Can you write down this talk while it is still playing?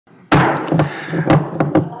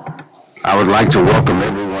I would like to welcome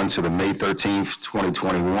everyone to the May 13th,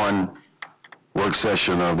 2021 work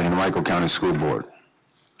session of the Henrico County School Board.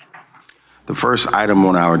 The first item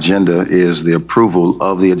on our agenda is the approval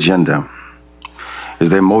of the agenda. Is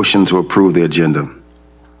there a motion to approve the agenda?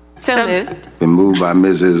 So moved. Been moved by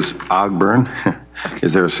Mrs. Ogburn.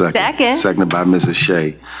 Is there a second? Second. Seconded by Mrs.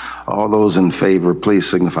 Shea. All those in favor, please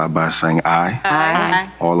signify by saying aye.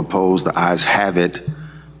 Aye. All opposed, the ayes have it.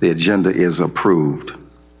 The agenda is approved.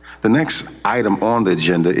 The next item on the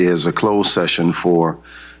agenda is a closed session for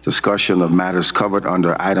discussion of matters covered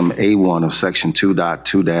under item A1 of section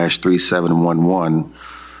 2.2-3711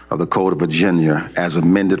 of the Code of Virginia as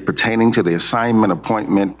amended pertaining to the assignment,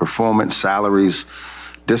 appointment, performance, salaries,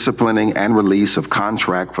 disciplining, and release of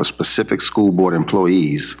contract for specific school board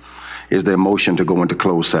employees. Is there a motion to go into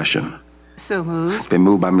closed session? So moved. Been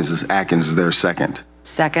moved by Mrs. Atkins. Is there a second?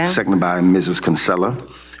 Second. Seconded by Mrs. Kinsella.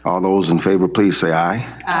 All those in favor, please say aye.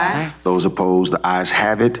 Aye. Those opposed, the ayes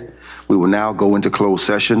have it. We will now go into closed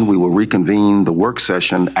session. We will reconvene the work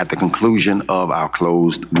session at the conclusion of our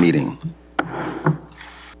closed meeting.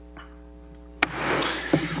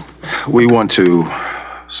 We want to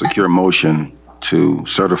secure a motion to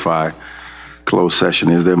certify closed session.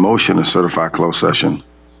 Is there a motion to certify closed session?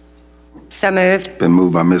 So moved. Been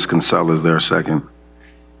moved by Ms. Kinsella. Is there a second?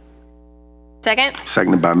 Second.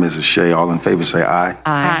 Seconded by Mrs. Shea. All in favor say aye.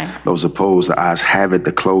 Aye. Those opposed, the ayes have it.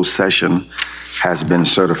 The closed session has been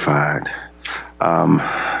certified.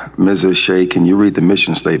 Mrs. Shea, can you read the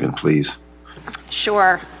mission statement, please?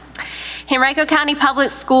 Sure. Henrico County Public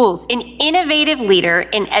Schools, an innovative leader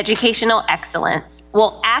in educational excellence,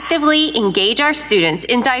 will actively engage our students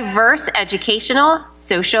in diverse educational,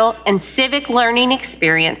 social, and civic learning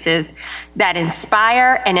experiences that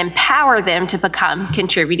inspire and empower them to become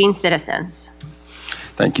contributing citizens.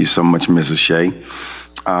 Thank you so much, Mrs. Shea.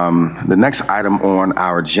 The next item on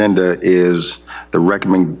our agenda is the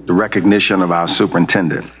recognition of our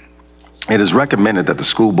superintendent. It is recommended that the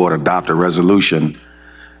school board adopt a resolution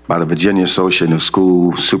by the Virginia Association of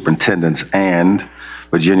School Superintendents and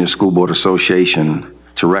Virginia School Board Association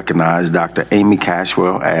to recognize Dr. Amy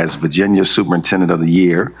Cashwell as Virginia Superintendent of the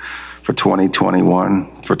Year for 2020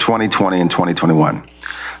 and 2021.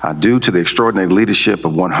 Due to the extraordinary leadership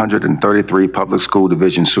of 133 public school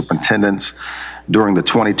division superintendents during the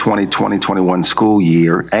 2020-2021 school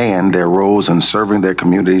year and their roles in serving their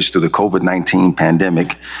communities through the COVID-19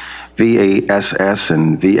 pandemic, VASS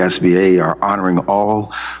and VSBA are honoring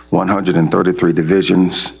all 133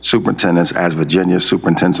 divisions superintendents as Virginia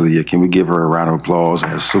Superintendents of the Year. Can we give her a round of applause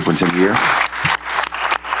as Superintendent of the Year?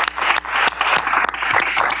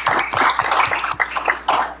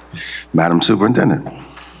 Madam Superintendent.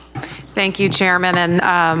 Thank you, Chairman, and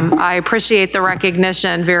I appreciate the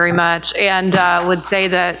recognition very much and would say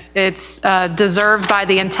that it's deserved by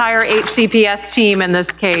the entire HCPS team in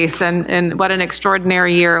this case, and what an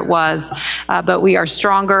extraordinary year it was, but we are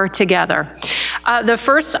stronger together. The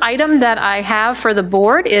first item that I have for the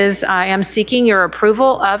board is I am seeking your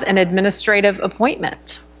approval of an administrative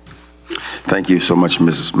appointment. Thank you so much,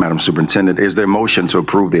 Madam Superintendent. Is there a motion to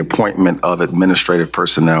approve the appointment of administrative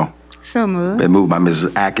personnel? So moved. Been moved by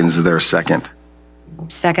Mrs. Atkins. Is there a second?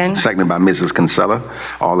 Second. Seconded by Mrs. Kinsella.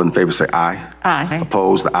 All in favor say aye. Aye.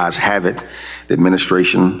 Opposed, the ayes have it. The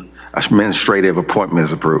administrative appointment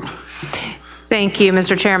is approved. Thank you,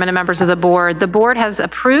 Mr. Chairman and members of the board. The board has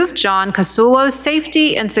approved John Casulo,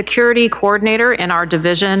 Safety and Security Coordinator in our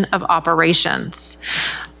Division of Operations.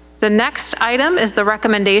 The next item is the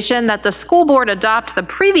recommendation that the school board adopt the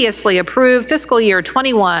previously approved fiscal year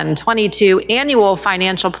 21-22 annual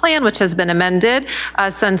financial plan, which has been amended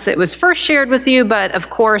since it was first shared with you, but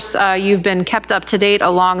of course you've been kept up to date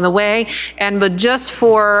along the way. And but just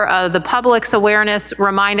for the public's awareness,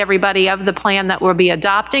 remind everybody of the plan that we'll be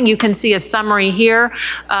adopting. You can see a summary here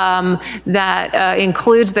that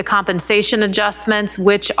includes the compensation adjustments,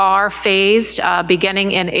 which are phased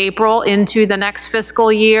beginning in April into the next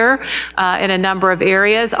fiscal year. In a number of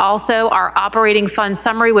areas. Also, our operating fund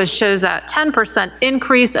summary, which shows a 10%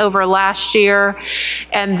 increase over last year.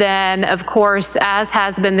 And then, of course, as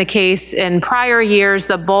has been the case in prior years,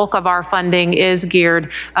 the bulk of our funding is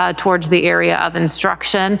geared towards the area of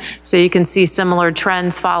instruction. So you can see similar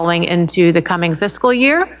trends following into the coming fiscal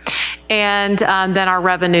year. And then our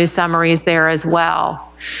revenue summaries there as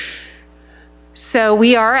well. So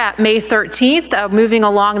we are at May 13th, moving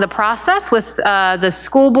along the process with the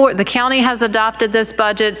school board. The county has adopted this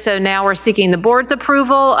budget, so now we're seeking the board's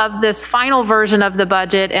approval of this final version of the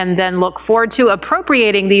budget and then look forward to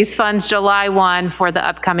appropriating these funds July 1 for the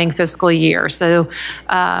upcoming fiscal year. So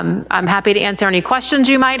I'm happy to answer any questions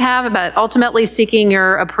you might have, but ultimately seeking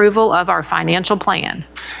your approval of our financial plan.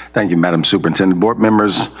 Thank you, Madam Superintendent. Board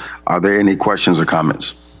members, are there any questions or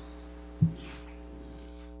comments?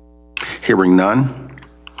 Hearing none,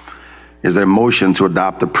 is there a motion to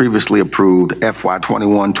adopt the previously approved FY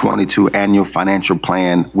 21-22 annual financial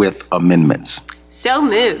plan with amendments? So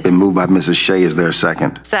moved. Been moved by Mrs. Shea. Is there a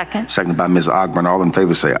second? Second. Seconded by Ms. Ogburn. All in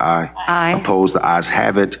favor say aye. Aye. Opposed, the ayes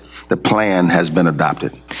have it. The plan has been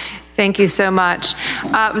adopted. Thank you so much.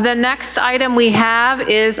 The next item we have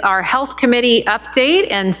is our Health Committee update.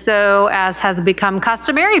 And so, as has become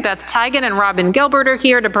customary, Beth Tigan and Robin Gilbert are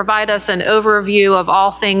here to provide us an overview of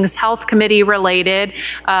all things Health Committee related,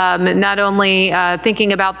 not only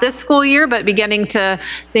thinking about this school year, but beginning to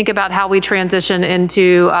think about how we transition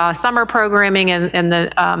into summer programming in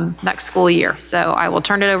the next school year. So I will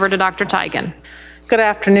turn it over to Dr. Tigan. Good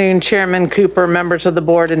afternoon, Chairman Cooper, members of the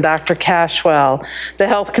board, and Dr. Cashwell. The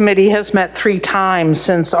Health Committee has met 3 times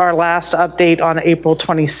since our last update on April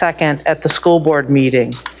 22nd at the school board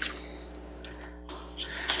meeting.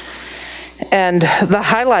 And the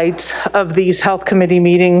highlights of these Health Committee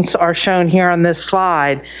meetings are shown here on this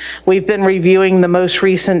slide. We've been reviewing the most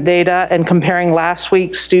recent data and comparing last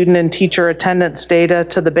week's student and teacher attendance data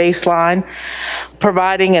to the baseline,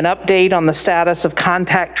 providing an update on the status of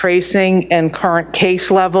contact tracing and current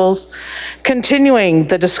case levels, continuing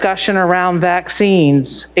the discussion around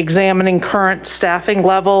vaccines, examining current staffing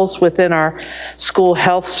levels within our school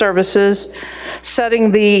health services,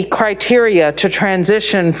 setting the criteria to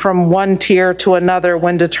transition from one tier to another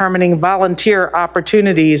when determining volunteer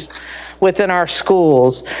opportunities within our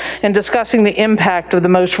schools, and discussing the impact of the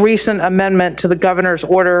most recent amendment to the Governor's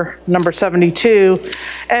Order number 72,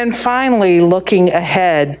 and finally looking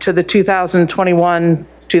ahead to the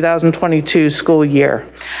 2021-2022 school year.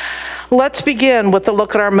 Let's begin with a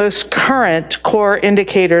look at our most current core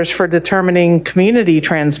indicators for determining community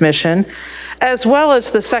transmission, as well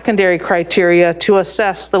as the secondary criteria to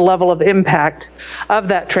assess the level of impact of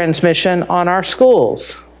that transmission on our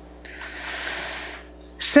schools.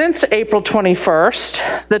 Since April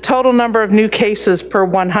 21st, the total number of new cases per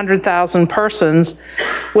 100,000 persons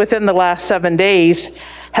within the last 7 days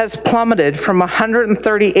has plummeted from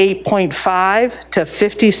 138.5 to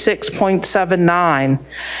 56.79,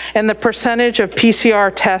 and the percentage of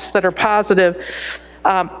PCR tests that are positive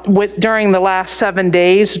during the last 7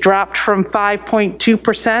 days dropped from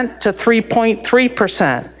 5.2% to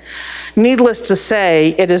 3.3%. Needless to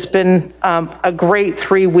say, it has been a great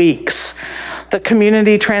 3 weeks. The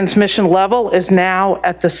community transmission level is now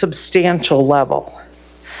at the substantial level.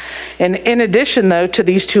 And in addition, though, to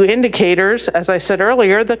these 2 indicators, as I said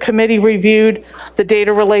earlier, the committee reviewed the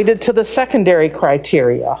data related to the secondary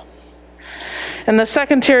criteria. And the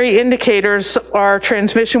secondary indicators are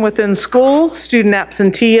transmission within school, student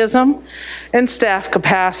absenteeism, and staff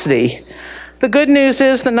capacity. The good news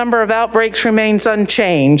is the number of outbreaks remains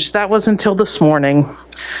unchanged. That was until this morning.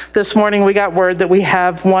 This morning we got word that we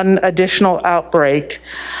have 1 additional outbreak.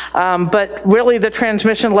 But really the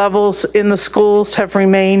transmission levels in the schools have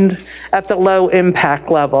remained at the low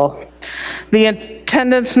impact level. The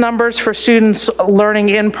attendance numbers for students learning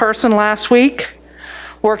in person last week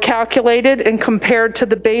were calculated and compared to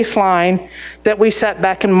the baseline that we set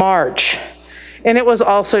back in March. And it was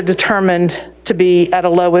also determined to be at a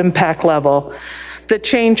low impact level. The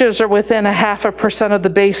changes are within 0.5% of the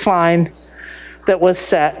baseline that was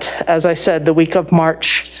set, as I said, the week of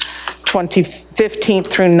March 15th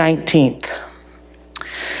through 19th.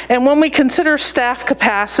 And when we consider staff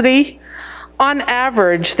capacity, on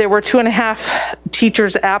average, there were 2.5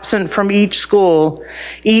 teachers absent from each school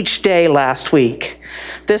each day last week.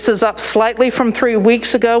 This is up slightly from 3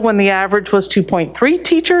 weeks ago when the average was 2.3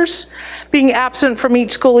 teachers being absent from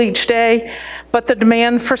each school each day, but the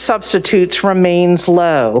demand for substitutes remains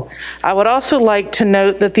low. I would also like to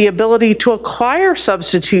note that the ability to acquire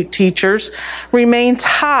substitute teachers remains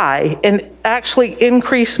high and actually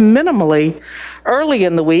increased minimally early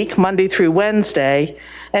in the week, Monday through Wednesday,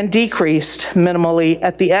 and decreased minimally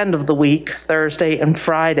at the end of the week, Thursday and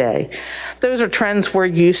Friday. Those are trends we're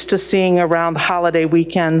used to seeing around holiday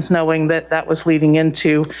weekends, knowing that that was leading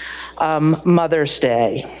into Mother's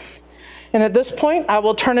Day. And at this point, I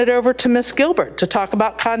will turn it over to Ms. Gilbert to talk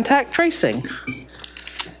about contact tracing.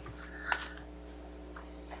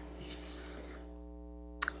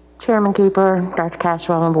 Chairman Cooper, Dr.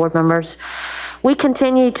 Cashwell, and board members. We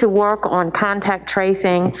continue to work on contact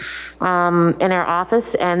tracing in our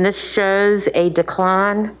office, and this shows a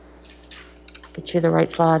decline. Get you the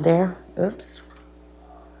right slide there. Oops.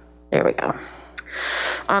 There we go.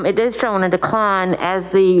 It is showing a decline as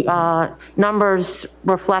the numbers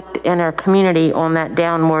reflect in our community on that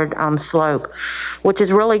downward slope, which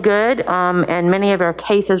is really good. And many of our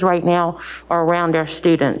cases right now are around our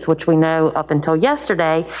students, which we know up until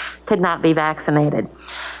yesterday could not be vaccinated.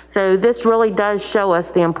 So this really does show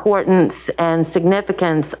us the importance and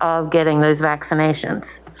significance of getting those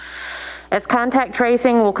vaccinations. As contact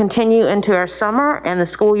tracing will continue into our summer and the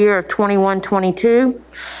school year of 21-22,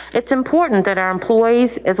 it's important that our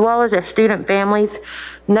employees, as well as our student families,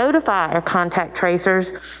 notify our contact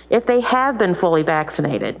tracers if they have been fully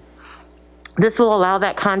vaccinated. This will allow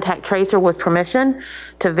that contact tracer with permission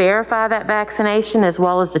to verify that vaccination, as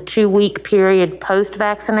well as the 2-week period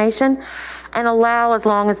post-vaccination, and allow, as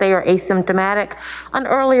long as they are asymptomatic, an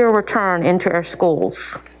earlier return into our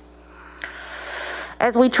schools.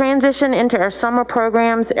 As we transition into our summer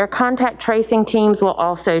programs, our contact tracing teams will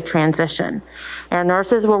also transition. Our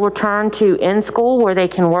nurses will return to in-school where they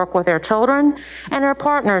can work with our children, and our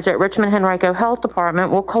partners at Richmond Henrico Health Department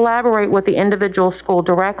will collaborate with the individual school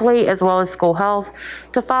directly, as well as school health,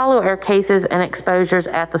 to follow our cases and exposures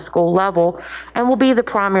at the school level, and will be the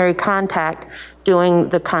primary contact doing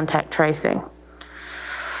the contact tracing.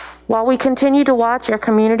 While we continue to watch our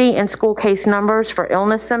community and school case numbers for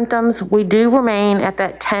illness symptoms, we do remain at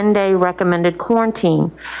that 10-day recommended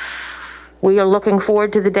quarantine. We are looking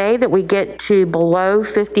forward to the day that we get to below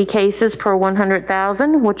 50 cases per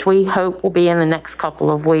 100,000, which we hope will be in the next couple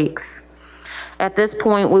of weeks. At this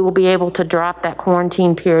point, we will be able to drop that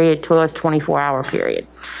quarantine period to a 24-hour period.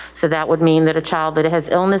 So that would mean that a child that has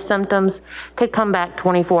illness symptoms could come back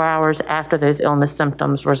 24 hours after those illness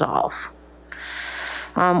symptoms resolve.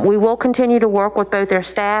 We will continue to work with both our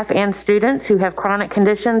staff and students who have chronic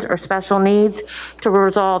conditions or special needs to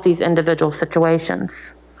resolve these individual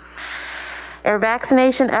situations. Our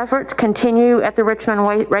vaccination efforts continue at the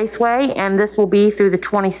Richmond Raceway, and this will be through the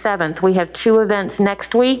 27th. We have 2 events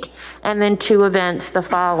next week and then 2 events the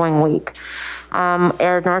following week.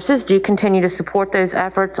 Our nurses do continue to support those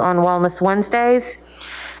efforts on Wellness Wednesdays.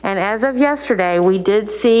 And as of yesterday, we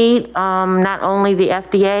did see not only the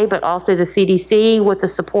FDA, but also the CDC, with the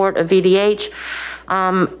support of VDH,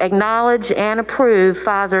 acknowledge and approve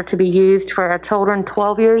Pfizer to be used for our children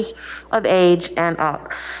 12 years of age and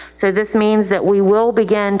up. So this means that we will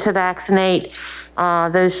begin to vaccinate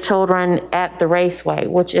those children at the Raceway,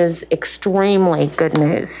 which is extremely good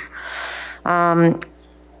news.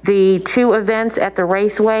 The 2 events at the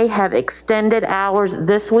Raceway have extended hours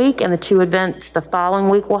this week, and the 2 events the following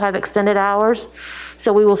week will have extended hours.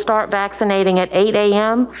 So we will start vaccinating at 8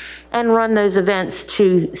 a.m. and run those events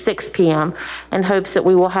to 6 p.m. in hopes that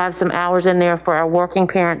we will have some hours in there for our working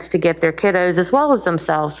parents to get their kiddos, as well as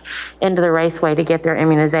themselves, into the Raceway to get their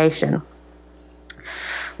immunization.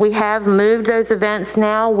 We have moved those events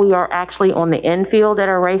now. We are actually on the infield at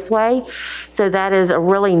our Raceway. So that is a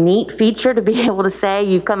really neat feature to be able to say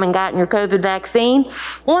you've come and gotten your COVID vaccine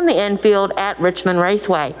on the infield at Richmond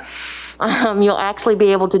Raceway. You'll actually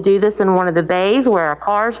be able to do this in one of the bays where our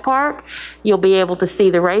cars park. You'll be able to see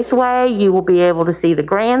the Raceway. You will be able to see the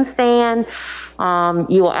grandstand.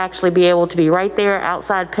 You will actually be able to be right there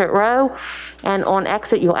outside pit row. And on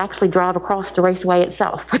exit, you'll actually drive across the Raceway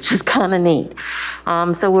itself, which is kind of neat.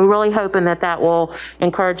 So we're really hoping that that will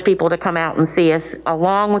encourage people to come out and see us,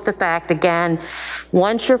 along with the fact, again,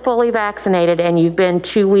 once you're fully vaccinated and you've been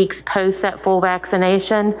 2 weeks post that full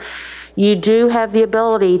vaccination, you do have the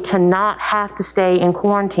ability to not have to stay in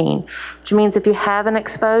quarantine, which means if you have an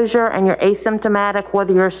exposure and you're asymptomatic,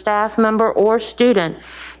 whether you're a staff member or student,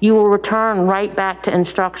 you will return right back to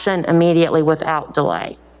instruction immediately without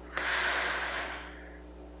delay.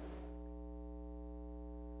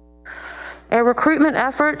 Our recruitment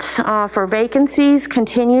efforts for vacancies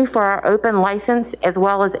continue for our open license as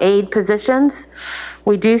well as aide positions.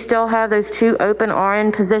 We do still have those 2 open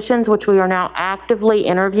RN positions, which we are now actively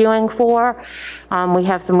interviewing for. We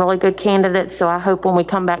have some really good candidates, so I hope when we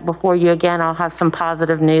come back before you again, I'll have some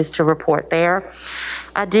positive news to report there.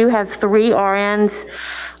 I do have 3 RNs,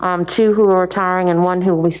 2 who are retiring and 1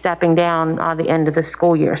 who will be stepping down the end of the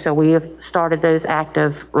school year. So we have started those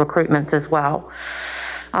active recruitments as well.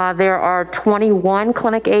 There are 21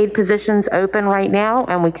 clinic aide positions open right now,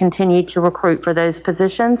 and we continue to recruit for those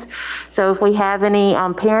positions. So if we have any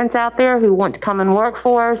parents out there who want to come and work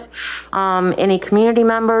for us, any community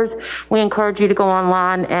members, we encourage you to go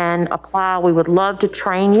online and apply. We would love to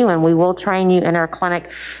train you, and we will train you in our clinic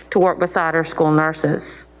to work beside our school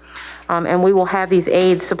nurses. And we will have these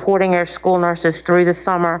aides supporting our school nurses through the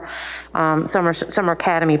summer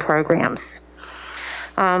academy programs.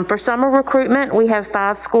 For summer recruitment, we have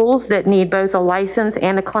 5 schools that need both a license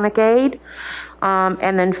and a clinic aide,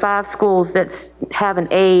 and then 5 schools that have an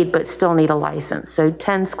aide but still need a license. So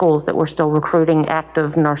 10 schools that we're still recruiting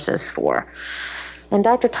active nurses for. And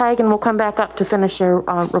Dr. Tigan will come back up to finish your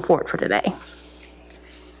report for today.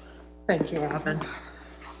 Thank you, Robin.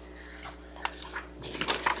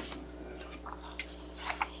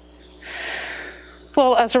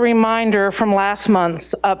 Well, as a reminder from last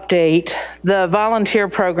month's update, the volunteer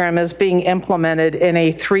program is being implemented in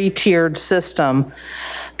a 3-tiered system.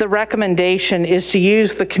 The recommendation is to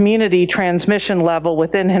use the community transmission level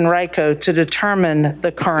within Henrico to determine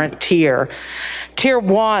the current tier. Tier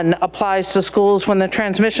 1 applies to schools when the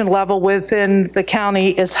transmission level within the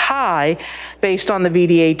county is high based on the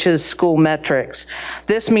VDH's school metrics.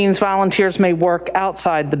 This means volunteers may work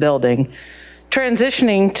outside the building.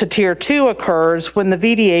 Transitioning to Tier 2 occurs when the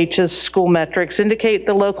VDH's school metrics indicate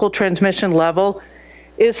the local transmission level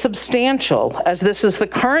is substantial. As this is the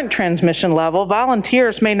current transmission level,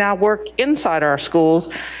 volunteers may now work inside our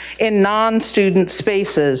schools in non-student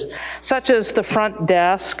spaces, such as the front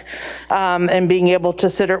desk, and being able to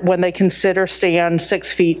sit when they can sit or stand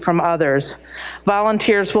 6 feet from others.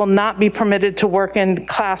 Volunteers will not be permitted to work in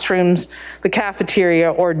classrooms, the cafeteria,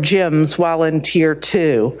 or gyms while in Tier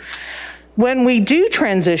 2. When we do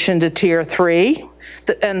transition to Tier 3,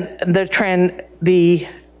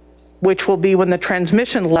 which will be when the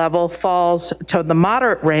transmission level falls to the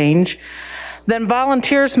moderate range, then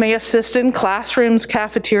volunteers may assist in classrooms,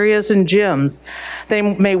 cafeterias, and gyms. They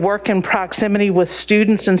may work in proximity with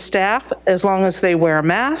students and staff as long as they wear a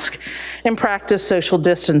mask and practice social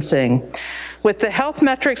distancing. With the health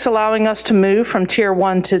metrics allowing us to move from Tier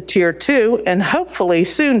 1 to Tier 2, and hopefully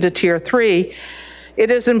soon to Tier 3, it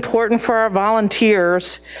is important for our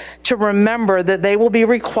volunteers to remember that they will be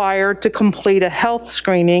required to complete a health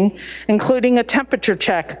screening, including a temperature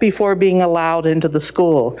check before being allowed into the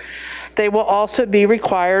school. They will also be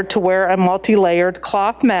required to wear a multi-layered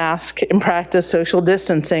cloth mask and practice social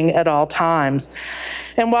distancing at all times.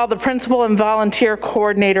 And while the principal and volunteer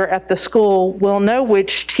coordinator at the school will know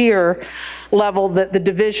which tier level that the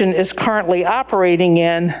division is currently operating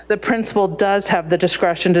in, the principal does have the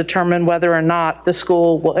discretion to determine whether or not the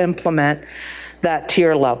school will implement that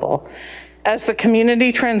tier level. As the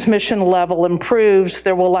community transmission level improves,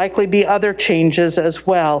 there will likely be other changes as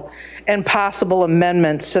well, and possible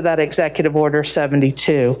amendments to that Executive Order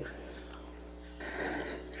 72.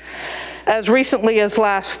 As recently as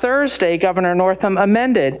last Thursday, Governor Northam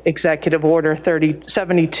amended Executive Order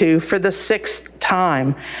 72 for the 6th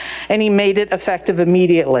time, and he made it effective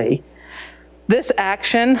immediately. This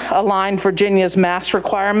action aligned Virginia's mask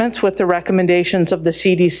requirements with the recommendations of the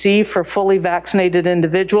CDC for fully vaccinated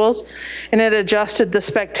individuals, and it adjusted the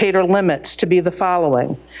spectator limits to be the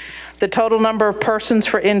following. The total number of persons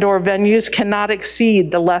for indoor venues cannot exceed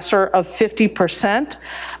the lesser of 50%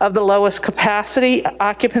 of the lowest capacity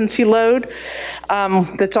occupancy load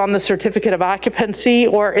that's on the certificate of occupancy,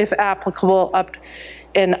 or if applicable,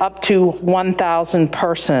 up to 1,000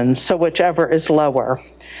 persons, so whichever is lower.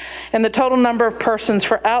 And the total number of persons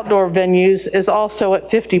for outdoor venues is also at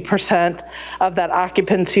 50% of that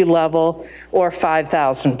occupancy level, or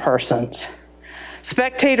 5,000 persons.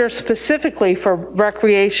 Spectators specifically for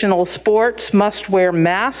recreational sports must wear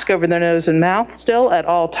masks over their nose and mouth still at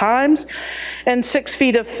all times, and 6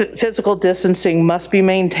 feet of physical distancing must be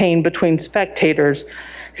maintained between spectators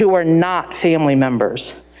who are not family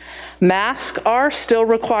members. Masks are still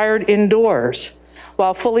required indoors.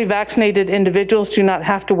 While fully vaccinated individuals do not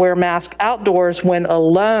have to wear masks outdoors when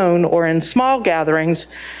alone or in small gatherings,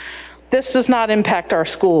 this does not impact our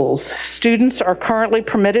schools. Students are currently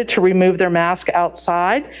permitted to remove their mask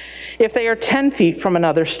outside if they are 10 feet from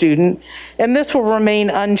another student, and this will remain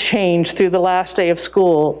unchanged through the last day of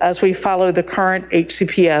school as we follow the current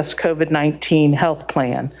HCPS COVID-19 health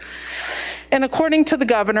plan. And according to the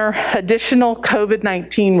governor, additional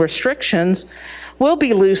COVID-19 restrictions will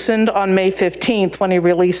be loosened on May 15th when he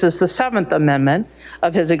releases the 7th Amendment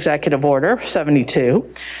of his Executive Order 72.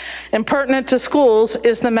 And pertinent to schools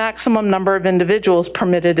is the maximum number of individuals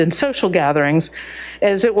permitted in social gatherings,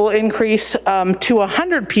 as it will increase to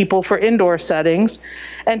 100 people for indoor settings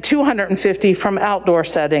and 250 from outdoor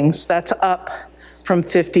settings. That's up from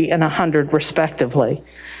 50 and 100 respectively.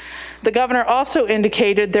 The governor also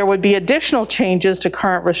indicated there would be additional changes to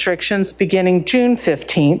current restrictions beginning June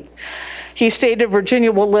 15th. He stated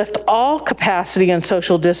Virginia will lift all capacity and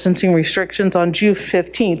social distancing restrictions on June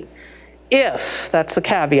 15th if, that's the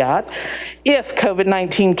caveat, if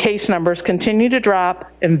COVID-19 case numbers continue to drop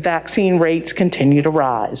and vaccine rates continue to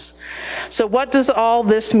rise. So what does all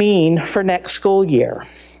this mean for next school year?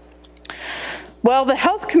 Well, the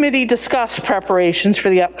Health Committee discussed preparations for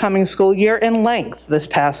the upcoming school year in length this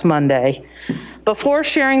past Monday. Before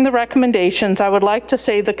sharing the recommendations, I would like to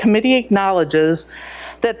say the committee acknowledges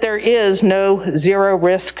that there is no zero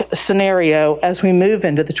risk scenario as we move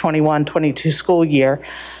into the 21-22 school year,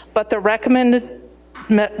 but the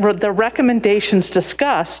recommendations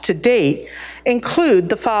discussed to date include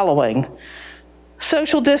the following.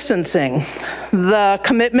 Social distancing. The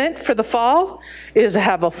commitment for the fall is to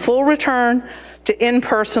have a full return to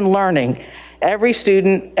in-person learning, every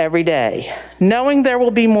student, every day. Knowing there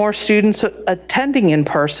will be more students attending in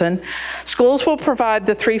person, schools will provide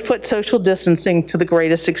the 3-foot social distancing to the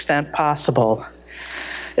greatest extent possible.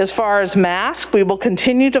 As far as masks, we will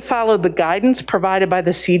continue to follow the guidance provided by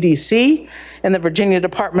the CDC and the Virginia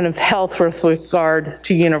Department of Health with regard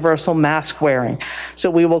to universal mask wearing. So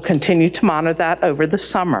we will continue to monitor that over the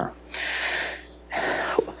summer.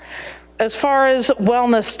 As far as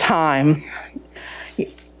wellness time,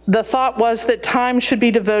 the thought was that time should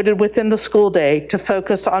be devoted within the school day to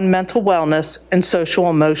focus on mental wellness and social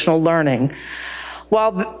emotional learning.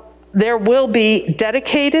 While there will be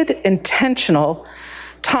dedicated, intentional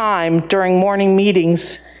time during morning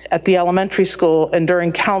meetings at the elementary school and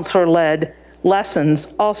during counselor-led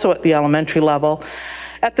lessons also at the elementary level,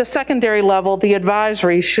 at the secondary level, the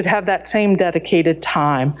advisory should have that same dedicated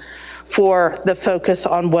time for the focus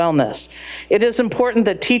on wellness. It is important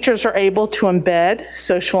that teachers are able to embed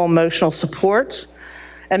social emotional supports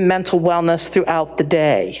and mental wellness throughout the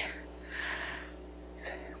day.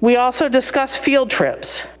 We also discussed field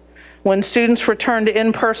trips. When students return to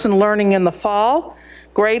in-person learning in the fall,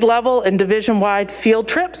 grade level and division-wide field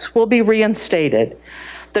trips will be reinstated.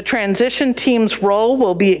 The transition team's role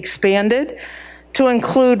will be expanded to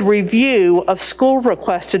include review of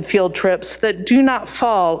school-requested field trips that do not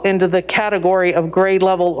fall into the category of grade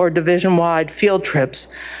level or division-wide field trips,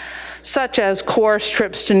 such as chorus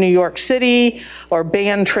trips to New York City or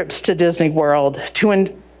band trips to Disney World.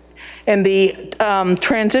 And the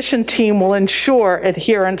transition team will ensure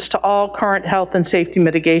adherence to all current health and safety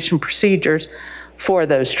mitigation procedures for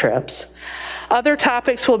those trips. Other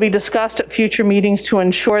topics will be discussed at future meetings to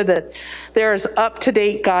ensure that there is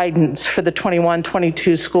up-to-date guidance for the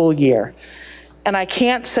 21-22 school year. And I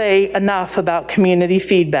can't say enough about community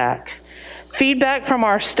feedback. Feedback from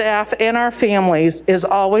our staff and our families is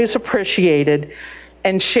always appreciated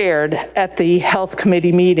and shared at the health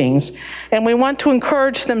committee meetings. And we want to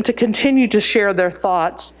encourage them to continue to share their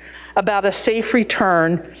thoughts about a safe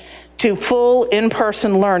return to full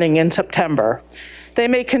in-person learning in September. They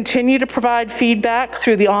may continue to provide feedback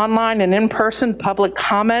through the online and in-person public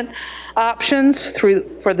comment options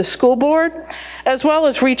for the school board, as well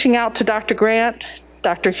as reaching out to Dr. Grant,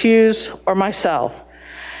 Dr. Hughes, or myself.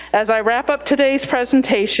 As I wrap up today's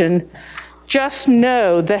presentation, just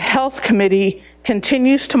know the Health Committee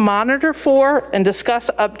continues to monitor for and discuss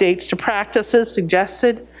updates to practices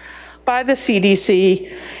suggested by the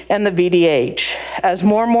CDC and the VDH. As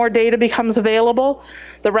more and more data becomes available,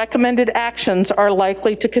 the recommended actions are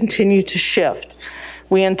likely to continue to shift.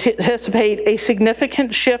 We anticipate a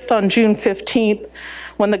significant shift on June 15th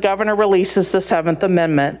when the governor releases the 7th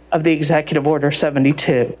Amendment of the Executive Order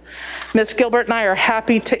 72. Ms. Gilbert and I are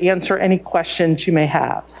happy to answer any questions you may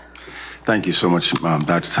have. Thank you so much,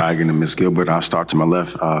 Dr. Tigan and Ms. Gilbert. I'll start to my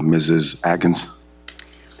left. Mrs. Atkins.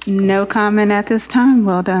 No comment at this time.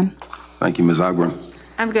 Well done. Thank you, Ms. Ogburn.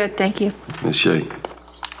 I'm good, thank you. Ms. Shea.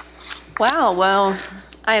 Wow, well,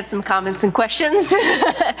 I have some comments and questions.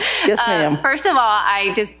 Yes, ma'am. First of all,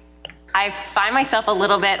 I find myself a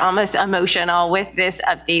little bit almost emotional with this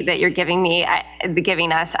update that you're giving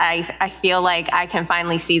us. I feel like I can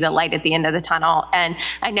finally see the light at the end of the tunnel. And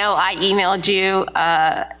I know I emailed you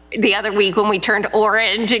the other week when we turned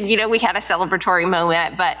orange and, we had a celebratory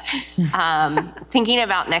moment, but thinking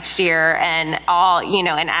about next year and all,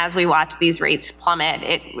 and as we watch these rates plummet,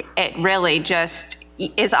 it really just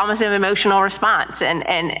is almost an emotional response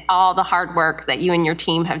and all the hard work that you and your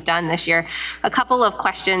team have done this year. A couple of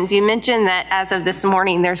questions. You mentioned that as of this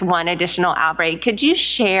morning, there's one additional outbreak. Could you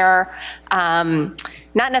share, not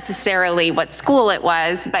necessarily what school it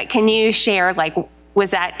was, but can you share, was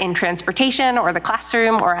that in transportation or the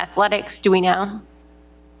classroom or athletics? Do we know?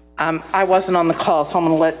 I wasn't on the call, so I'm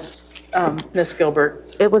going to let Ms.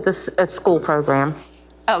 Gilbert. It was a school program.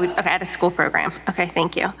 Oh, okay, at a school program. Okay,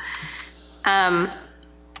 thank you. And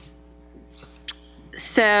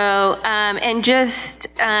just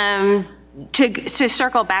to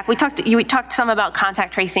circle back, you talked some about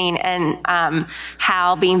contact tracing and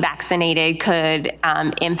how being vaccinated could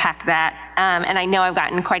impact that. And I know I've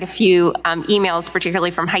gotten quite a few emails,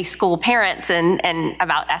 particularly from high school parents and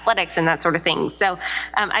about athletics and that sort of thing. So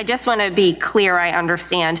I just want to be clear I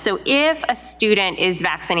understand. So if a student is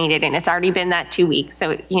vaccinated and it's already been that 2 weeks,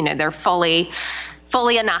 so they're fully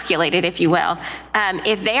inoculated, if you will.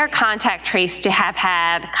 If they are contact traced to have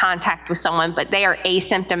had contact with someone, but they are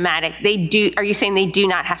asymptomatic, are you saying they do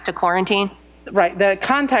not have to quarantine? Right, the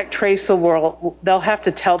contact tracer they'll have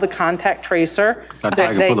to tell the contact tracer.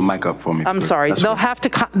 Tiger, pull the mic up for me. I'm sorry, they'll have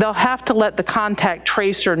to let the contact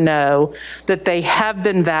tracer know that they have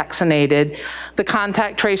been vaccinated. The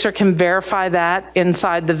contact tracer can verify that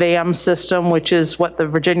inside the VAM system, which is what the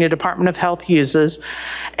Virginia Department of Health uses.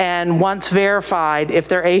 And once verified, if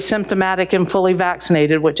they're asymptomatic and fully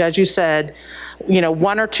vaccinated, which as you said,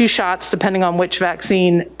 1 or 2 shots, depending on which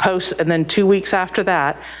vaccine post, and then 2 weeks after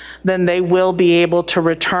that, then they will be able to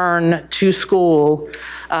return to school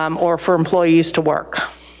or for employees to work.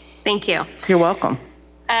 Thank you. You're welcome.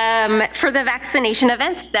 For the vaccination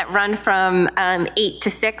events that run from 8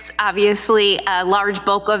 to 6, obviously a large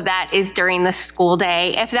bulk of that is during the school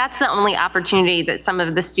day. If that's the only opportunity that some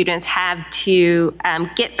of the students have to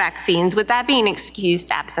get vaccines, would that be an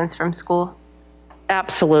excused absence from school?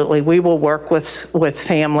 Absolutely. We will work with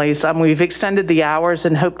families. We've extended the hours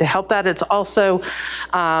and hope to help that. It's also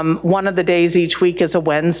one of the days each week is a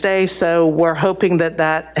Wednesday, so we're hoping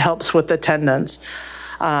that helps with attendance.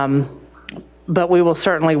 But we will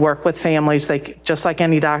certainly work with families. Just like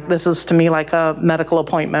any doctor, this is to me like a medical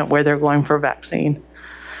appointment where they're going for a vaccine.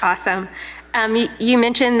 Awesome. You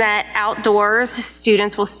mentioned that outdoors,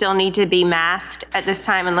 students will still need to be masked at this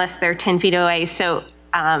time unless they're 10 feet away. So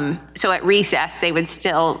at recess, they would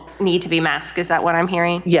still need to be masked. Is that what I'm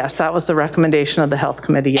hearing? Yes, that was the recommendation of the health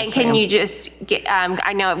committee. Yes, and can you just get,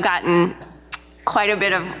 I know I've gotten quite a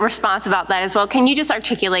bit of response about that as well. Can you just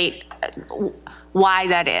articulate why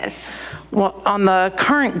that is? Well, on the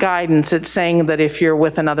current guidance, it's saying that if you're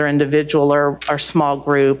with another individual or small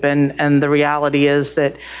group, and the reality is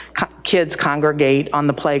that kids congregate on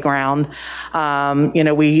the playground.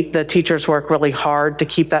 The teachers work really hard to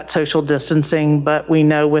keep that social distancing, but we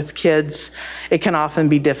know with kids, it can often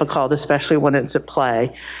be difficult, especially when it's at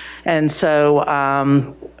play. And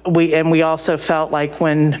so we also felt like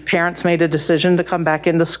when parents made a decision to come back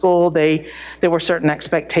into school, there were certain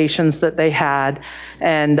expectations that they had,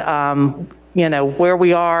 and where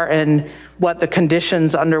we are and what the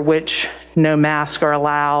conditions under which no masks are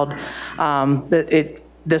allowed,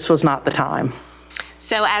 this was not the time.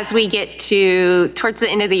 So as we get towards the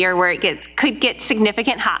end of the year where it could get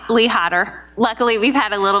significantly hotter, luckily we've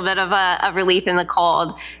had a little bit of a relief in the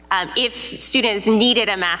cold. If students needed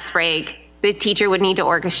a mask break, the teacher would need to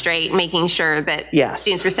orchestrate making sure that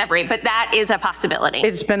students were separated, but that is a possibility.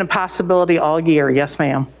 It's been a possibility all year, yes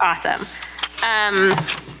ma'am. Awesome.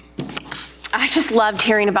 I just loved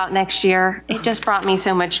hearing about next year. It just brought me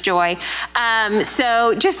so much joy.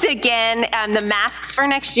 So just again, the masks for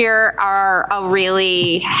next year are a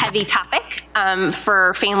really heavy topic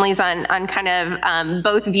for families on kind of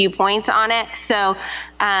both viewpoints on it. So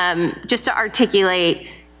just to articulate,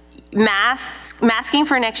 masking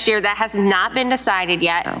for next year, that has not been decided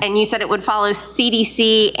yet. No. And you said it would follow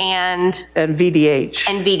CDC and VDH.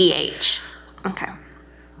 And VDH. Okay.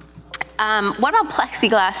 What about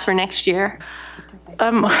plexiglass for next year?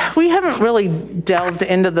 We haven't really delved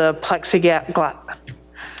into the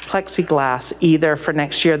plexiglass either for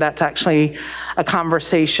next year. That's actually a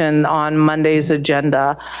conversation on Monday's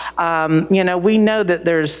agenda. We know that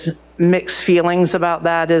there's mixed feelings about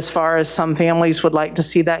that as far as some families would like to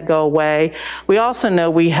see that go away. We also know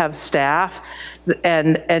we have staff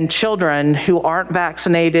and children who aren't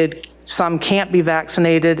vaccinated. Some can't be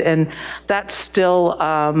vaccinated, and that's still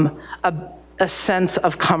a sense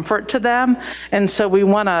of comfort to them. And so we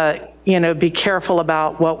want to, be careful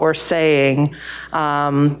about what we're saying.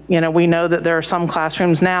 We know that there are some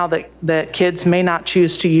classrooms now that kids may not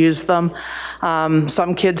choose to use them.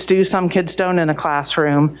 Some kids do, some kids don't in a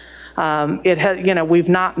classroom. We've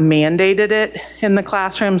not mandated it in the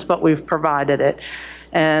classrooms, but we've provided it.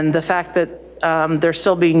 And the fact that they're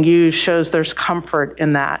still being used shows there's comfort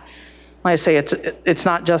in that. Like I say, it's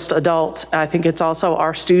not just adults. I think it's also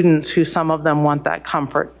our students who some of them want that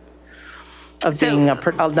comfort of being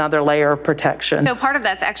another layer of protection. So part of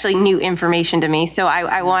that's actually new information to me. So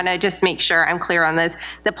I want to just make sure I'm clear on this.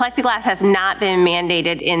 The plexiglass has not been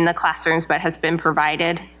mandated in the classrooms, but has been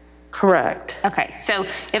provided? Correct. Okay, so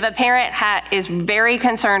if a parent is very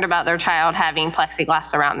concerned about their child having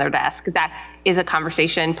plexiglass around their desk, that is a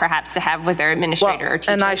conversation perhaps to have with their administrator or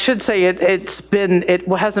teacher. And I should say it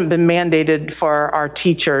hasn't been mandated for our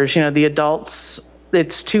teachers, the adults.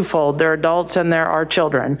 It's twofold. There are adults and there are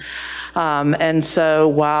children. And so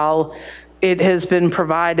while it has been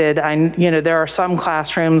provided, there are some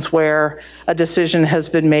classrooms where a decision has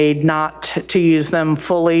been made not to use them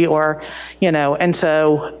fully and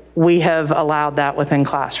so we have allowed that within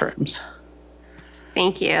classrooms.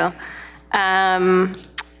 Thank you.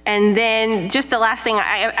 And then just the last thing,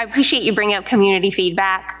 I appreciate you bringing up community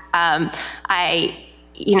feedback. I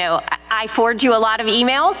forward you a lot of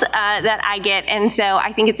emails that I get, and so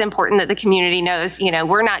I think it's important that the community knows,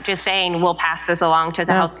 we're not just saying we'll pass this along to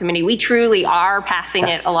the health committee. We truly are passing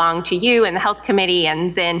it along to you and the health committee,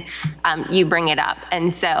 and then you bring it up.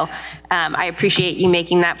 And so I appreciate you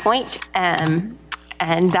making that point.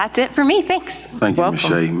 And that's it for me. Thanks. Thank you, Ms.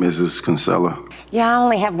 Shea. Mrs. Kinsella. Yeah, I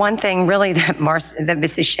only have one thing really that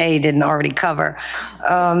Mrs. Shea didn't already cover.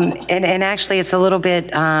 And actually it's a little bit,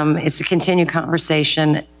 it's a continued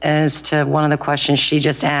conversation as to one of the questions she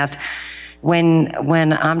just asked. When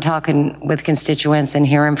I'm talking with constituents and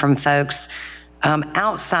hearing from folks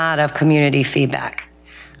outside of community feedback,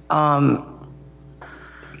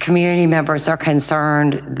 community members are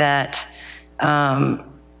concerned that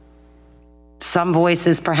some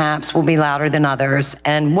voices perhaps will be louder than others,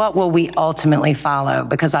 and what will we ultimately follow?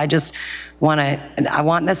 Because I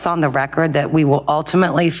want this on the record that we will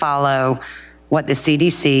ultimately follow what the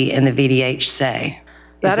CDC and the VDH say.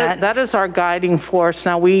 That is our guiding force.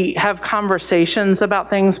 Now, we have conversations about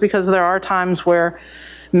things because there are times where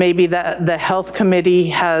maybe the health committee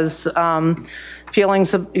has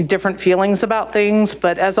different feelings about things,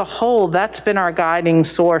 but as a whole, that's been our guiding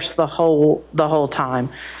source the whole time,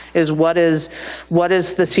 is what is the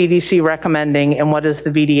CDC recommending and what is the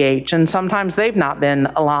VDH, and sometimes they've not been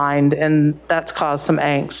aligned, and that's caused some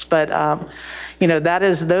angst. But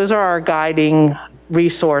those are our guiding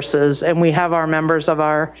resources, and we have our members of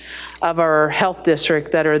our health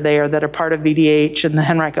district that are there, that are part of VDH and the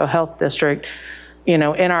Henrico Health District, in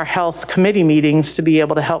our health committee meetings to be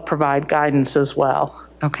able to help provide guidance as well.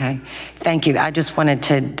 Okay, thank you. I just wanted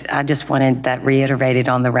that reiterated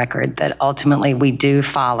on the record that ultimately we do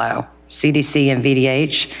follow CDC and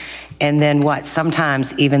VDH, and then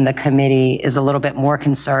sometimes even the committee is a little bit more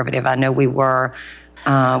conservative. I know we were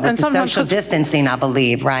with the social distancing, I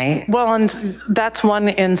believe, right? Well, and that's one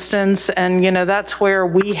instance, and that's where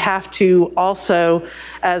we have to also,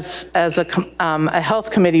 as a health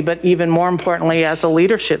committee, but even more importantly, as a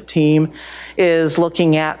leadership team, is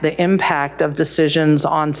looking at the impact of decisions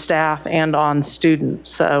on staff and on students.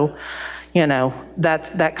 So,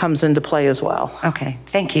 that comes into play as well. Okay,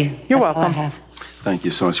 thank you. You're welcome. Thank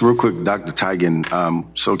you so much. Real quick, Dr. Tigan,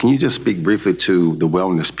 so can you just speak briefly to the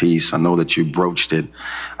wellness piece? I know that you broached it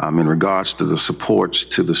in regards to the supports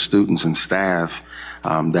to the students and staff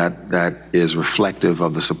that is reflective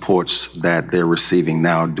of the supports that they're receiving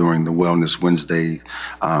now during the Wellness Wednesday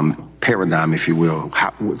paradigm, if you will.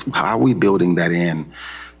 How are we building that in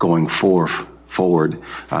going forward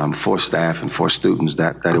for staff and for students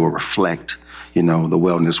that it will reflect, the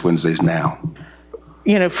Wellness Wednesdays now?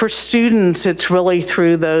 For students, it's really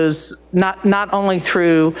through those, not only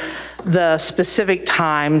through the specific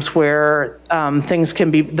times where things can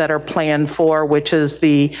be that are planned for, which is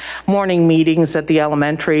the morning meetings at the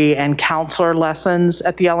elementary and counselor lessons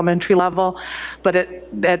at the elementary level, but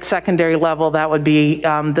at secondary level, that would be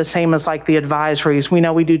the same as like the advisories. We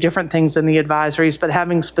know we do different things in the advisories, but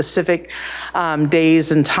having specific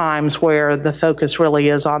days and times where the focus really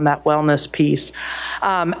is on that wellness piece.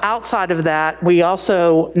 Outside of that, we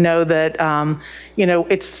also know that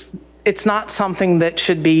it's not something that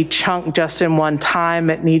should be chunked just in one time.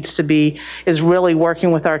 It needs to is really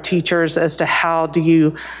working with our teachers as to how do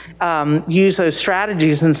you use those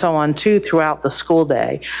strategies and so on too throughout the school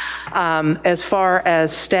day. As far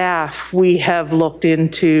as staff, we have looked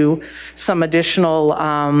into some additional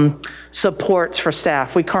supports for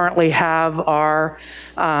staff. We currently have our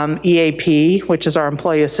EAP, which is our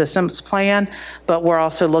Employee Assistance Plan, but we're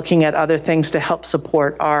also looking at other things to help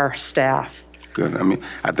support our staff. Good.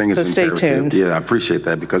 I think it's so imperative. Stay tuned. Yeah, I appreciate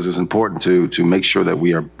that because it's important to make sure that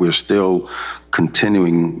we're still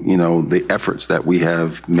continuing, the efforts that we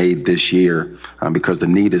have made this year, because the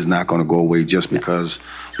need is not going to go away just because,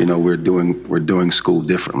 we're doing school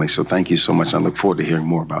differently. So thank you so much. I look forward to hearing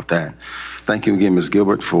more about that. Thank you again, Ms.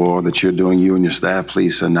 Gilbert, for all that you're doing. You and your staff,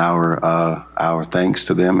 please send our thanks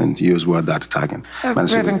to them and to you as well, Dr. Tigan.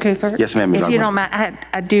 Reverend Cooper. Yes, ma'am. If you don't mind,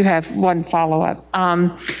 I do have one follow-up.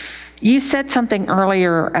 You said something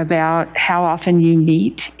earlier about how often you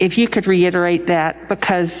meet. If you could reiterate that,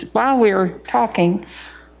 because while we were talking,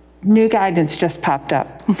 new guidance just popped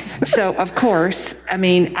up. So of course, I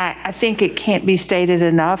mean, I think it can't be stated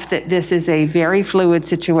enough that this is a very fluid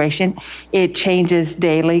situation. It changes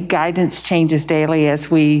daily, guidance changes daily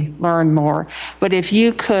as we learn more. But if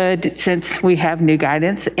you could, since we have new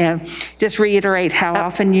guidance, and just reiterate how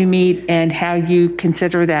often you meet and how you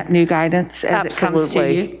consider that new guidance as it comes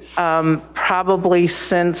to you. Probably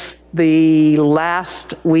since the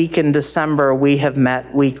last week in December, we have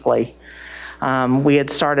met weekly. We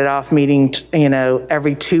had started off meeting,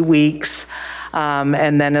 every 2 weeks.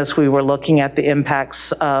 And then as we were looking at the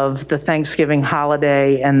impacts of the Thanksgiving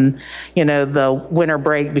holiday and, the winter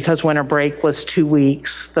break, because winter break was 2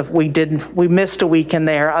 weeks, we missed a week in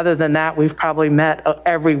there. Other than that, we've probably met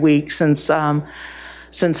every week since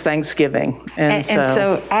Thanksgiving. And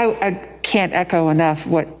so I can't echo enough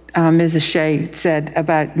what Mrs. Shea said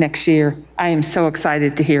about next year. I am so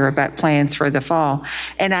excited to hear about plans for the fall.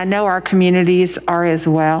 And I know our communities are as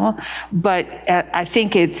well, but I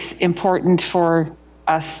think it's important for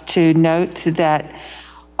us to note that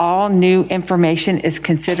all new information is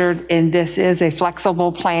considered, and this is a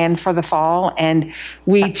flexible plan for the fall, and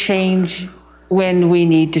we change when we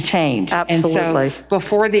need to change. Absolutely. And so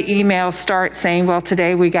before the emails start saying, well,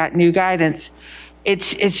 today we got new guidance,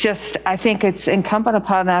 it's just, I think it's incumbent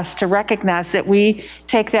upon us to recognize that we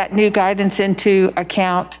take that new guidance into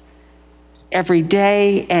account every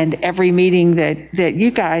day and every meeting that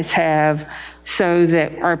you guys have, so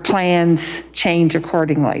that our plans change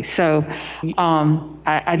accordingly. So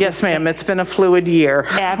I yes, ma'am, it's been a fluid year.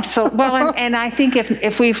 Absolutely. Well, and I think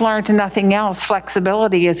if we've learned nothing else,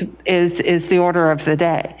 flexibility is the order of the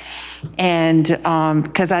day. And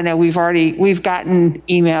because I know we've gotten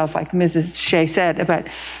emails, like Mrs. Shea said, about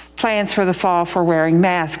plans for the fall for wearing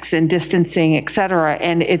masks and distancing, et cetera.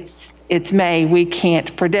 And it's May. We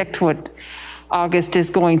can't predict what August is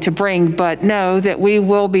going to bring, but know that we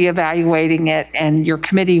will be evaluating it, and your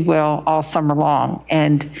committee will all summer long.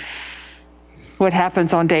 And what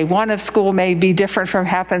happens on day one of school may be different from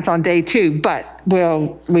happens on day two, but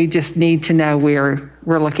we just need to know we're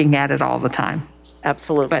looking at it all the time.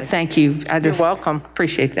 Absolutely. But thank you. You're welcome.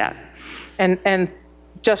 Appreciate that. And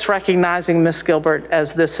just recognizing Ms. Gilbert,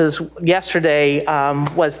 as this is yesterday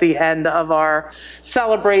was the end of our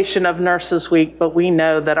celebration of Nurses Week, but we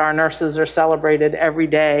know that our nurses are celebrated every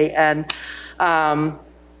day. And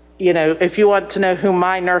if you want to know who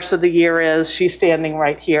my Nurse of the Year is, she's standing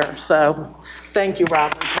right here. So thank you,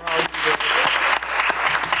 Robin, for all you do.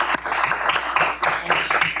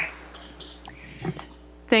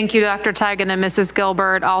 Thank you, Dr. Tigan and Mrs.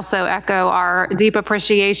 Gilbert. Also echo our deep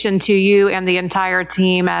appreciation to you and the entire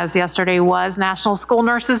team, as yesterday was National School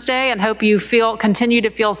Nurses Day, and hope you continue to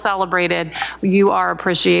feel celebrated. You are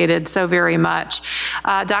appreciated so very much.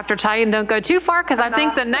 Dr. Tigan, don't go too far, because I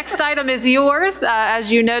think the next item is yours. As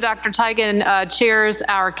you know, Dr. Tigan chairs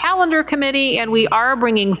our calendar committee, and we are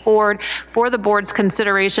bringing forward for the board's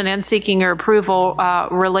consideration and seeking your approval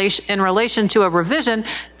in relation to a revision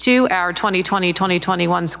to our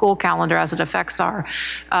 2020-2021 school calendar as it affects our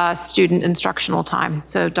student instructional time.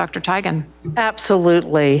 So Dr. Tigan.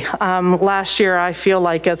 Absolutely. Last year, I feel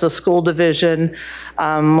like as a school division,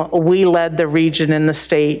 we led the region in the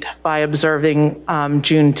state by observing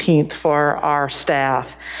Juneteenth for our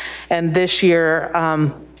staff. And this year,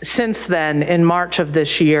 since then, in March of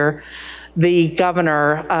this year, the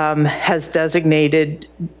governor has designated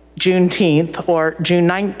Juneteenth, or June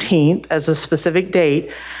 19th, as a specific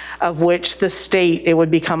date, of which it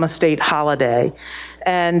would become a state holiday.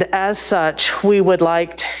 And as such, we would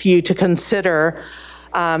like you to consider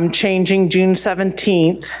changing June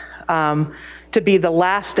 17th to be the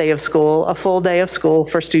last day of school, a full day of school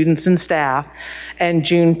for students and staff, and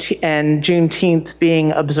Juneteenth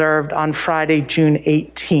being observed on Friday, June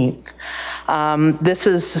 18th.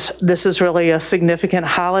 This is really a significant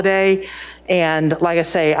holiday, and like I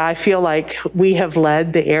say, I feel like we have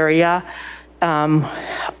led the area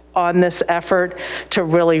on this effort to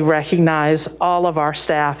really recognize all of our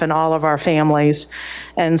staff and all of our families.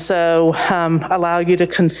 And so allow you to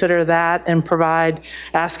consider that and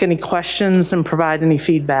ask any questions and provide any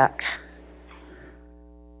feedback.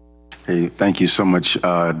 Hey, thank you so much,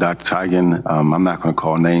 Dr. Tigan. I'm not going to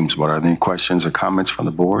call names, but are there any questions or comments from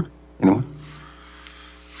the board? Anyone?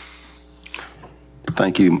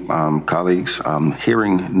 Thank you, colleagues.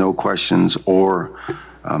 Hearing no questions or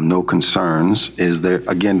no concerns. Is there,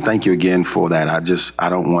 again, thank you again for that. I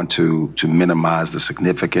don't want to minimize the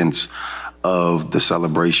significance of the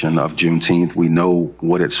celebration of Juneteenth. We know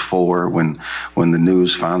what it's for. When the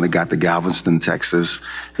news finally got to Galveston, Texas,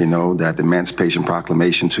 that the Emancipation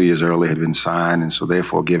Proclamation 2 years earlier had been signed, and so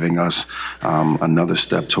therefore giving us another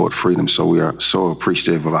step toward freedom. So we are so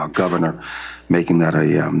appreciative of our governor making that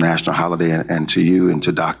a national holiday, and to you and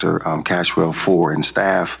to Dr. Cashwell and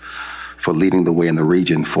staff for leading the way in the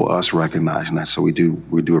region for us recognizing that. So we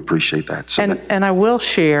do appreciate that. So and I will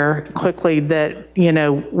share quickly that,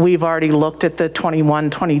 we've already looked at the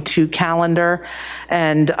 21-22 calendar,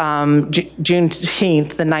 and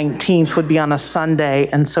Juneteenth, the 19th, would be on a Sunday,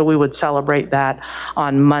 and so we would celebrate that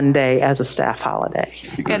on Monday as a staff holiday.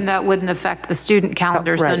 And that wouldn't affect the student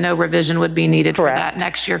calendar, so no revision would be needed for that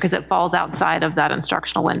next year because it falls outside of that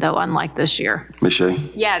instructional window, unlike this year. Ms. Shea?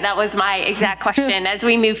 Yeah, that was my exact question. As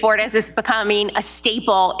we move forward, as this becoming a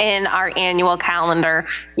staple in our annual calendar,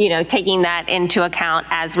 taking that into account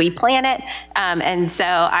as we plan it. And so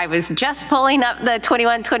I was just pulling up the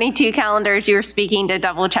 21-22 calendars you were speaking to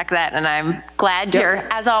double check that, and I'm glad you're,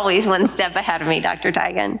 as always, one step ahead of me, Dr.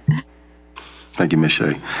 Tigan. Thank you, Ms.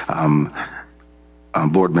 Shea.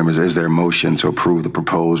 Board members, is there a motion to approve the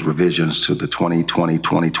proposed revisions to the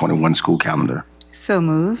 2020-2021 school calendar? So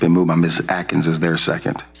moved. Been moved by Ms. Atkins. Is there a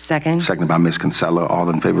second? Second. Seconded by Ms. Kinsella.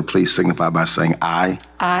 All in favor, please signify by saying aye.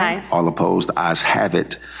 Aye. All opposed, the ayes have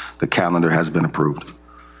it. The calendar has been approved.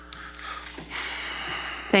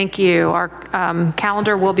 Thank you. Our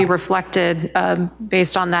calendar will be reflected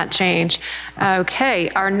based on that change. Okay,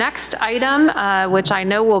 our next item, which I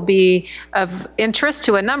know will be of interest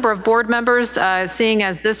to a number of board members, seeing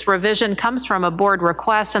as this revision comes from a board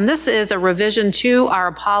request, and this is a revision to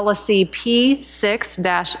our policy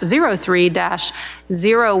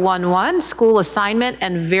P6-03-011, school assignment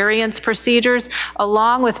and variance procedures.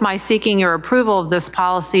 Along with my seeking your approval of this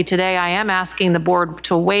policy today, I am asking the board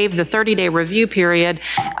to waive the 30-day review period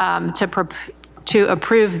to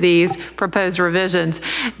approve these proposed revisions.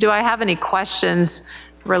 Do I have any questions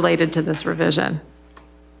related to this revision?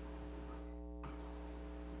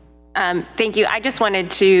 Thank you. I just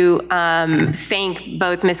wanted to thank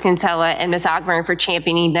both Ms. Kinsella and Ms. Ogburn for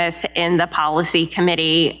championing this in the policy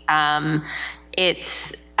committee.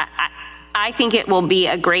 I think it will be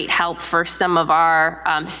a great help for some of our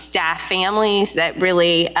staff families that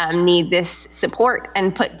really need this support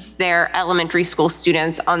and puts their elementary school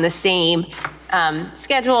students on the same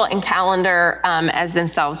schedule and calendar as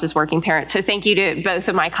themselves as working parents. So thank you to both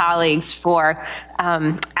of my colleagues for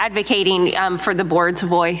advocating for the board's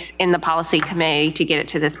voice in the policy committee to get it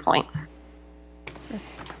to this point.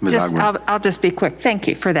 I'll just be quick. Thank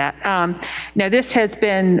you for that. Now, this has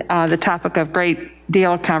been the topic of great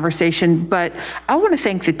deal of conversation, but I want to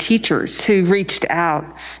thank the teachers who reached out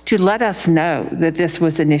to let us know that this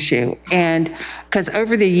was an issue. And because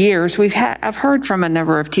over the years, I've heard from a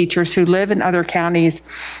number of teachers who live in other counties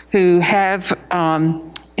who have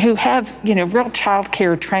real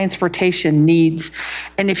childcare transportation needs.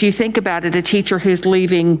 And if you think about it, a teacher who's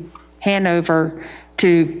leaving Hanover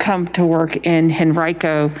to come to work in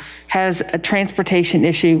Henrico has a transportation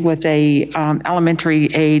issue with a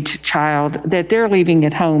elementary age child that they're leaving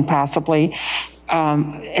at home possibly.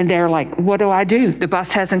 And they're like, what do I do? The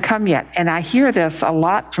bus hasn't come yet. And I hear this a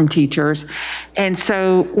lot from teachers. And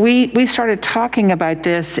so we started talking about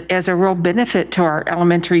this as a real benefit to our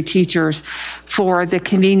elementary teachers for the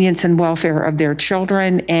convenience and welfare of their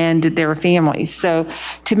children and their families. So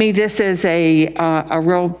to me, this is a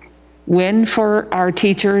real win for our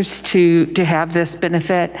teachers to have this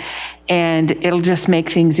benefit, and it'll just make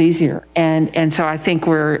things easier. And so I think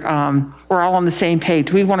we're all on the same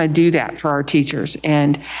page. We want to do that for our teachers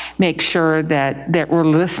and make sure that we're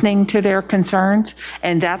listening to their concerns.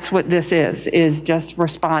 And that's what this is just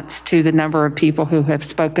response to the number of people who have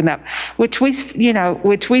spoken up, which we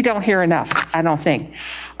don't hear enough, I don't think,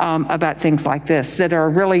 about things like this that are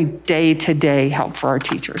really day-to-day help for our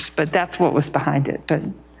teachers. But that's what was behind it. But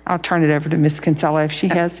I'll turn it over to Ms. Kinsella if she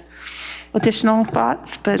has additional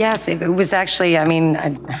thoughts. But yes, it was actually,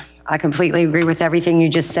 I completely agree with everything you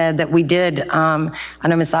just said that we did. I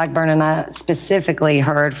know Ms. Ogburn and I specifically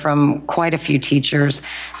heard from quite a few teachers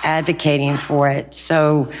advocating for it.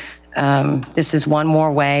 So this is one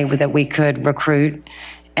more way that we could recruit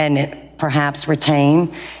and perhaps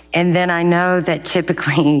retain. And then I know that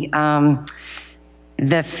typically,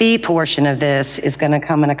 the fee portion of this is going to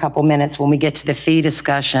come in a couple minutes when we get to the fee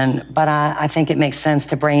discussion, but I think it makes sense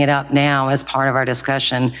to bring it up now as part of our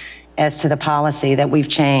discussion as to the policy that we've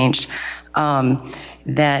changed.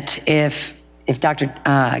 That if Dr.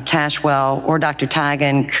 Cashwell or Dr.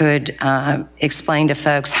 Tigan could explain to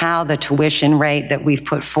folks how the tuition rate that we've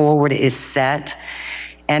put forward is set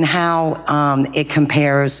and how it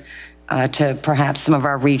compares to perhaps some of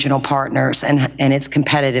our regional partners and its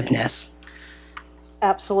competitiveness.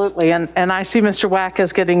 Absolutely, and I see Mr. Wack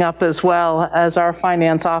is getting up as well as our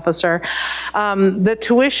finance officer. The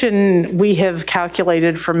tuition we have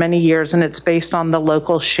calculated for many years, and it's based on the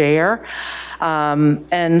local share.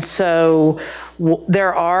 And so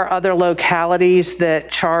there are other localities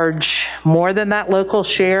that charge more than that local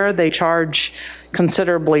share. They charge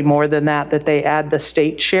considerably more than that they add the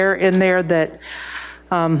state share in there that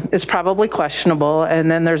is probably questionable. And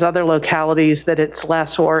then there's other localities that it's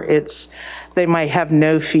less, or they might have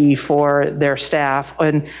no fee for their staff.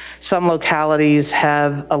 And some localities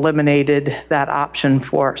have eliminated that option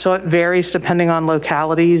for. So it varies depending on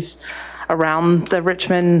localities around the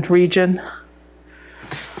Richmond region.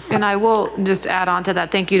 And I will just add on to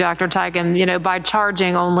that. Thank you, Dr. Tigan. You know, by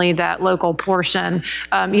charging only that local portion,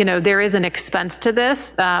 you know, there is an expense to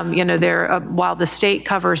this. You know, while the state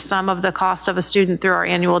covers some of the cost of a student through our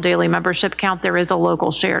annual daily membership count, there is a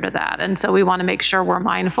local share to that. And so we want to make sure we're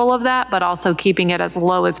mindful of that, but also keeping it as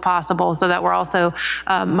low as possible so that we're also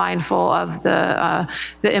mindful of the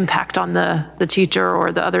impact on the teacher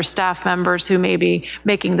or the other staff members who may be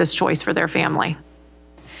making this choice for their family.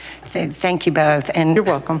 Thank you both. And you're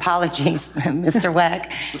welcome. Apologies, Mr. Weck.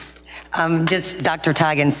 Just Dr.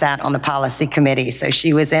 Tigan sat on the policy committee, so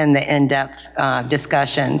she was in the in-depth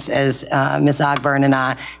discussions as Ms. Ogburn and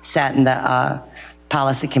I sat in the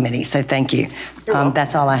policy committee. So thank you.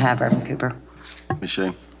 That's all I have, Reverend Cooper. Ms.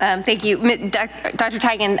 Shea. Thank you, Dr.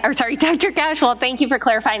 Tigan, or sorry, Dr. Cashwell, thank you for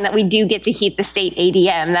clarifying that we do get to keep the state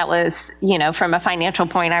ADM. That was, you know, from a financial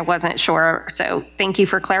point, I wasn't sure. So thank you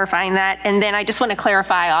for clarifying that. And then I just want to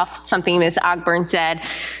clarify off something Ms. Ogburn said.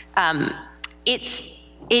 It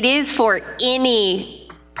is for any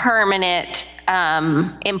permanent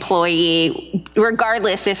employee,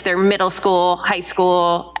 regardless if they're middle school, high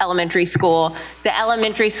school, elementary school. The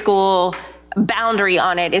elementary school boundary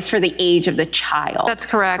on it is for the age of the child. That's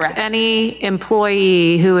correct. Any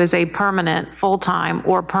employee who is a permanent full-time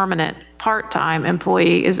or permanent part-time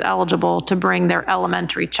employee is eligible to bring their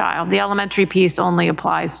elementary child. The elementary piece only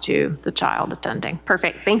applies to the child attending.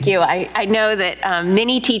 Perfect. Thank you. I know that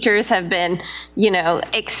many teachers have been, you know,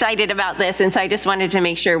 excited about this, and so I just wanted to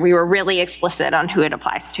make sure we were really explicit on who it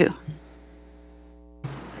applies to.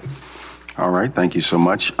 All right, thank you so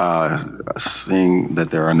much. Seeing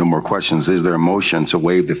that there are no more questions, is there a motion to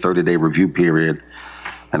waive the 30-day review period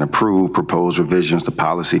and approve proposed revisions to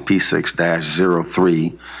policy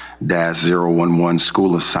P6-03-011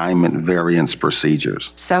 school assignment variance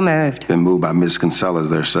procedures? So moved. Been moved by Ms. Kinsella. Is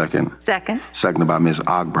there a second? Second. Seconded by Ms.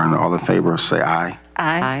 Ogburn. All in favor, say aye.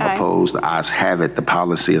 Aye. Opposed? The ayes have it. The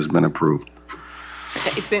policy has been approved.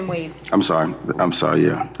 It's been waived. I'm sorry,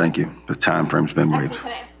 yeah, thank you. The time frame's been waived.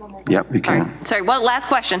 Yep, you can. Sorry, one last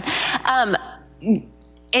question.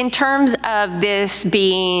 In terms of this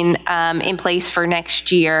being in place for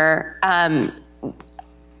next year, I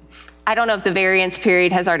don't know if the variance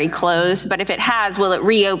period has already closed, but if it has, will it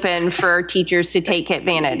reopen for teachers to take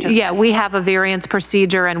advantage of Yeah, we have a variance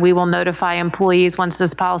procedure, and we will notify employees once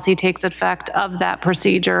this policy takes effect of that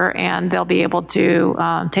procedure, and they'll be able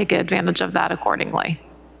to take advantage of that accordingly.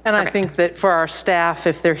 And I think that for our staff,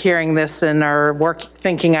 if they're hearing this and are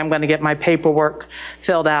thinking I'm going to get my paperwork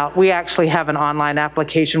filled out, we actually have an online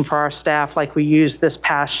application for our staff like we used this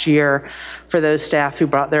past year for those staff who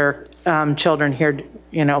brought their children here,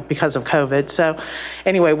 you know, because of COVID. So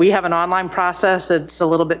anyway, we have an online process. It's a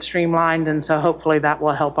little bit streamlined, and so hopefully that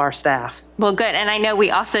will help our staff. Well, good. And I know we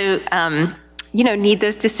also you know, need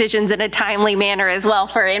those decisions in a timely manner as well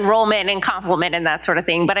for enrollment and complement and that sort of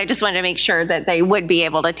thing. But I just wanted to make sure that they would be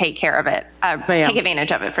able to take care of it, take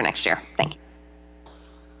advantage of it for next year. Thank you.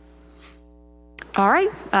 All right.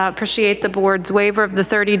 Appreciate the board's waiver of the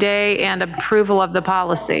 30-day and approval of the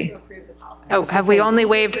policy. Oh, have we only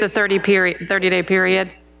waived the 30-day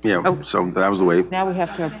period? Yeah, so that was the waive. Now we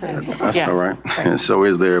have to approve. That's all right. And so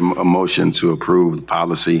is there a motion to approve the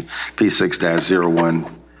policy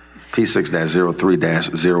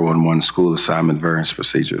P6-03-011 school assignment variance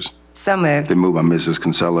procedures? So moved. Been moved by Mrs.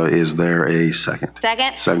 Kinsella. Is there a second?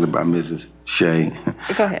 Second. Seconded by Mrs. Shea.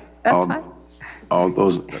 Go ahead. That's fine. All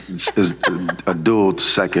those is a dual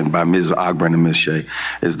second by Ms. Ogburn and Ms. Shea.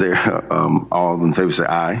 Is there all in favor say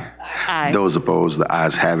aye? Aye. Those opposed, the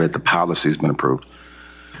ayes have it. The policy's been approved.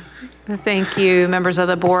 Thank you, members of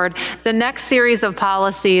the board. The next series of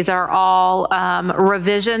policies are all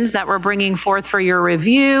revisions that we're bringing forth for your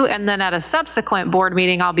review, and then at a subsequent board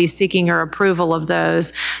meeting, I'll be seeking your approval of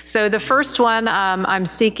those. So the first one, I'm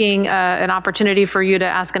seeking an opportunity for you to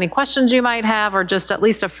ask any questions you might have, or just at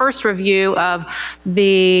least a first review of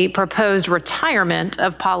the proposed retirement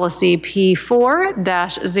of policy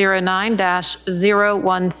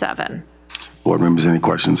P4-09-017. Board members, any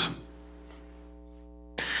questions?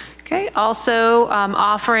 Okay, also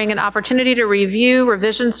offering an opportunity to review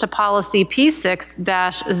revisions to policy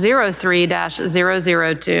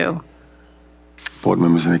P6-03-002. Board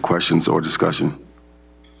members, any questions or discussion?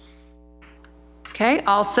 Okay,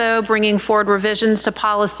 also bringing forward revisions to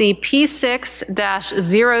policy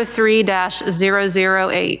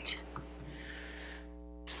P6-03-008.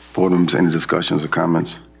 Board members, any discussions or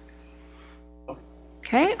comments?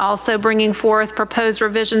 Okay, also bringing forth proposed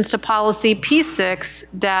revisions to policy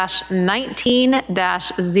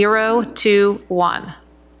P6-19-021.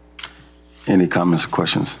 Any comments or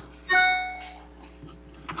questions?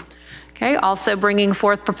 Okay, also bringing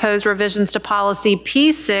forth proposed revisions to policy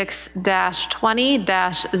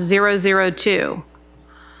P6-20-002.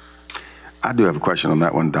 I do have a question on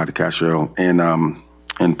that one, Dr. Castro.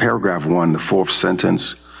 In paragraph 1, the fourth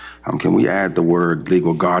sentence, can we add the word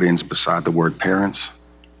legal guardians beside the word parents?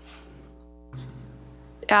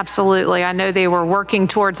 Absolutely. I know they were working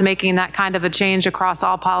towards making that kind of a change across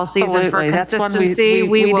all policies, and for consistency,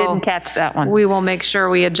 we didn't catch that one. We will make sure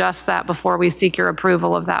we adjust that before we seek your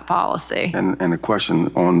approval of that policy. And a question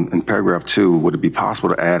in paragraph 2, would it be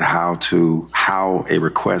possible to add how a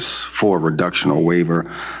request for a reduction or waiver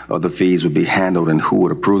of the fees would be handled and who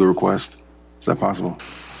would approve the request? Is that possible?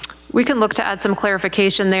 We can look to add some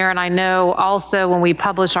clarification there, and I know also when we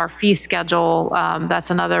publish our fee schedule,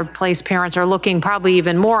 that's another place parents are looking probably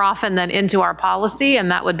even more often than into our policy, and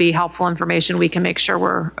that would be helpful information we can make sure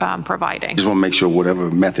we're providing. Just want to make sure whatever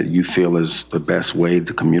method you feel is the best way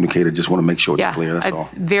to communicate it, just want to make sure it's clear, that's all.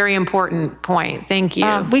 Very important point. Thank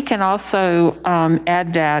you. We can also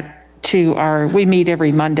add that to we meet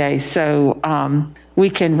every Monday, so we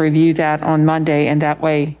can review that on Monday, and that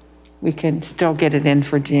way we can still get it in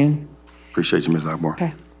for June. Appreciate you, Ms. Lockmore.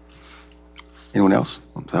 Okay. Anyone else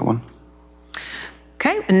on that one?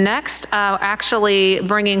 Okay, next, actually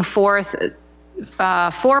bringing forth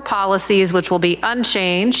 4 policies which will be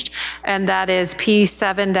unchanged, and that is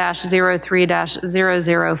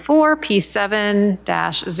P7-03-004,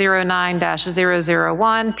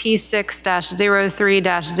 P7-09-001,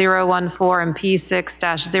 P6-03-014, and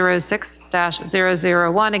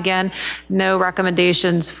P6-06-001. Again, no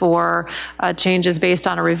recommendations for changes based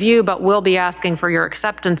on a review, but we'll be asking for your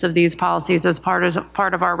acceptance of these policies as part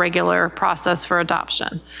of our regular process for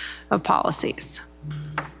adoption of policies.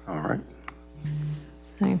 All right.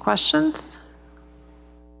 Any questions?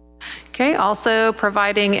 Okay, also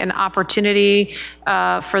providing an opportunity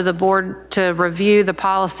for the board to review the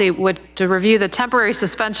policy, to review the temporary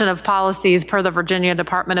suspension of policies per the Virginia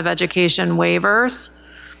Department of Education waivers.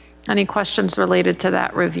 Any questions related to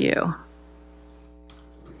that review?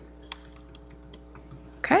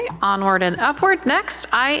 Okay, onward and upward. Next,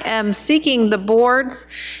 I am seeking the board's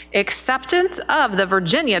acceptance of the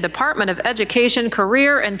Virginia Department of Education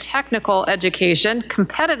Career and Technical Education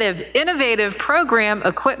Competitive Innovative Program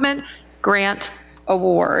Equipment Grant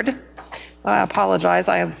Award. I apologize,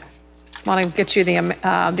 I want to get you the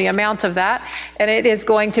amount of that, and it is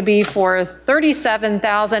going to be for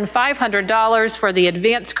 $37,500 for the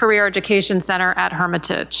Advanced Career Education Center at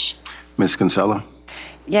Hermitage. Ms. Kinsella?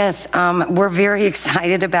 Yes, we're very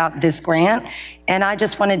excited about this grant, and I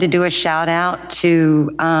just wanted to do a shout out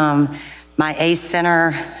to my ACE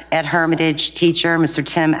Center at Hermitage teacher, Mr.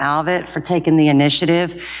 Tim Alvett, for taking the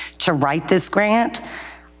initiative to write this grant.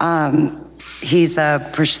 He's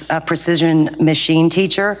a precision machine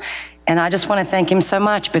teacher, and I just want to thank him so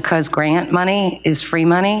much because grant money is free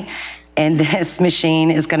money, and this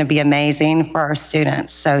machine is going to be amazing for our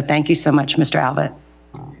students. So thank you so much, Mr. Alvett.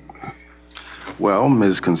 Well,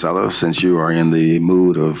 Ms. Kinsella, since you are in the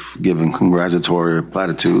mood of giving congratulatory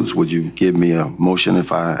platitudes, would you give me a motion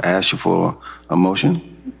if I ask you for a motion?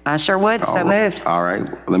 I sure would, so moved. All right,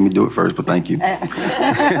 let me do it first, but thank you.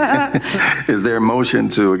 Is there a motion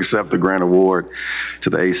to accept the grant award to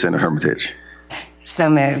the ACE Center Hermitage? So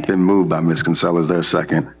moved. Been moved by Ms. Kinsella, is there a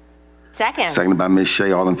second? Second. Seconded by Ms.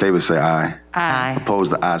 Shea, all in favor say aye. Aye.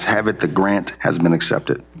 Opposed, the ayes have it, the grant has been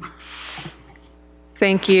accepted.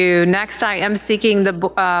 Thank you. Next, I am seeking the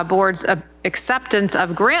board's acceptance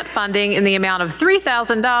of grant funding in the amount of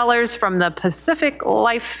 $3,000 from the Pacific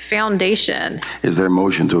Life Foundation. Is there a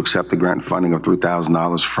motion to accept the grant funding of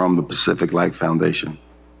 $3,000 from the Pacific Life Foundation?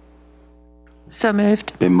 So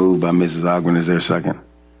moved. Been moved by Mrs. Ogden. Is there a second?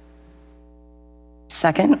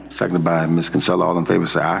 Second? Seconded by Ms. Kinsella. All in favor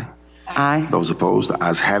say aye. Aye. Those opposed, the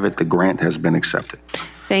ayes have it. The grant has been accepted.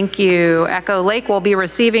 Thank you. Echo Lake will be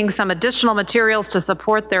receiving some additional materials to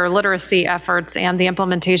support their literacy efforts and the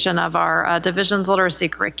implementation of our division's literacy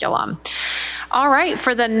curriculum. All right,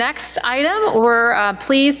 for the next item, we're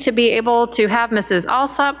pleased to be able to have Mrs.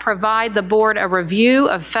 Alsop provide the board a review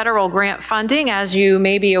of federal grant funding. As you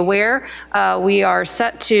may be aware, we are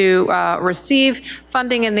set to receive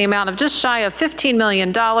funding in the amount of just shy of $15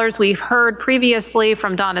 million. We've heard previously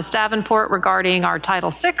from Donna Davenport regarding our Title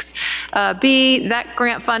VI-B, that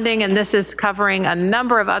grant funding, and this is covering a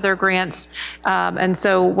number of other grants. And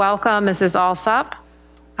so welcome, Mrs. Alsop.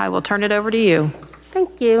 I will turn it over to you.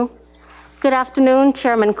 Thank you. Good afternoon,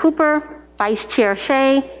 Chairman Cooper, Vice Chair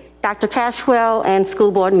Shea, Dr. Cashwell, and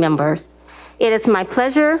school board members. It is my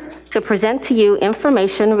pleasure to present to you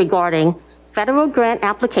information regarding federal grant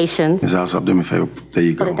applications. Ms. Alsop, do me a favor. There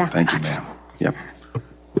you go. Thank you, ma'am. Yep.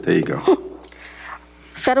 There you go.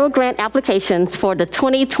 Federal grant applications for the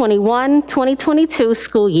 2021-2022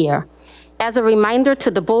 school year. As a reminder to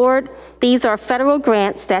the board, these are federal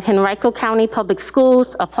grants that Henrico County Public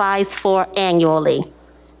Schools applies for annually.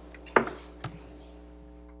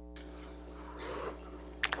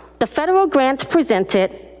 The federal grants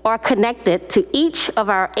presented are connected to each of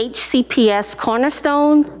our HCPS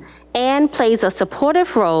cornerstones and plays a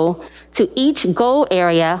supportive role to each goal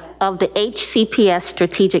area of the HCPS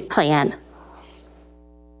strategic plan.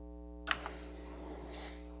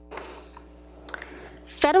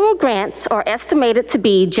 Federal grants are estimated to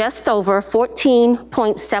be just over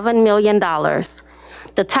 $14.7 million.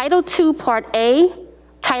 The Title II Part A,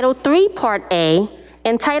 Title III Part A,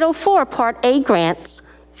 and Title IV Part A grants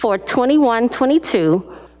for 21-22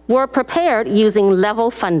 were prepared using level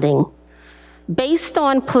funding. Based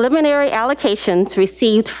on preliminary allocations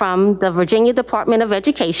received from the Virginia Department of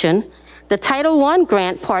Education, the Title I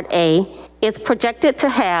grant Part A is projected to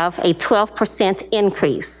have a 12%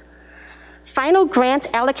 increase. Final grant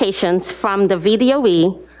allocations from the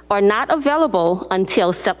VDOE are not available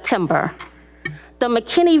until September. The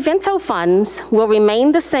McKinney-Vento funds will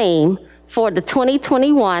remain the same for the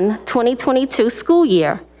 2021-2022 school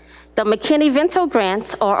year. The McKinney-Vento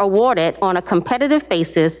grants are awarded on a competitive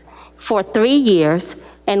basis for 3 years,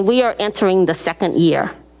 and we are entering the second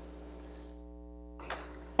year.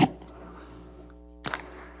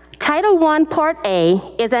 Title I Part A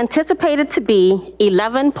is anticipated to be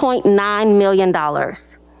 $11.9 million.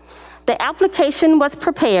 The application was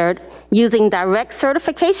prepared using direct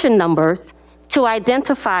certification numbers to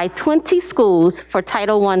identify 20 schools for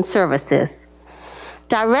Title I services.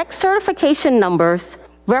 Direct certification numbers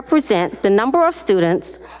represent the number of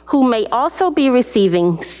students who may also be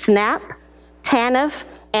receiving SNAP, TANF,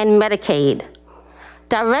 and Medicaid.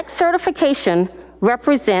 Direct certification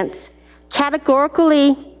represents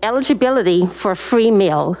categorically eligibility for free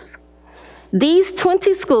meals. These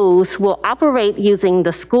 20 schools will operate using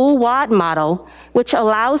the school-wide model, which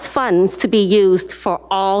allows funds to be used for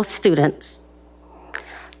all students.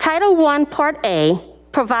 Title I Part A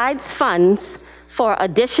provides funds for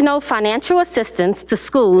additional financial assistance to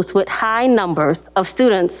schools with high numbers of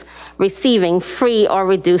students receiving free or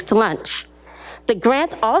reduced lunch. The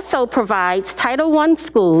grant also provides Title I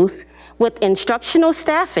schools with instructional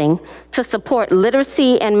staffing to support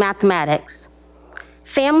literacy and mathematics.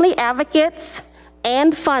 Family advocates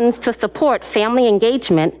and funds to support family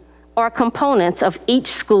engagement are components of each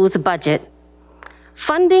school's budget.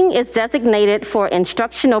 Funding is designated for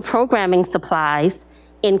instructional programming supplies,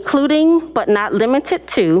 including but not limited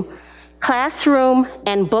to classroom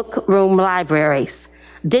and book room libraries,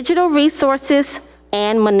 digital resources,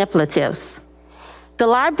 and manipulatives. The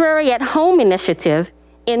Library at Home initiative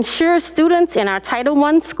ensures students in our Title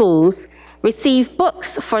I schools receive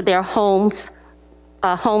books for their home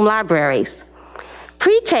libraries.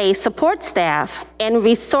 Pre-K support staff and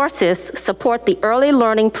resources support the Early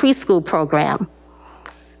Learning Preschool program.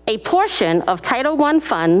 A portion of Title I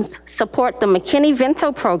funds support the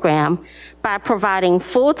McKinney-Vento program by providing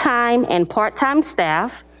full-time and part-time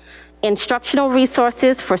staff, instructional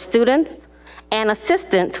resources for students, and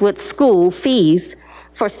assistance with school fees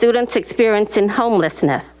for students experiencing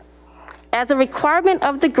homelessness. As a requirement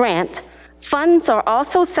of the grant, funds are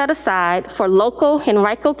also set aside for local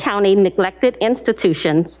Henrico County neglected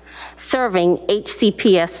institutions serving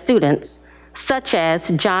HCPS students, such as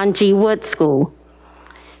John G. Wood School.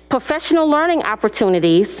 Professional learning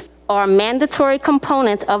opportunities are a mandatory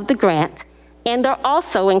component of the grant and are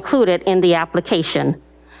also included in the application.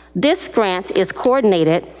 This grant is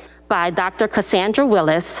coordinated by Dr. Cassandra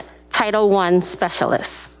Willis, Title I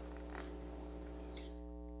specialist.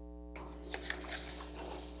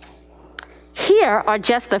 Here are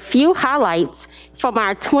just a few highlights from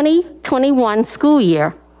our 2021 school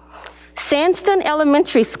year. Sandston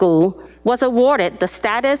Elementary School was awarded the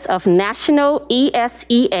status of National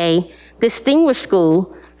ESEA Distinguished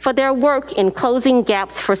School for their work in closing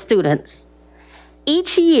gaps for students.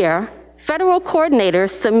 Each year, federal coordinators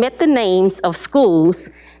submit the names of schools,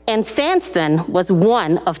 and Sandston was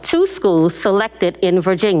one of 2 schools selected in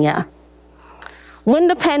Virginia. When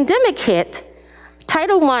the pandemic hit,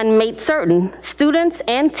 Title I made certain students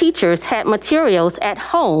and teachers had materials at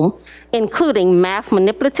home, including math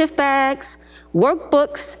manipulative bags,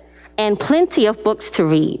 workbooks, and plenty of books to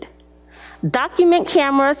read. Document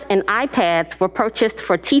cameras and iPads were purchased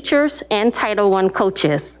for teachers and Title I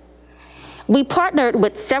coaches. We partnered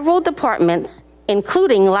with several departments,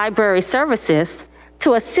 including library services,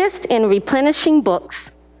 to assist in replenishing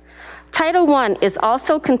books. Title I is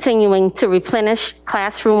also continuing to replenish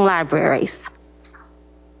classroom libraries.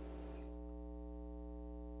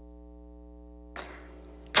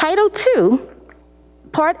 Title II,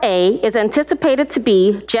 Part A, is anticipated to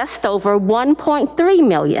be just over $1.3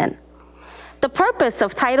 million. The purpose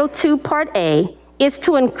of Title II, Part A is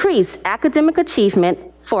to increase academic achievement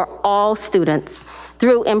for all students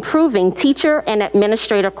through improving teacher and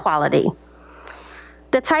administrator quality.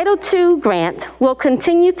 The Title II grant will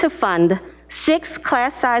continue to fund 6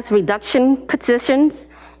 class size reduction positions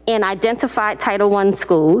in identified Title I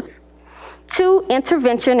schools. 2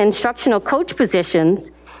 intervention instructional coach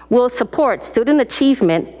positions will support student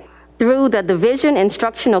achievement through the division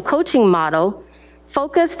instructional coaching model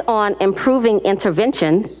focused on improving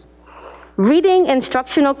interventions. Reading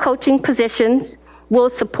instructional coaching positions will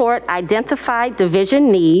support identified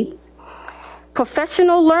division needs.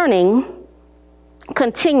 Professional learning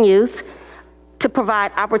continues to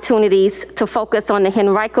provide opportunities to focus on the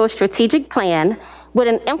Henrico strategic plan with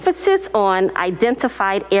an emphasis on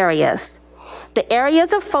identified areas. The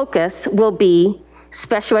areas of focus will be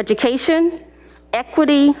special education,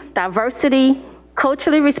 equity, diversity,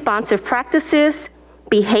 culturally responsive practices,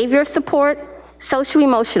 behavior support,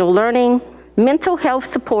 social-emotional learning, mental health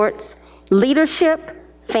supports, leadership,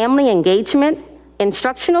 family engagement,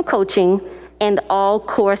 instructional coaching, and all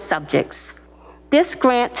core subjects. This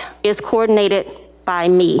grant is coordinated by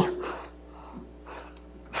me.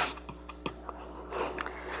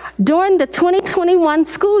 During the 2021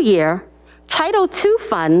 school year, Title II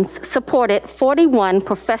funds supported 41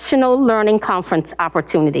 professional learning conference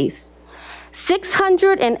opportunities.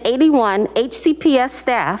 681 HCPS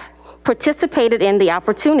staff participated in the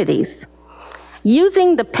opportunities.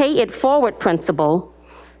 Using the pay it forward principle,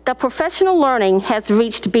 the professional learning has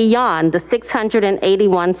reached beyond the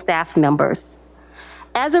 681 staff members.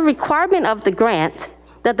 As a requirement of the grant,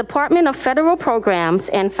 the Department of Federal Programs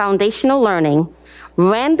and Foundational Learning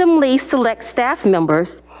randomly selects staff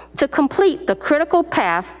members to complete the Critical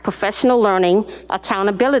Path Professional Learning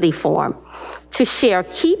Accountability Form to share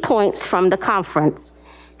key points from the conference,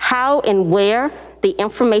 how and where the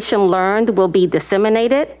information learned will be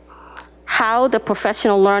disseminated, how the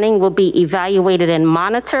professional learning will be evaluated and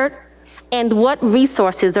monitored, and what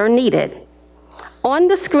resources are needed. On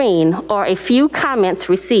the screen are a few comments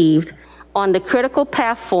received on the Critical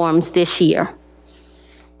Path forms this year.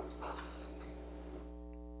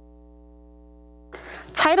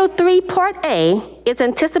 Title III, Part A is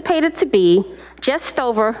anticipated to be just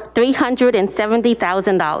over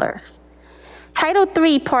 $370,000. Title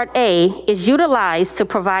III, Part A is utilized to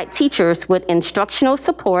provide teachers with instructional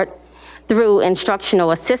support through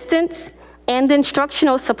instructional assistants and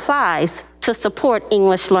instructional supplies to support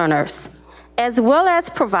English learners, as well as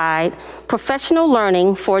provide professional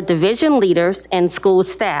learning for division leaders and school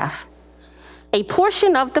staff. A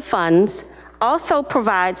portion of the funds also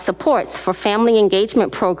provides supports for family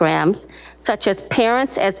engagement programs, such as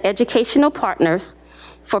Parents as Educational Partners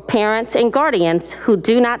for parents and guardians who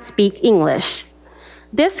do not speak English.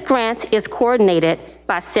 This grant is coordinated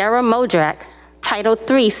by Sarah Modrak, Title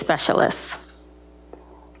III specialist.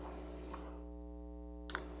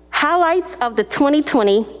 Highlights of the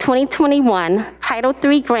 2020-2021 Title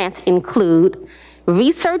III grant include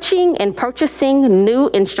researching and purchasing new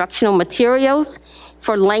instructional materials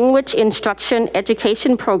for language instruction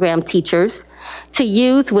education program teachers to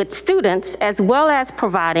use with students, as well as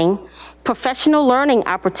providing professional learning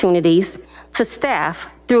opportunities to staff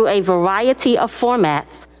through a variety of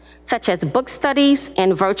formats, such as book studies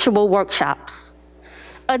and virtual workshops.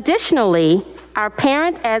 Additionally, our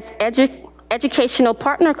Parent as Educational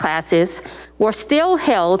Partner classes were still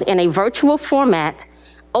held in a virtual format,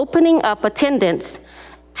 opening up attendance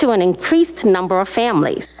to an increased number of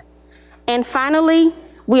families. And finally,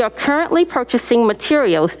 we are currently purchasing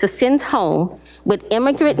materials to send home with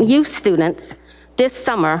immigrant youth students this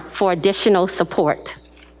summer for additional support.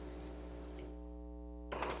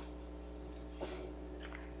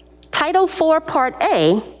 Title IV Part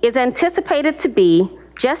A is anticipated to be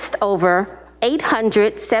just over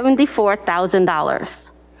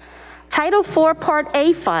 $874,000. Title IV Part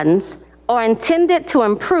A funds are intended to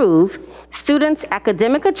improve students'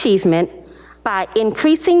 academic achievement by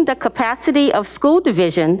increasing the capacity of school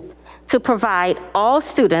divisions to provide all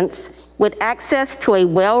students with access to a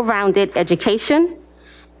well-rounded education,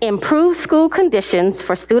 improve school conditions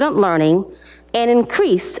for student learning, and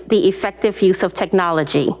increase the effective use of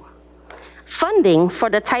technology. Funding for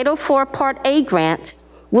the Title IV Part A grant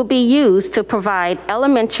will be used to provide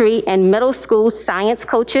elementary and middle school science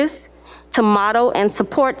coaches to model and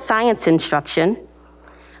support science instruction.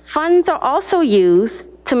 Funds are also used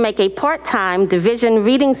to make a part-time division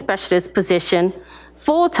reading specialist position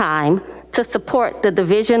full-time to support the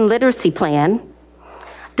division literacy plan.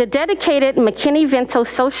 The dedicated McKinney-Vento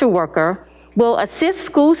social worker will assist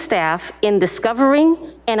school staff in discovering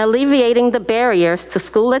and alleviating the barriers to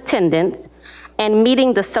school attendance and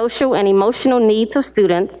meeting the social and emotional needs of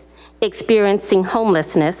students experiencing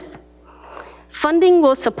homelessness. Funding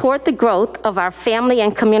will support the growth of our Family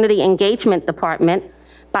and Community Engagement Department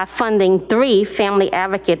by funding 3 family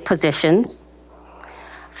advocate positions.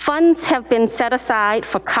 Funds have been set aside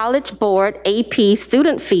for College Board AP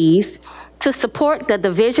student fees to support the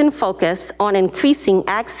division focus on increasing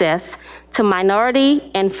access to minority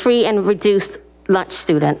and free and reduced lunch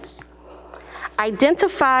students.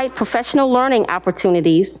 Identified professional learning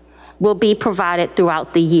opportunities will be provided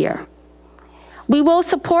throughout the year. We will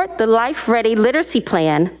support the Life Ready Literacy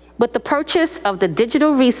Plan with the purchase of the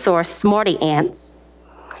digital resource Smarty Ants.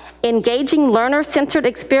 Engaging learner-centered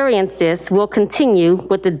experiences will continue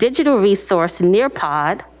with the digital resource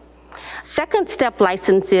Nearpod. Second step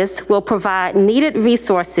licenses will provide needed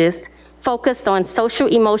resources focused on social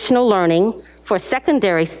emotional learning for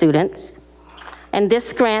secondary students. And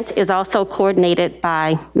this grant is also coordinated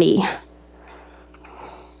by me.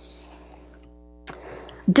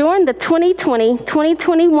 During the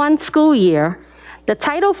 2020-2021 school year, the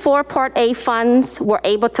Title IV Part A funds were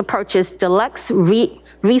able to purchase deluxe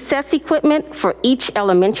recess equipment for each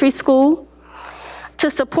elementary school.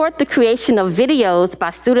 To support the creation of videos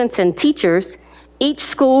by students and teachers, each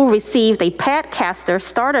school received a Padcaster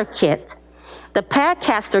starter kit. The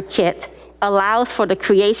Padcaster kit allows for the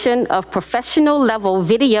creation of professional level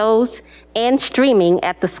videos and streaming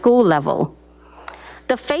at the school level.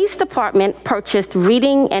 The FACE department purchased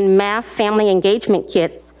reading and math family engagement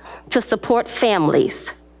kits to support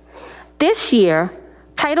families. This year,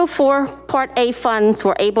 Title IV Part A funds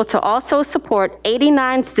were able to also support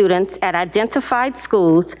 89 students at identified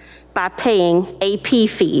schools by paying AP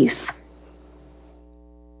fees.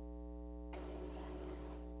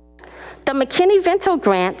 The McKinney-Vento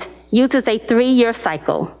grant uses a 3-year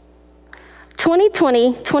cycle.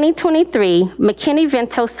 2020-2023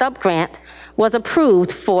 McKinney-Vento subgrant was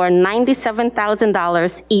approved for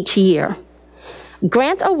 $97,000 each year.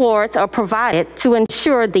 Grant awards are provided to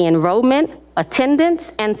ensure the enrollment,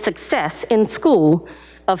 attendance, and success in school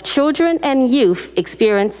of children and youth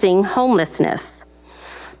experiencing homelessness.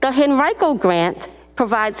 The Henrico grant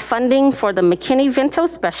provides funding for the McKinney-Vento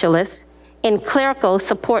specialists in clerical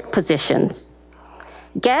support positions.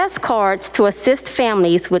 Gas cards to assist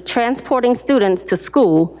families with transporting students to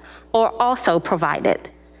school are also provided.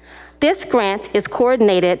 This grant is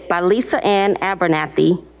coordinated by Lisa Ann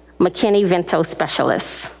Abernathy, McKinney-Vento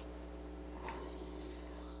specialist.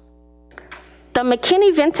 The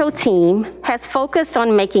McKinney-Vento team has focused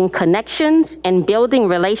on making connections and building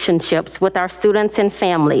relationships with our students and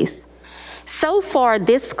families. So far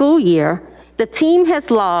this school year, the team has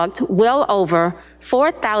logged well over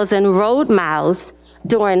 4,000 road miles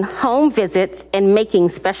during home visits and making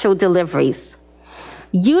special deliveries.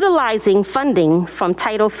 Utilizing funding from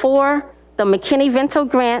Title IV, the McKinney-Vento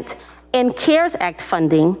grant, and CARES Act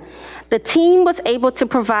funding, the team was able to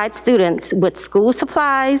provide students with school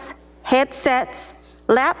supplies, headsets,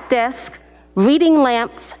 lap desks, reading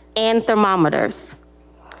lamps, and thermometers.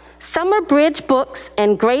 Summer bridge books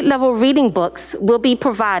and grade level reading books will be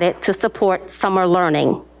provided to support summer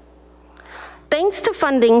learning. Thanks to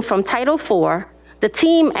funding from Title IV, the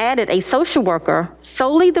team added a social worker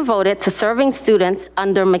solely devoted to serving students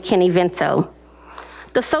under McKinney-Vento.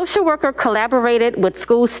 The social worker collaborated with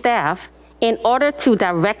school staff in order to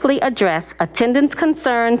directly address attendance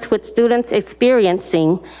concerns with students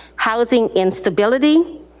experiencing housing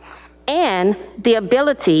instability and the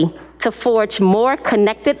ability to forge more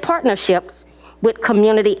connected partnerships with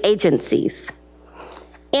community agencies.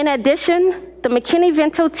 In addition, the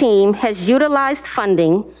McKinney-Vento team has utilized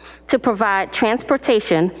funding to provide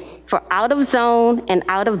transportation for out-of-zone and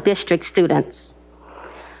out-of-district students.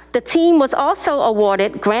 The team was also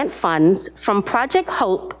awarded grant funds from Project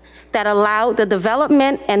Hope that allowed the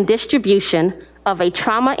development and distribution of a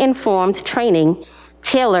trauma-informed training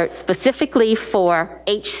tailored specifically for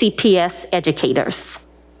HCPS educators.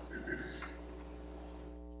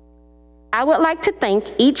 I would like to thank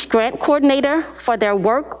each grant coordinator for their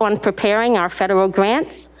work on preparing our federal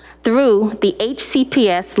grants through the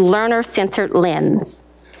HCPS learner-centered lens.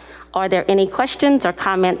 Are there any questions or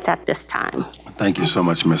comments at this time? Thank you so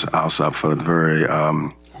much, Ms. Alsop, for the very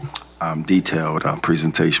detailed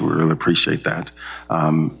presentation. We really appreciate that.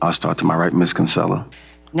 I'll start to my right, Ms. Kinsella.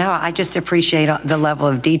 No, I just appreciate the level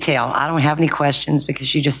of detail. I don't have any questions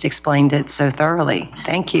because you just explained it so thoroughly.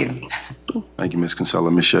 Thank you. Thank you, Ms. Kinsella.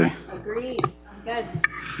 Ms. Shea. Agreed. I'm good.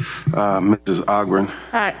 Mrs. Ogren.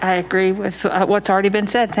 I agree with what's already been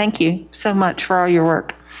said. Thank you so much for all your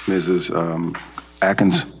work. Mrs.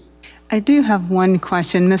 Atkins. I do have one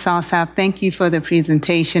question. Ms. Alsop, thank you for the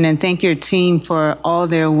presentation and thank your team for all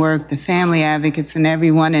their work, the family advocates and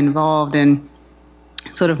everyone involved in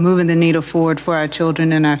sort of moving the needle forward for our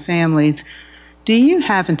children and our families. Do you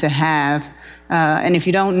happen to have, and if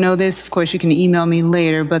you don't know this, of course you can email me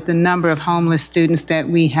later, but the number of homeless students that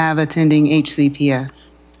we have attending HCPS?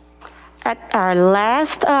 At our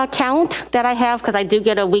last count that I have, because I do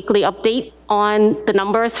get a weekly update on the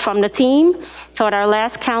numbers from the team. So at our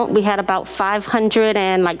last count, we had about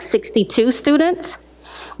 562 students,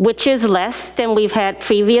 which is less than we've had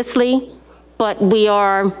previously, but we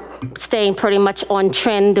are staying pretty much on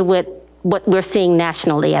trend with what we're seeing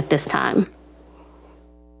nationally at this time.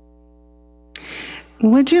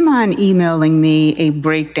 Would you mind emailing me a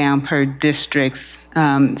breakdown per districts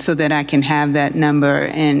so that I can have that number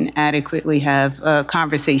and adequately have a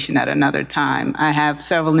conversation at another time? I have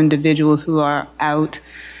several individuals who are out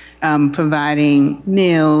providing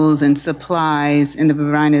meals and supplies in the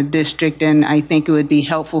Varina district, and I think it would be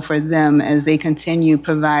helpful for them as they continue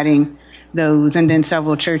providing those, and then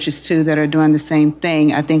several churches too that are doing the same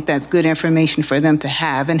thing. I think that's good information for them to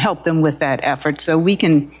have and help them with that effort. So we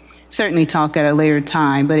can certainly talk at a later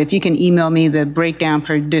time, but if you can email me the breakdown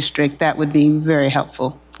per district, that would be very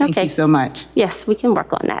helpful. Thank you so much. Yes, we can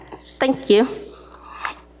work on that. Thank you.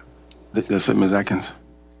 That's it, Ms. Atkins?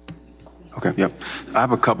 Okay, yep. I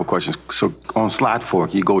have a couple questions. So on slide 4,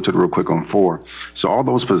 can you go to it real quick on 4? So all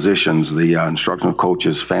those positions, the instructional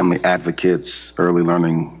coaches, family advocates, early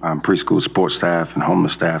learning, preschool support staff, and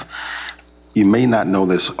homeless staff, you may not know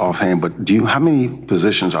this offhand, but how many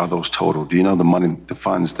positions are those total? Do you know the money, the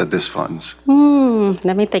funds that this funds?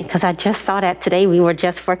 Let me think, because I just saw that today. We were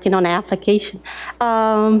just working on the application.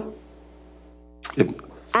 I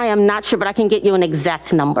am not sure, but I can get you an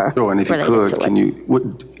exact number. Sure, and if you could, can you,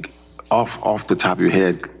 off the top of your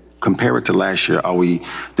head, compare it to last year?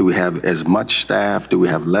 Do we have as much staff? Do we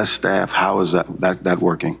have less staff? How is that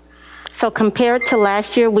working? So compared to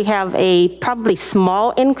last year, we have a probably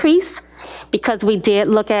small increase, because we did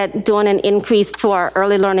look at doing an increase to our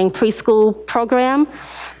early learning preschool program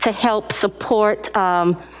to help support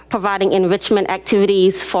providing enrichment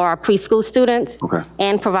activities for our preschool students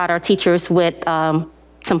and provide our teachers with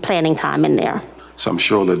some planning time in there. So I'm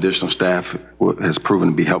sure the additional staff has proven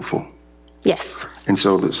to be helpful. Yes. And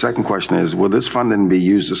so the second question is, will this funding be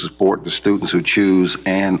used to support the students who choose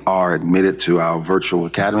and are admitted to our virtual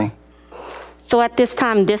academy? So at this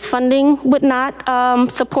time, this funding would not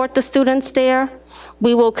support the students there.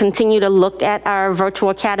 We will continue to look at our virtual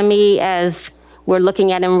academy as we're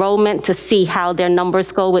looking at enrollment to see how their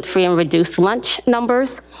numbers go with free and reduced lunch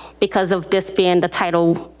numbers because of this being the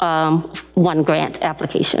Title I grant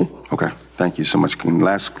application. Okay, thank you so much.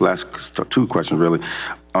 Last 2 questions really.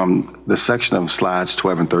 The section of slides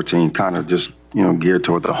 12 and 13 kind of just, geared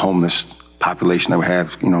toward the homeless population that we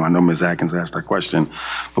have. I know Ms. Atkins asked that question,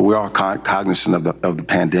 but we are cognizant of the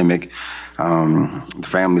pandemic, the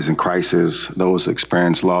families in crisis, those who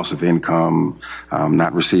experience loss of income,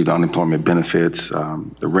 not received unemployment benefits,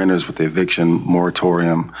 the renters with the eviction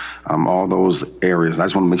moratorium, all those areas. I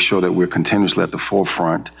just want to make sure that we're continuously at the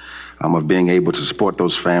forefront of being able to support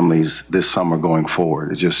those families this summer going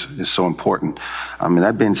forward. It's so important.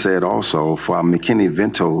 That being said, also for our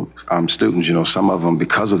McKinney-Vento students, some of them,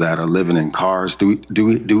 because of that, are living in cars. Do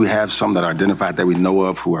we have some that are identified that we know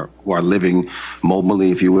of who are living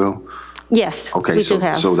mobily, if you will? Yes, okay, we do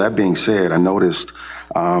have. So that being said, I noticed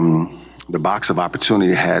the box of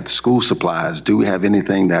opportunity had school supplies. Do we have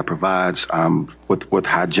anything that provides with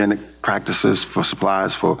hygienic practices for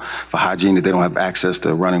supplies for hygiene if they don't have access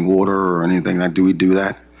to running water or anything? Do we do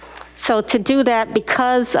that? So to do that,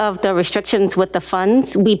 because of the restrictions with the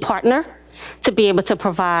funds, we partner to be able to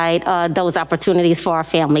provide those opportunities for our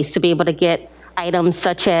families, to be able to get items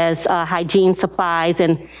such as hygiene supplies.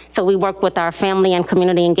 And so we work with our family and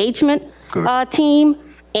community engagement team,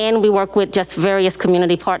 and we work with just various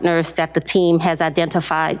community partners that the team has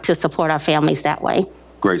identified to support our families that way.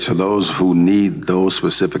 Great. So those who need those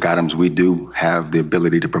specific items, we do have the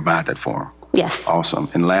ability to provide that for them. Yes. Awesome.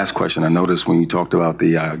 And last question, I noticed when you talked about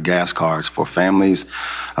the gas cards for families,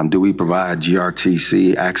 do we provide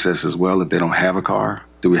GRTC access as well if they don't have a car?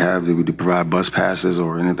 Do we provide bus passes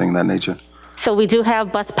or anything of that nature? So we do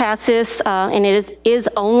have bus passes, and it is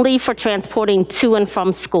only for transporting to and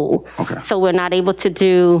from school. Okay. So we're not able to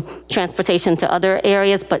do transportation to other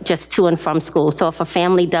areas, but just to and from school. So if a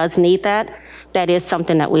family does need that, that is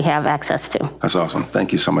something that we have access to. That's awesome.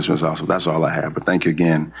 Thank you so much, Ms. Ossoff. That's all I have. But thank you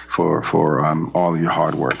again for all of your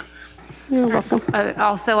hard work. You're welcome. I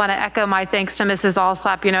also want to echo my thanks to Mrs.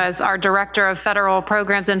 Alsop, as our Director of Federal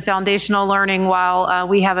Programs and Foundational Learning, while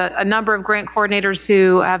we have a number of grant coordinators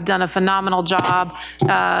who have done a phenomenal job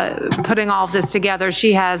putting all of this together.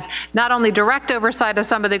 She has not only direct oversight of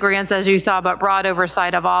some of the grants, as you saw, but broad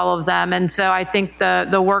oversight of all of them. And so I think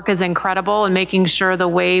the work is incredible in making sure the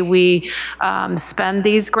way we spend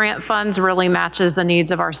these grant funds really matches the needs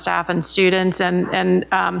of our staff and students. And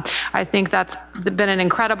I think that's been an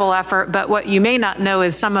incredible effort. But what you may not know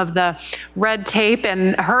is some of the red tape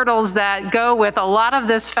and hurdles that go with a lot of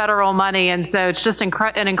this federal money. And so it's just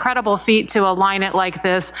an incredible feat to align it like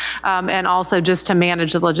this, and also just to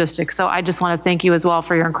manage the logistics. So I just want to thank you as well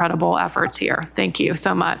for your incredible efforts here. Thank you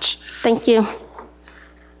so much. Thank you.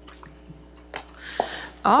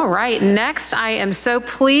 All right, next I am so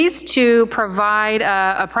pleased to provide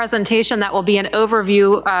a presentation that will be an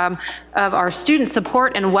overview of our student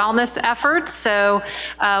support and wellness efforts. So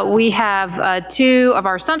we have two of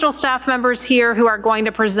our central staff members here who are going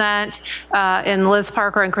to present, in Liz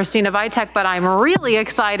Parker and Christina Vitek, but I'm really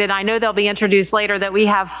excited. I know they'll be introduced later that we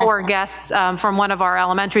have four guests from one of our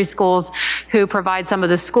elementary schools who provide some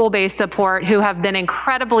of the school-based support, who have been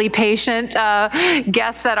incredibly patient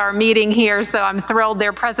guests at our meeting here. So I'm thrilled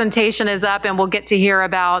their presentation is up, and we'll get to hear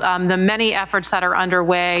about the many efforts that are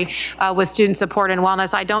underway with student support and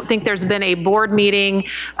wellness. I don't think there's been a board meeting,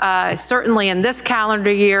 certainly in this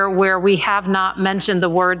calendar year, where we have not mentioned the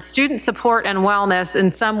word student support and wellness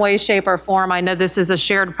in some way, shape, or form. I know this is a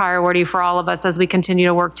shared priority for all of us as we continue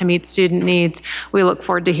to work to meet student needs. We look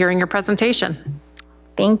forward to hearing your presentation.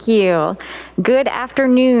 Thank you. Good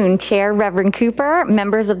afternoon, Chair Reverend Cooper,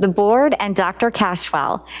 members of the board, and Dr.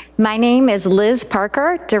 Cashwell. My name is Liz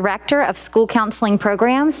Parker, Director of School Counseling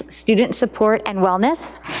Programs, Student Support and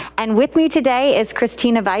Wellness. And with me today is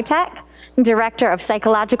Christina Vitek, Director of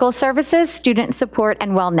Psychological Services, Student Support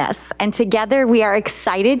and Wellness. And together we are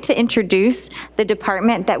excited to introduce the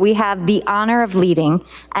department that we have the honor of leading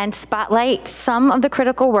and spotlight some of the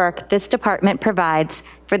critical work this department provides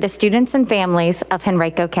for the students and families of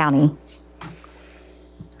Henrico County.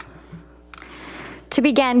 To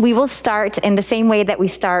begin, we will start in the same way that we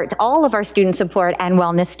start all of our student support and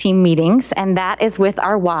wellness team meetings, and that is with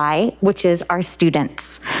our why, which is our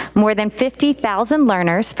students. More than 50,000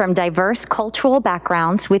 learners from diverse cultural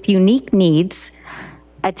backgrounds with unique needs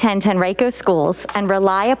attend Henrico schools and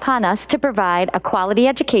rely upon us to provide a quality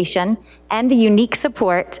education and the unique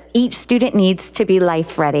support each student needs to be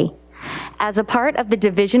life ready. As a part of the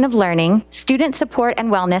Division of Learning, Student Support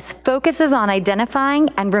and Wellness focuses on identifying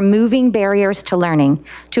and removing barriers to learning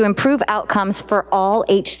to improve outcomes for all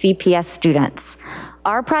HCPS students.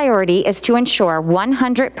 Our priority is to ensure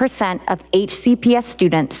 100% of HCPS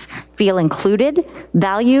students feel included,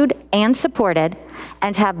 valued, and supported,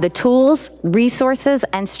 and have the tools, resources,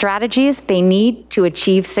 and strategies they need to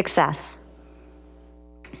achieve success.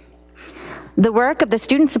 The work of the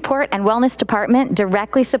Student Support and Wellness Department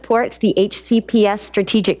directly supports the HCPS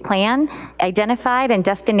strategic plan identified in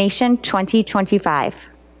Destination 2025.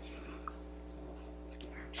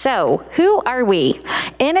 So, who are we?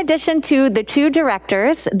 In addition to the two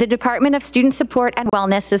directors, the Department of Student Support and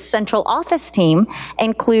Wellness's central office team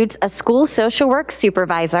includes a school social work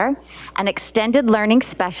supervisor, an extended learning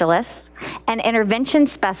specialist, an intervention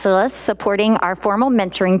specialist supporting our formal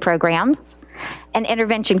mentoring programs, an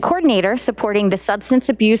intervention coordinator supporting the substance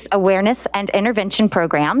abuse awareness and intervention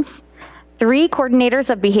programs, 3 coordinators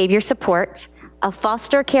of behavior support, a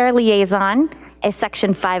foster care liaison, a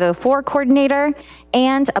Section 504 coordinator,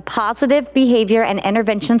 and a positive behavior and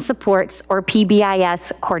intervention supports, or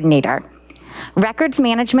PBIS, coordinator. Records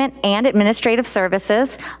management and administrative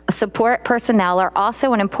services support personnel are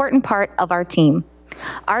also an important part of our team.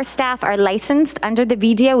 Our staff are licensed under the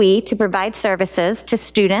VDOE to provide services to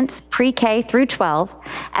students pre-K through 12,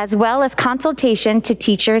 as well as consultation to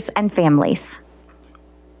teachers and families.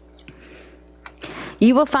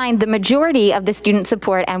 You will find the majority of the student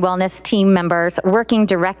support and wellness team members working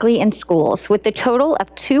directly in schools, with a total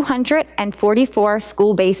of 244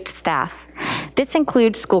 school-based staff. This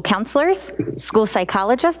includes school counselors, school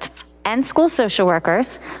psychologists, and school social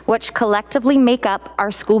workers, which collectively make up our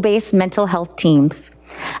school-based mental health teams.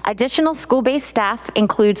 Additional school-based staff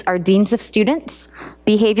includes our deans of students,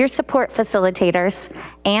 behavior support facilitators,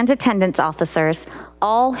 and attendance officers,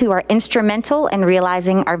 all who are instrumental in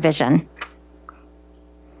realizing our vision.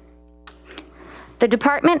 The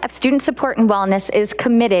Department of Student Support and Wellness is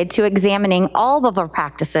committed to examining all of our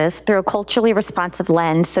practices through a culturally responsive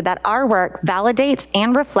lens so that our work validates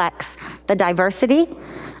and reflects the diversity,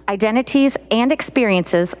 identities, and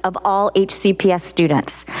experiences of all HCPS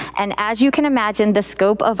students. And as you can imagine, the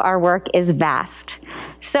scope of our work is vast.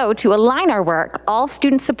 So to align our work, all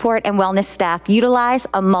student support and wellness staff utilize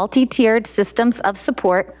a multi-tiered systems of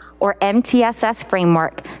support, or MTSS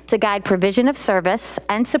framework, to guide provision of service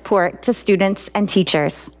and support to students and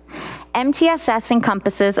teachers. MTSS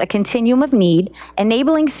encompasses a continuum of need,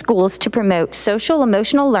 enabling schools to promote social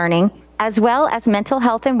emotional learning as well as mental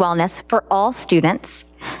health and wellness for all students,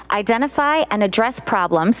 identify and address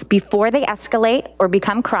problems before they escalate or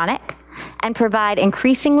become chronic, and provide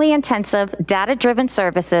increasingly intensive data-driven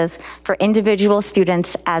services for individual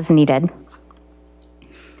students as needed.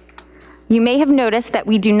 You may have noticed that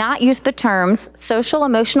we do not use the terms social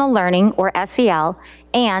emotional learning, or SEL,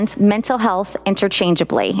 and mental health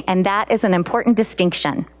interchangeably, and that is an important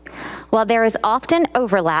distinction. While there is often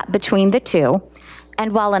overlap between the two,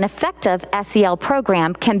 and while an effective SEL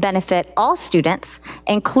program can benefit all students,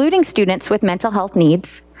 including students with mental health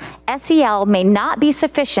needs, SEL may not be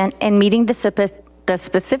sufficient in meeting the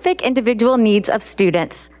specific individual needs of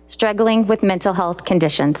students struggling with mental health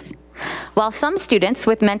conditions. While some students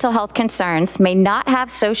with mental health concerns may not have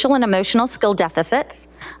social and emotional skill deficits,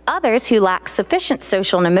 others who lack sufficient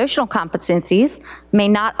social and emotional competencies may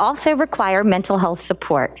not also require mental health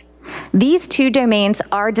support. These two domains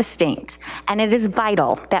are distinct, and it is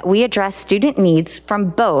vital that we address student needs from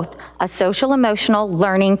both a social emotional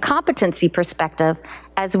learning competency perspective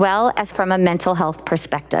as well as from a mental health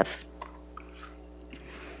perspective.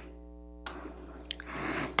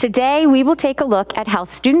 Today, we will take a look at how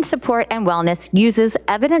student support and wellness uses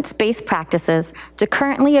evidence-based practices to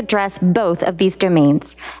currently address both of these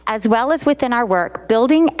domains, as well as within our work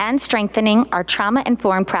building and strengthening our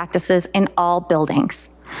trauma-informed practices in all buildings.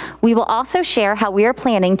 We will also share how we are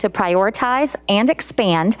planning to prioritize and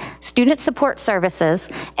expand student support services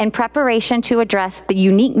in preparation to address the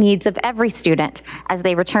unique needs of every student as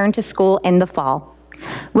they return to school in the fall.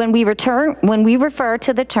 When we refer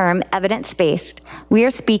to the term evidence-based, we are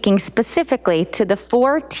speaking specifically to the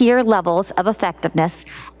 4-tier levels of effectiveness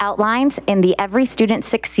outlined in the Every Student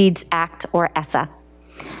Succeeds Act, or ESSA.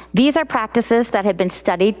 These are practices that have been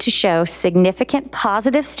studied to show significant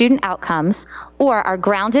positive student outcomes or are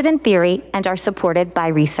grounded in theory and are supported by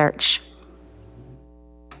research.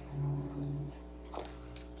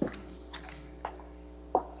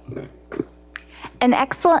 An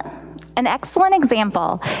excellent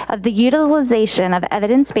example of the utilization of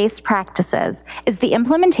evidence-based practices is the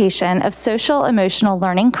implementation of social emotional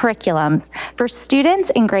learning curriculums for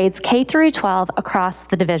students in grades K through 12 across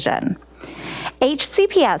the division.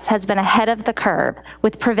 HCPS has been ahead of the curve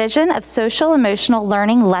with provision of social emotional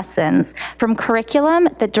learning lessons from curriculum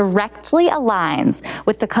that directly aligns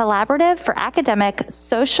with the Collaborative for Academic,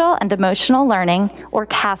 Social, and Emotional Learning, or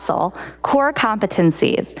CASEL, core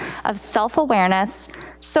competencies of self-awareness,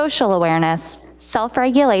 social awareness,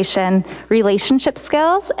 self-regulation, relationship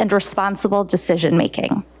skills, and responsible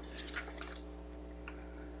decision-making.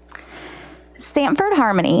 Sanford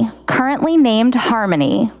Harmony, currently named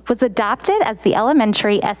Harmony, was adopted as the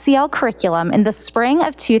elementary SEL curriculum in the spring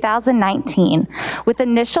of 2019, with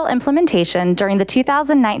initial implementation during the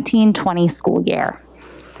 2019-20 school year.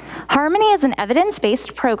 Harmony is an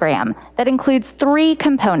evidence-based program that includes 3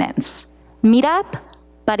 components: Meetup,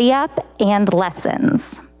 Buddy Up, and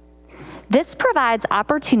Lessons. This provides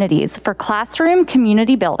opportunities for classroom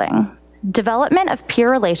community building, development of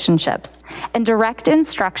peer relationships, and direct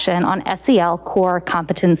instruction on SEL core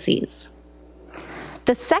competencies.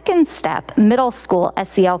 The second step, middle school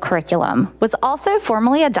SEL curriculum, was also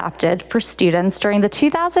formally adopted for students during the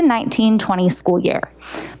 2019-20 school year,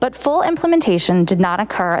 but full implementation did not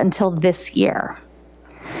occur until this year.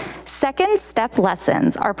 Second step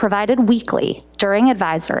lessons are provided weekly during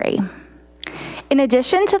advisory. In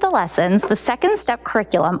addition to the lessons, the second step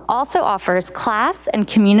curriculum also offers class and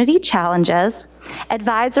community challenges,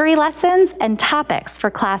 advisory lessons, and topics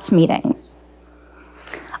for class meetings.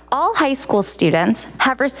 All high school students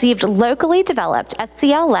have received locally developed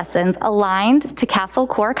SEL lessons aligned to Castle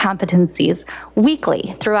core competencies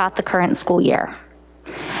weekly throughout the current school year.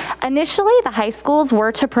 Initially, the high schools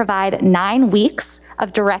were to provide 9 weeks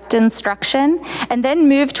of direct instruction and then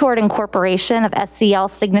move toward incorporation of SEL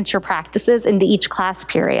signature practices into each class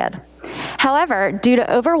period. However, due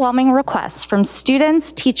to overwhelming requests from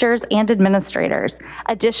students, teachers, and administrators,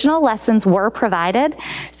 additional lessons were provided,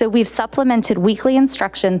 so we've supplemented weekly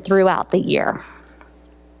instruction throughout the year.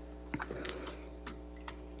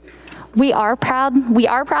 We are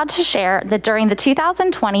proud to share that during the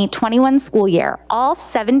 2020-21 school year, all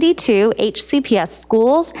 72 HCPS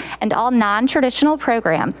schools and all non-traditional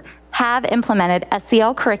programs have implemented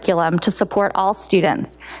SEL curriculum to support all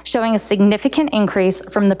students, showing a significant increase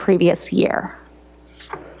from the previous year.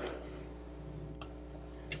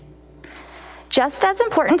 Just as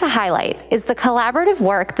important to highlight is the collaborative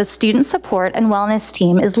work the Student Support and Wellness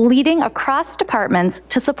team is leading across departments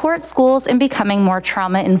to support schools in becoming more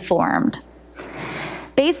trauma-informed.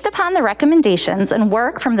 Based upon the recommendations and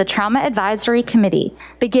work from the Trauma Advisory Committee,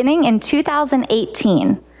 beginning in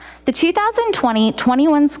 2018, the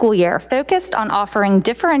 2020-21 school year focused on offering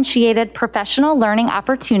differentiated professional learning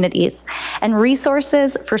opportunities and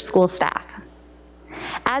resources for school staff.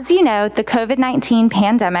 As you know, the COVID-19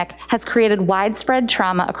 pandemic has created widespread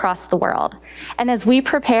trauma across the world. And as we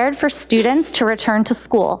prepared for students to return to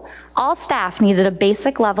school, all staff needed a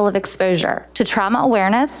basic level of exposure to trauma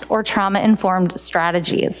awareness or trauma-informed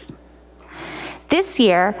strategies. This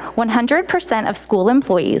year, 100% of school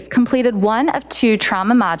employees completed one of 2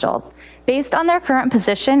 trauma modules based on their current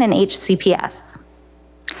position in HCPS.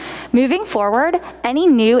 Moving forward, any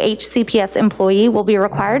new HCPS employee will be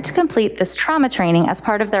required to complete this trauma training as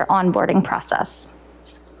part of their onboarding process.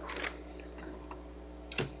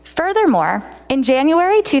 Furthermore, in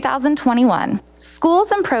January 2021,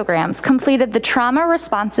 schools and programs completed the Trauma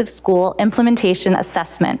Responsive School Implementation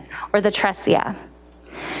Assessment, or the TRESIA.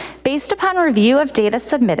 Based upon review of data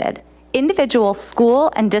submitted, individual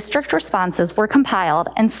school and district responses were compiled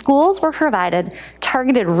and schools were provided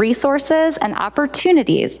targeted resources and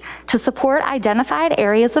opportunities to support identified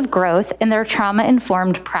areas of growth in their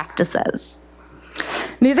trauma-informed practices.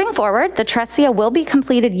 Moving forward, the TRESIA will be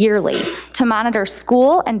completed yearly to monitor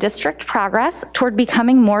school and district progress toward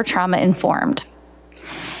becoming more trauma-informed.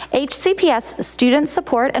 HCPS Student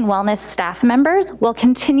Support and Wellness staff members will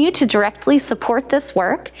continue to directly support this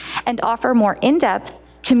work and offer more in-depth,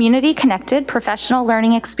 community-connected professional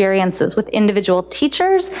learning experiences with individual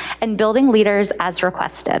teachers and building leaders as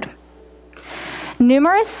requested.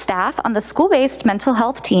 Numerous staff on the school-based mental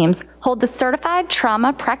health teams hold the Certified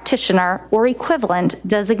Trauma Practitioner or equivalent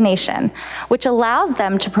designation, which allows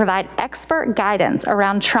them to provide expert guidance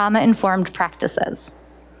around trauma-informed practices.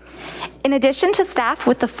 In addition to staff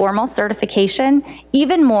with the formal certification,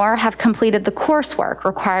 even more have completed the coursework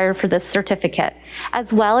required for this certificate,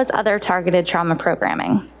 as well as other targeted trauma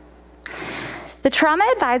programming. The Trauma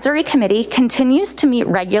Advisory Committee continues to meet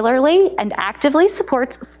regularly and actively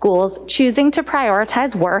supports schools choosing to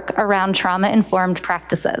prioritize work around trauma-informed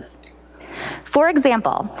practices. For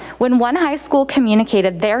example, when one high school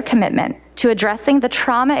communicated their commitment to addressing the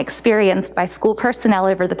trauma experienced by school personnel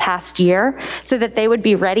over the past year so that they would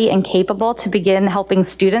be ready and capable to begin helping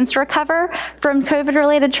students recover from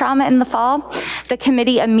COVID-related trauma in the fall, the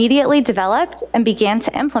committee immediately developed and began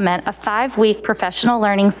to implement a 5-week professional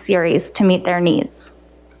learning series to meet their needs.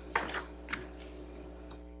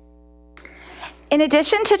 In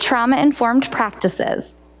addition to trauma-informed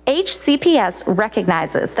practices, HCPS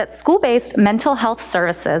recognizes that school-based mental health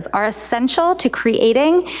services are essential to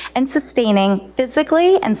creating and sustaining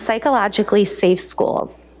physically and psychologically safe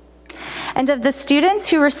schools. And of the students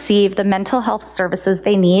who receive the mental health services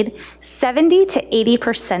they need, 70 to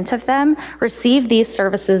 80% of them receive these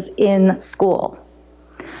services in school.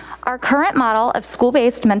 Our current model of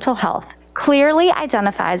school-based mental health clearly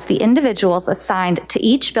identifies the individuals assigned to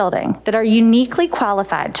each building that are uniquely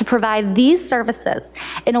qualified to provide these services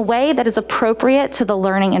in a way that is appropriate to the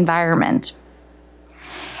learning environment.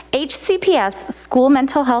 HCPS school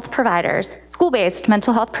mental health providers, school-based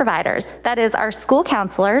mental health providers, that is our school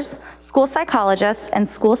counselors, school psychologists, and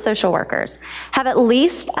school social workers, have at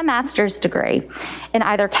least a master's degree in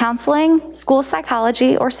either counseling, school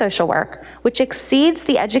psychology, or social work, which exceeds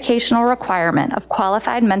the educational requirement of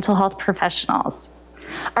qualified mental health professionals.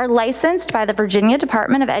 are licensed by the Virginia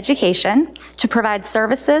Department of Education to provide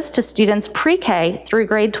services to students pre-K through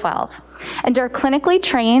grade 12, and are clinically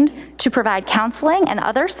trained to provide counseling and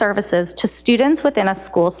other services to students within a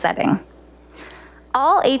school setting.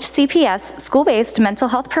 All HCPS school-based mental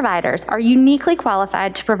health providers are uniquely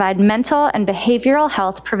qualified to provide mental and behavioral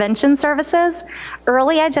health prevention services,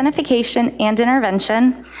 early identification and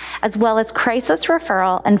intervention, as well as crisis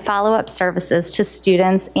referral and follow-up services to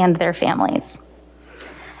students and their families.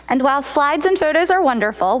 And while slides and photos are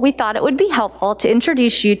wonderful, we thought it would be helpful to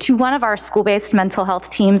introduce you to one of our school-based mental health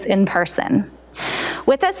teams in person.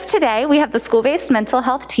 With us today, we have the school-based mental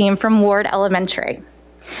health team from Ward Elementary.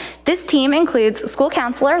 This team includes school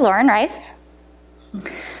counselor Lauren Rice,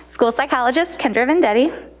 school psychologist Kendra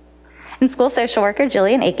Vendetti, and school social worker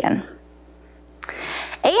Jillian Aiken.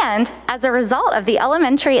 And as a result of the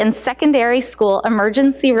Elementary and Secondary School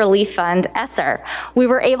Emergency Relief Fund, ESSER, we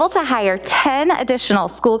were able to hire 10 additional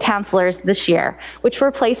school counselors this year, which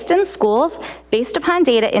were placed in schools based upon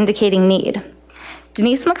data indicating need.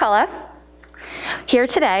 Denise McCullough, here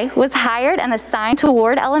today, was hired and assigned to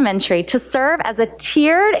Ward Elementary to serve as a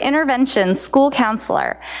tiered intervention school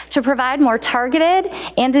counselor to provide more targeted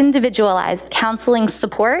and individualized counseling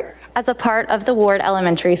support as a part of the Ward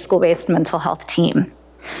Elementary school-based mental health team.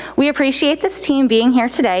 We appreciate this team being here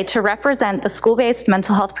today to represent the school-based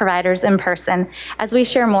mental health providers in person as we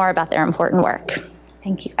share more about their important work.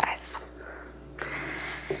 Thank you, guys.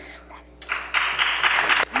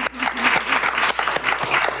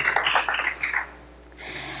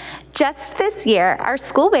 Just this year, our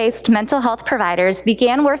school-based mental health providers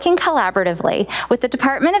began working collaboratively with the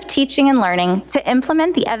Department of Teaching and Learning to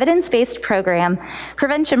implement the evidence-based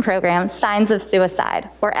prevention program, Signs of Suicide,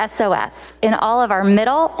 or SOS, in all of our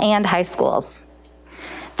middle and high schools.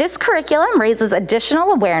 This curriculum raises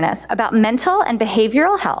additional awareness about mental and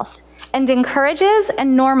behavioral health and encourages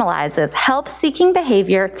and normalizes help-seeking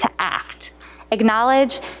behavior to act,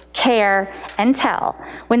 acknowledge, care, and tell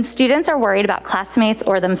when students are worried about classmates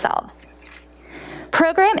or themselves.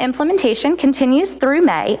 Program implementation continues through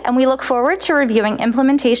May, and we look forward to reviewing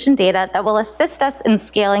implementation data that will assist us in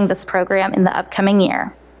scaling this program in the upcoming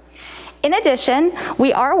year. In addition,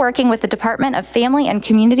 we are working with the Department of Family and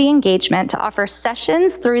Community Engagement to offer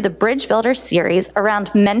sessions through the Bridge Builder series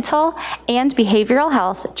around mental and behavioral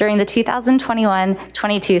health during the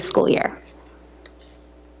 2021-22 school year.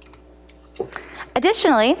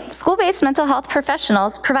 Additionally, school-based mental health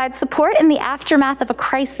professionals provide support in the aftermath of a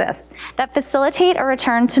crisis that facilitate a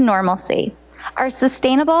return to normalcy, are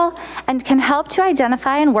sustainable, and can help to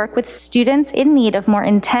identify and work with students in need of more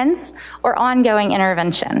intense or ongoing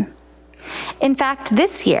intervention. In fact,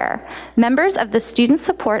 this year, members of the Student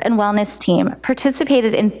Support and Wellness team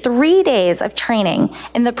participated in 3 days of training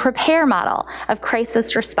in the PREPARE model of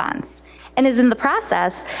crisis response, and is in the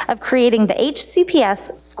process of creating the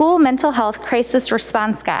HCPS School Mental Health Crisis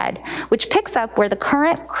Response Guide, which picks up where the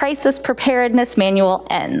current Crisis Preparedness Manual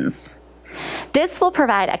ends. This will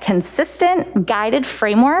provide a consistent, guided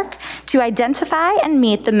framework to identify and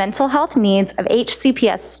meet the mental health needs of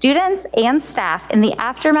HCPS students and staff in the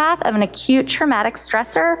aftermath of an acute traumatic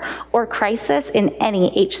stressor or crisis in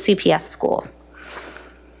any HCPS school.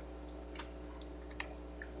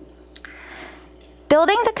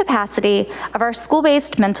 Building the capacity of our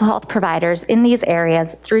school-based mental health providers in these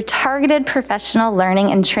areas through targeted professional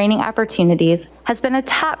learning and training opportunities has been a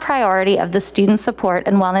top priority of the Student Support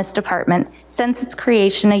and Wellness Department since its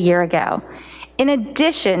creation a year ago. In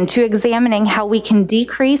addition to examining how we can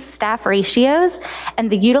decrease staff ratios and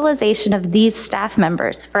the utilization of these staff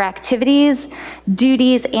members for activities,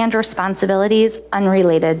 duties, and responsibilities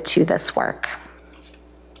unrelated to this work.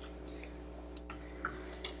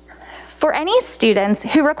 For any students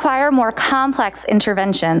who require more complex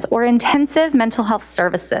interventions or intensive mental health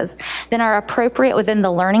services than are appropriate within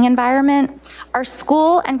the learning environment, our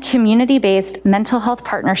school and community-based mental health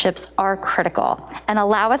partnerships are critical and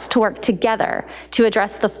allow us to work together to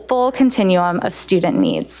address the full continuum of student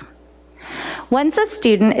needs. Once a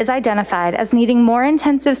student is identified as needing more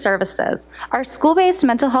intensive services, our school-based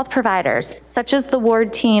mental health providers, such as the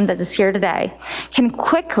Ward team that is here today, can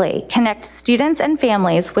quickly connect students and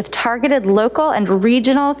families with targeted local and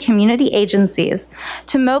regional community agencies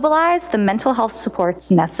to mobilize the mental health supports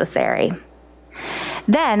necessary.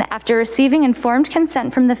 Then, after receiving informed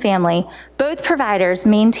consent from the family, both providers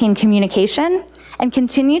maintain communication and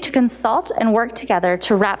continue to consult and work together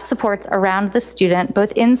to wrap supports around the student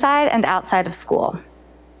both inside and outside of school.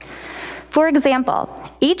 For example,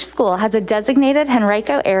 each school has a designated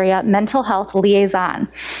Henrico area mental health liaison,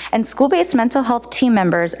 and school-based mental health team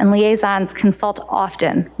members and liaisons consult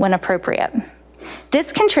often when appropriate.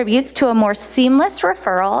 This contributes to a more seamless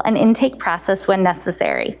referral and intake process when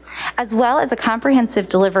necessary, as well as a comprehensive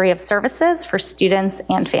delivery of services for students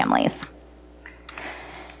and families.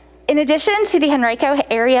 In addition to the Henrico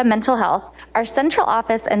area mental health, our central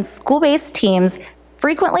office and school-based teams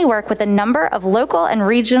frequently work with a number of local and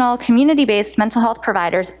regional community-based mental health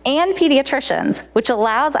providers and pediatricians, which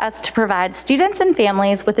allows us to provide students and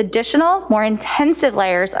families with additional, more intensive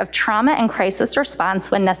layers of trauma and crisis response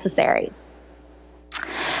when necessary.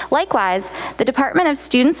 Likewise, the Department of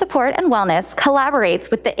Student Support and Wellness collaborates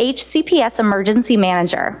with the HCPS Emergency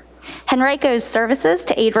Manager, Henrico's Services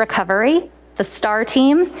to Aid Recovery, the STAR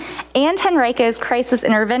team, and Henrico's Crisis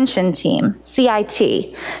Intervention Team,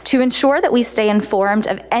 CIT, to ensure that we stay informed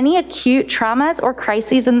of any acute traumas or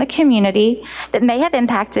crises in the community that may have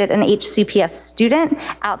impacted an HCPS student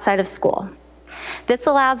outside of school. This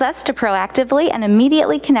allows us to proactively and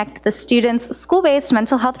immediately connect the student's school-based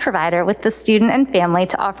mental health provider with the student and family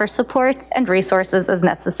to offer supports and resources as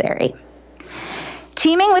necessary.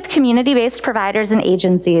 Teaming with community-based providers and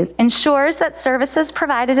agencies ensures that services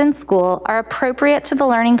provided in school are appropriate to the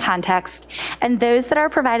learning context, and those that are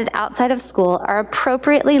provided outside of school are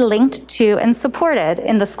appropriately linked to and supported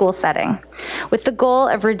in the school setting, with the goal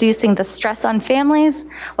of reducing the stress on families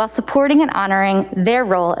while supporting and honoring their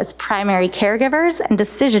role as primary caregivers and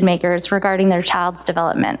decision makers regarding their child's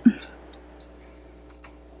development.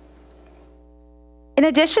 In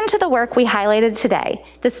addition to the work we highlighted today,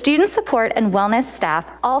 the student support and wellness staff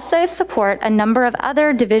also support a number of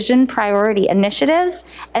other division priority initiatives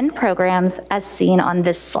and programs as seen on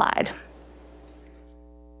this slide.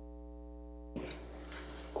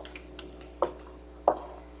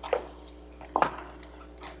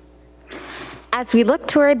 As we look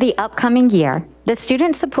toward the upcoming year, the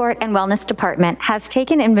Student Support and Wellness Department has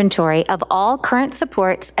taken inventory of all current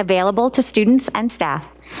supports available to students and staff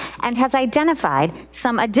and has identified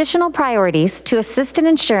some additional priorities to assist in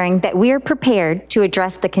ensuring that we are prepared to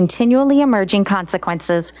address the continually emerging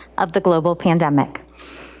consequences of the global pandemic.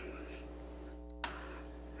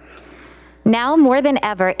 Now more than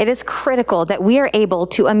ever, it is critical that we are able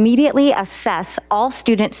to immediately assess all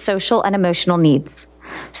students' social and emotional needs.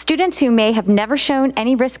 Students who may have never shown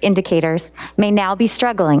any risk indicators may now be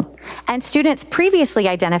struggling, and students previously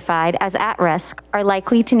identified as at risk are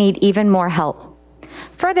likely to need even more help.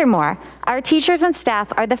 Furthermore, our teachers and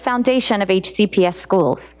staff are the foundation of HCPS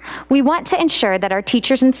schools. We want to ensure that our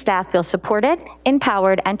teachers and staff feel supported,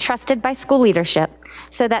 empowered, and trusted by school leadership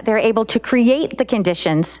so that they're able to create the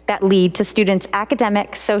conditions that lead to students'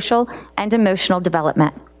 academic, social, and emotional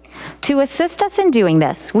development. To assist us in doing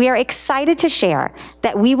this, we are excited to share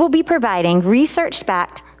that we will be providing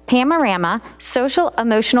research-backed Panorama social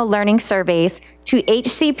emotional learning surveys to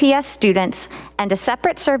HCPS students and a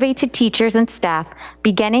separate survey to teachers and staff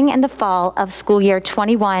beginning in the fall of school year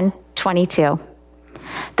 21-22.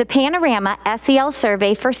 The Panorama SEL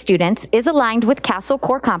survey for students is aligned with Castle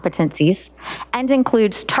core competencies and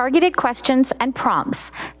includes targeted questions and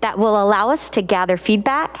prompts that will allow us to gather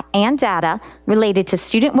feedback and data related to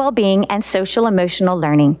student well-being and social emotional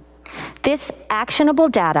learning. This actionable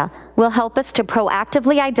data will help us to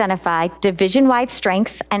proactively identify division-wide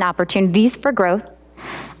strengths and opportunities for growth,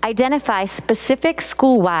 identify specific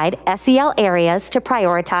school-wide SEL areas to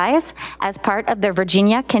prioritize as part of the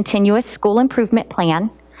Virginia Continuous School Improvement Plan,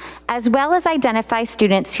 as well as identify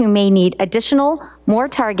students who may need additional, more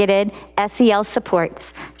targeted SEL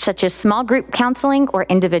supports, such as small group counseling or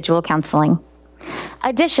individual counseling.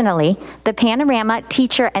 Additionally, the Panorama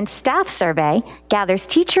Teacher and Staff Survey gathers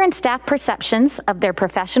teacher and staff perceptions of their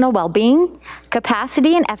professional well-being,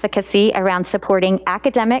 capacity and efficacy around supporting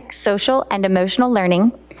academic, social, and emotional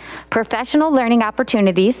learning, professional learning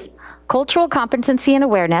opportunities, cultural competency and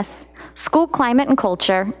awareness, school climate and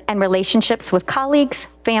culture, and relationships with colleagues,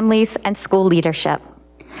 families, and school leadership.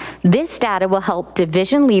 This data will help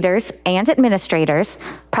division leaders and administrators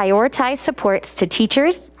prioritize supports to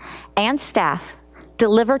teachers and staff,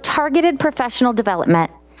 deliver targeted professional development,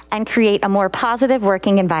 and create a more positive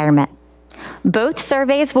working environment. Both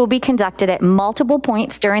surveys will be conducted at multiple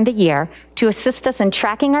points during the year to assist us in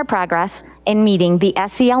tracking our progress in meeting the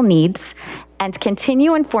SEL needs and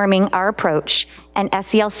continue informing our approach and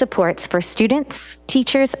SEL supports for students,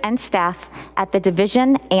 teachers, and staff at the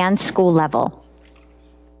division and school level.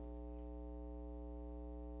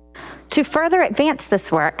 To further advance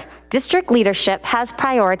this work, district leadership has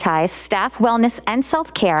prioritized staff wellness and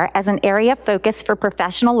self-care as an area of focus for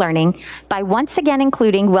professional learning by once again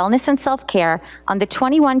including wellness and self-care on the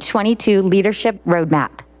 21-22 leadership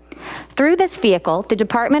roadmap. Through this vehicle, the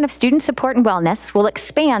Department of Student Support and Wellness will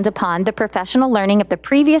expand upon the professional learning of the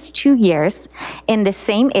previous 2 years in this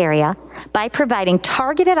same area by providing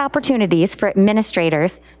targeted opportunities for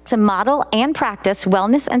administrators to model and practice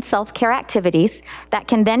wellness and self-care activities that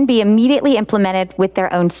can then be immediately implemented with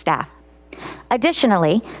their own staff.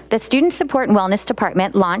 Additionally, the Student Support and Wellness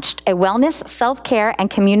Department launched a Wellness, Self-Care, and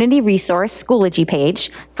Community Resource Schoology page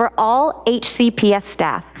for all HCPS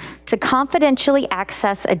staff to confidentially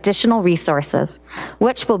access additional resources,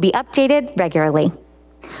 which will be updated regularly.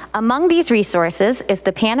 Among these resources is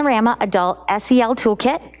the Panorama Adult SEL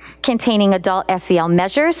Toolkit, containing adult SEL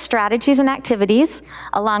measures, strategies, and activities,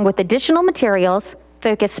 along with additional materials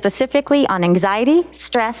focused specifically on anxiety,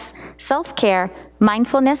 stress, self-care,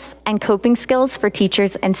 mindfulness, and coping skills for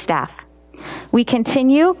teachers and staff. We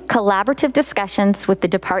continue collaborative discussions with the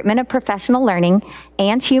Department of Professional Learning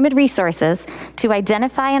and Human Resources to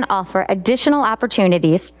identify and offer additional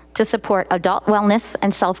opportunities to support adult wellness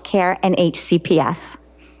and self-care in HCPS.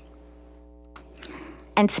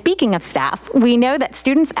 And speaking of staff, we know that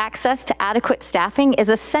students' access to adequate staffing is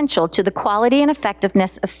essential to the quality and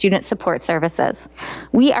effectiveness of student support services.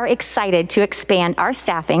 We are excited to expand our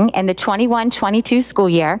staffing in the 21-22 school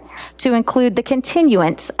year to include the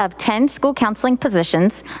continuance of 10 school counseling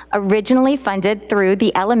positions originally funded through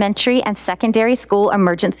the Elementary and Secondary School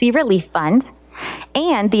Emergency Relief Fund,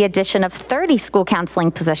 and the addition of 30 school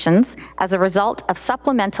counseling positions as a result of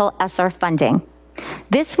supplemental ESSER funding.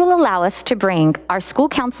 This will allow us to bring our school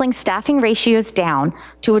counseling staffing ratios down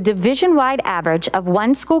to a division-wide average of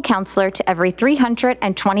 1 school counselor to every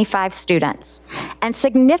 325 students, and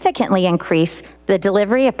significantly increase the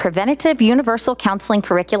delivery of preventative universal counseling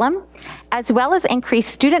curriculum, as well as increase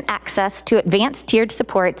student access to advanced tiered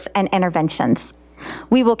supports and interventions.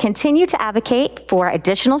 We will continue to advocate for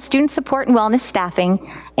additional student support and wellness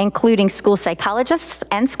staffing, including school psychologists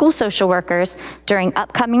and school social workers during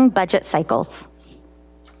upcoming budget cycles.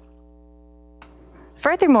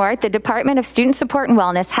 Furthermore, the Department of Student Support and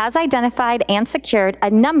Wellness has identified and secured a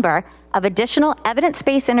number of additional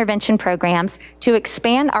evidence-based intervention programs to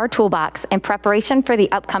expand our toolbox in preparation for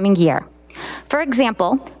the upcoming year. For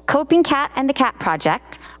example, Coping Cat and the CAT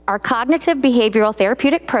Project are cognitive behavioral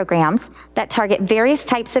therapeutic programs that target various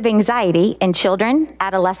types of anxiety in children,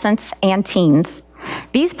 adolescents, and teens.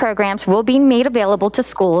 These programs will be made available to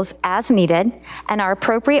schools as needed and are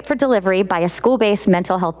appropriate for delivery by a school-based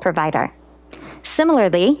mental health provider.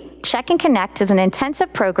 Similarly, Check and Connect is an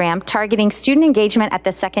intensive program targeting student engagement at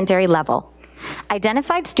the secondary level.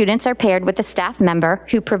 Identified students are paired with a staff member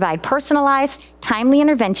who provide personalized, timely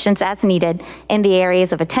interventions as needed in the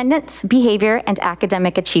areas of attendance, behavior, and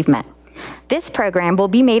academic achievement. This program will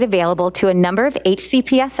be made available to a number of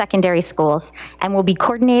HCPS secondary schools and will be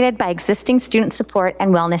coordinated by existing student support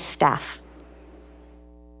and wellness staff.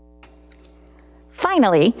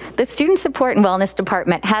 Finally, the Student Support and Wellness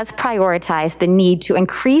Department has prioritized the need to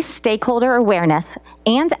increase stakeholder awareness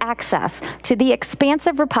and access to the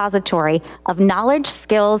expansive repository of knowledge,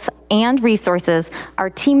 skills, and resources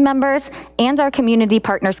our team members and our community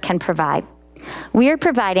partners can provide. We are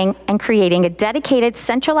providing and creating a dedicated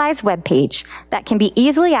centralized webpage that can be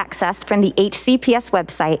easily accessed from the HCPS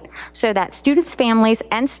website so that students, families,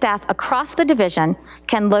 and staff across the division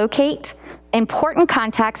can locate important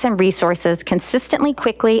contacts and resources consistently,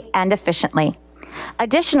 quickly, and efficiently.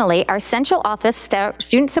 Additionally, our central office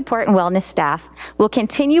student support and wellness staff will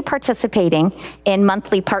continue participating in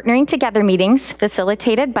monthly Partnering Together meetings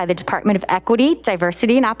facilitated by the Department of Equity,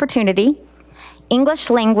 Diversity, and Opportunity, English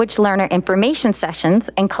language learner information sessions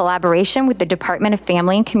in collaboration with the Department of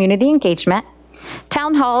Family and Community Engagement,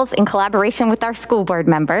 town halls in collaboration with our school board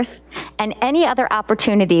members, and any other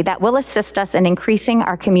opportunity that will assist us in increasing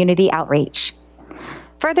our community outreach.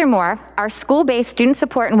 Furthermore, our school-based student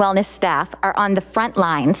support and wellness staff are on the front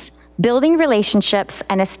lines, building relationships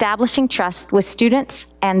and establishing trust with students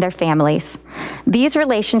and their families. These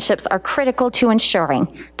relationships are critical to ensuring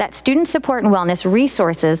that student support and wellness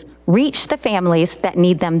resources reach the families that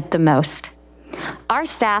need them the most. Our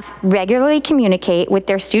staff regularly communicate with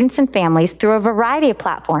their students and families through a variety of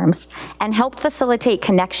platforms and help facilitate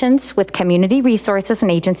connections with community resources and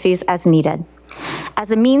agencies as needed. As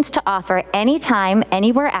a means to offer anytime,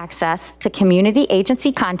 anywhere access to community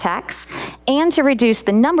agency contacts and to reduce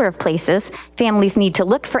the number of places families need to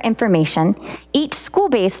look for information, each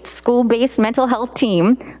school-based mental health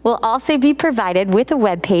team will also be provided with a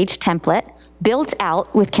webpage template built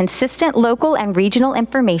out with consistent local and regional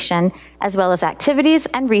information, as well as activities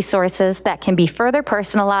and resources that can be further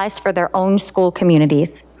personalized for their own school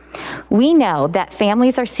communities. We know that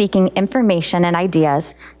families are seeking information and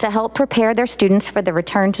ideas to help prepare their students for the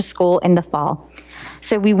return to school in the fall.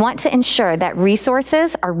 So we want to ensure that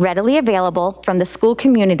resources are readily available from the school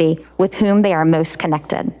community with whom they are most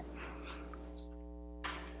connected.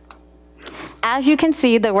 As you can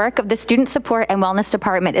see, the work of the Student Support and Wellness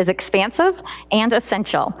Department is expansive and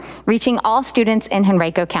essential, reaching all students in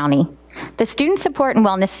Henrico County. The Student Support and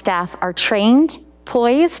Wellness staff are trained,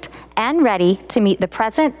 poised, and ready to meet the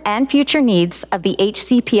present and future needs of the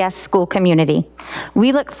HCPS school community.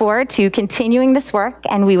 We look forward to continuing this work,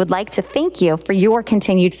 and we would like to thank you for your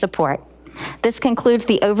continued support. This concludes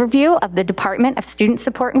the overview of the Department of Student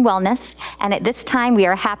Support and Wellness, and at this time, we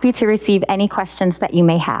are happy to receive any questions that you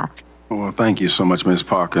may have. Well, thank you so much, Ms.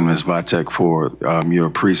 Parker and Ms. Vitek, for your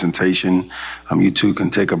presentation. You two can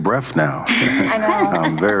take a breath now. I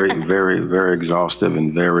know. Very exhaustive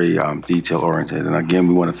and very detail-oriented. And again,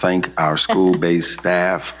 we want to thank our school-based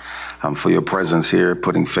staff for your presence here,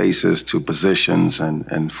 putting faces to positions,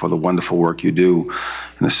 and for the wonderful work you do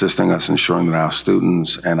in assisting us, ensuring that our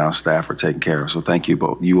students and our staff are taken care of. So thank you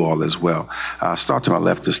both, you all as well. I'll start to my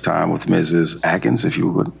left this time with Mrs. Atkins, if you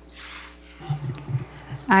would.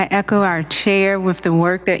 I echo our chair with the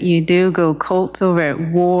work that you do. Go Colts over at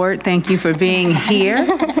Ward. Thank you for being here.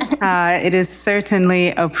 It is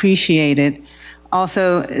certainly appreciated.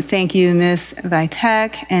 Also, thank you, Ms.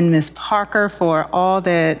 Vitek and Ms. Parker, for all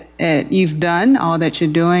that you've done, all that you're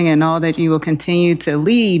doing, and all that you will continue to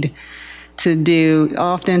lead to do.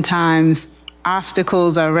 Oftentimes,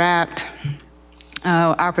 obstacles are wrapped,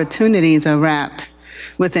 opportunities are wrapped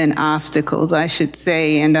within obstacles, I should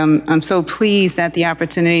say. And I'm so pleased that the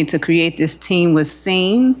opportunity to create this team was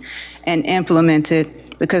seen and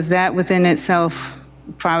implemented, because that within itself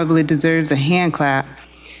probably deserves a hand clap.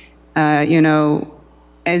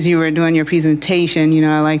 As you were doing your presentation,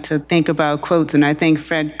 I like to think about quotes, and I think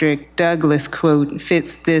Frederick Douglass' quote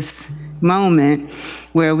fits this moment,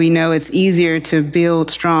 where we know it's easier to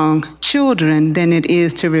build strong children than it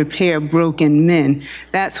is to repair broken men.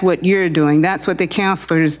 That's what you're doing. That's what the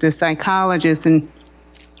counselors, the psychologists, and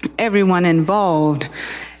everyone involved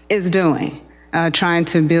is doing, trying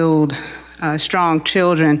to build strong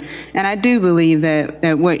children. And I do believe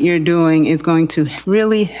that what you're doing is going to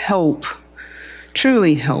really help,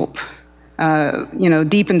 truly help,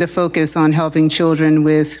 deepen the focus on helping children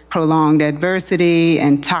with prolonged adversity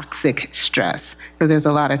and toxic stress, because there's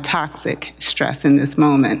a lot of toxic stress in this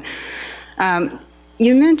moment.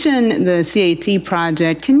 You mentioned the CAT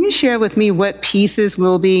project. Can you share with me what pieces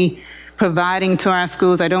will be providing to our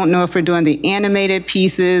schools? I don't know if we're doing the animated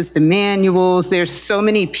pieces, the manuals. There's so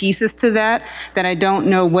many pieces to that I don't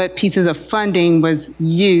know what pieces of funding was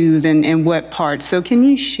used and what parts. So can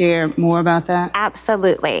you share more about that?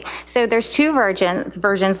 Absolutely. So there's two versions.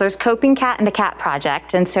 There's Coping Cat and the CAT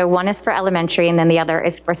project. And so one is for elementary and then the other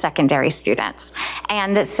is for secondary students.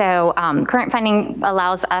 And so current funding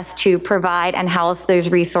allows us to provide and house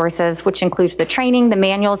those resources, which includes the training, the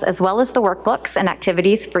manuals, as well as the workbooks and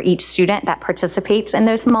activities for each student that participates in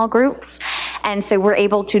those small groups. And so we're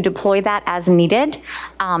able to deploy that as needed.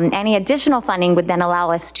 Any additional funding would then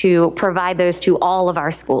allow us to provide those to all of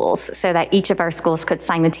our schools so that each of our schools could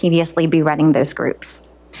simultaneously be running those groups.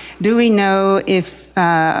 Do we know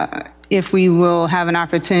if we will have an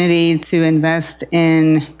opportunity to invest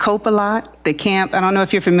in Cope-A-Lot, the camp? I don't know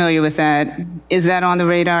if you're familiar with that. Is that on the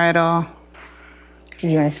radar at all?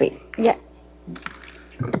 Did you want to speak? Yeah.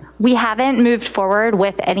 We haven't moved forward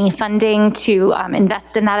with any funding to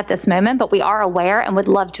invest in that at this moment, but we are aware and would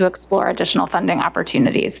love to explore additional funding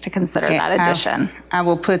opportunities to consider that addition. I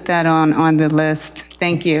will put that on the list.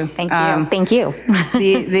 Thank you. Thank you. Thank you.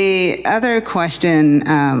 The other question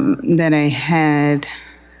that I had,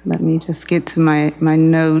 let me just get to my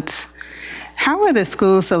notes. How were the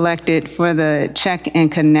schools selected for the Check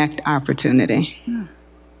and Connect opportunity?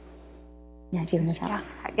 Yeah, do you want to tell?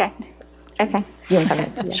 Okay. Okay.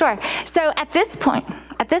 Sure. So at this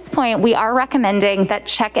point, we are recommending that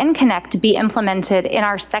Check and Connect be implemented in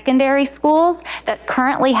our secondary schools that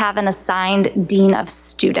currently have an assigned dean of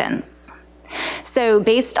students. So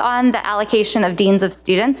based on the allocation of deans of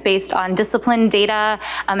students, based on discipline data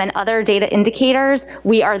and other data indicators,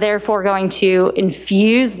 we are therefore going to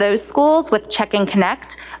infuse those schools with Check and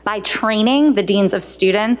Connect by training the deans of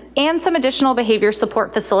students and some additional behavior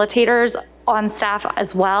support facilitators on staff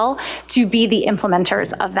as well to be the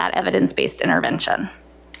implementers of that evidence-based intervention.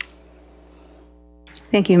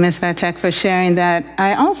 Thank you, Ms. Vitek, for sharing that.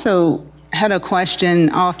 I also had a question.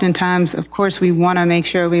 Oftentimes, of course, we want to make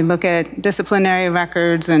sure we look at disciplinary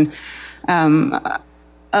records and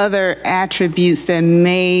other attributes that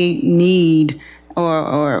may need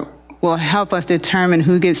or will help us determine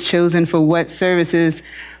who gets chosen for what services.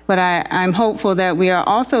 but I'm hopeful that we are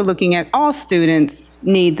also looking at all students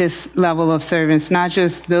need this level of service, not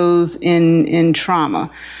just those in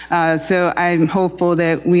trauma. So I'm hopeful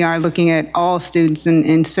that we are looking at all students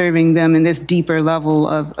and serving them in this deeper level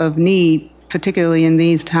of need, particularly in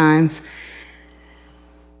these times.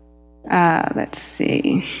 Let's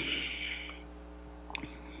see.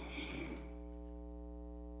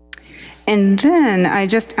 And then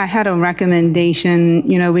I had a recommendation.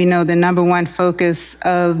 You know, we know the number one focus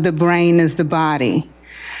of the brain is the body.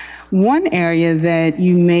 One area that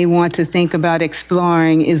you may want to think about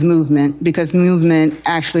exploring is movement, because movement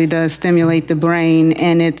actually does stimulate the brain,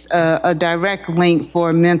 and it's a direct link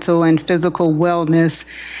for mental and physical wellness.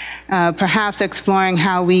 Perhaps exploring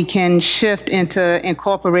how we can shift into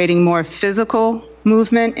incorporating more physical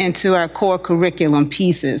movement into our core curriculum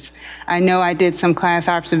pieces. I know I did some class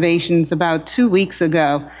observations about 2 weeks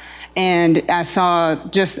ago, and I saw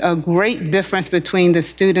just a great difference between the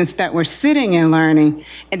students that were sitting and learning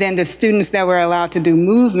and then the students that were allowed to do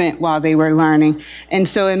movement while they were learning. And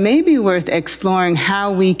so it may be worth exploring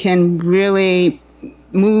how we can really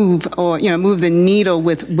move the needle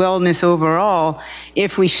with wellness overall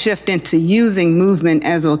if we shift into using movement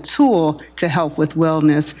as a tool to help with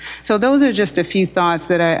wellness. So those are just a few thoughts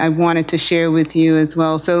that I wanted to share with you as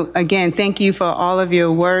well. So again, thank you for all of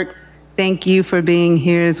your work. Thank you for being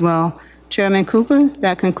here as well. Chairman Cooper,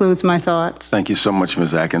 that concludes my thoughts. Thank you so much,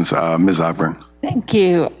 Ms. Atkins. Ms. Ogburn. Thank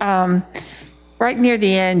you. Right near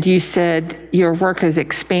the end, you said your work is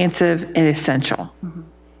expansive and essential. Mm-hmm.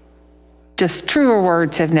 Just truer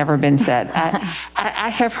words have never been said. I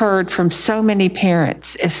have heard from so many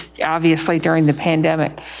parents, obviously during the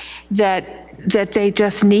pandemic, that they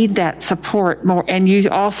just need that support more. And you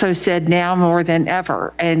also said now more than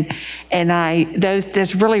ever. And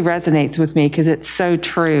this really resonates with me because it's so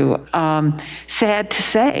true. Sad to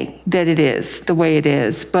say that it is the way it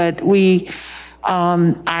is, but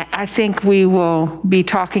I think we will be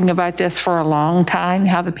talking about this for a long time,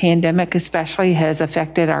 how the pandemic especially has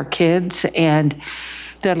affected our kids, and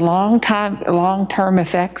the long-term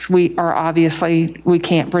effects we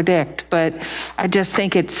can't predict. But I just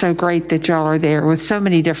think it's so great that y'all are there with so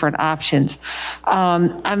many different options.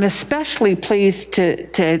 I'm especially pleased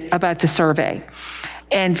about the survey.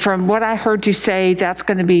 And from what I heard you say, that's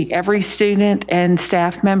going to be every student and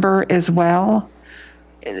staff member as well.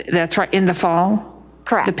 That's right, in the fall?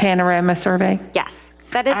 Correct. The panorama survey? Yes,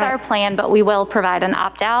 that is our plan, but we will provide an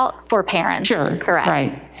opt-out for parents. Sure, correct.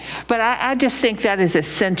 Right. But I just think that is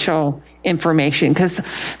essential information, because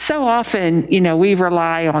so often, we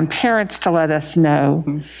rely on parents to let us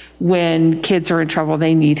know when kids are in trouble,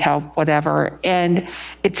 they need help, whatever. And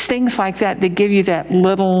it's things like that that give you that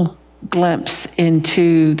little glimpse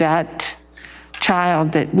into that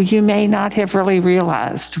child that you may not have really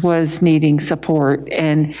realized was needing support,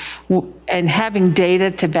 and having data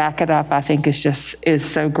to back it up, I think is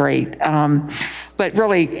so great. But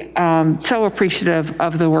really, so appreciative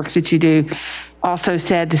of the work that you do. Also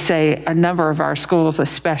sad to say, a number of our schools,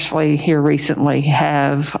 especially here recently,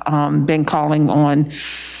 have been calling on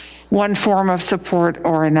one form of support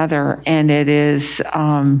or another, and it is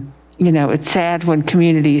it's sad when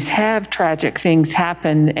communities have tragic things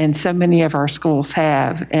happen, and so many of our schools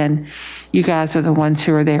have, and you guys are the ones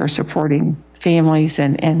who are there supporting families,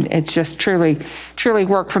 and it's just truly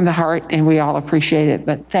work from the heart, and we all appreciate it.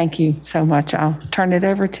 But thank you so much. I'll turn it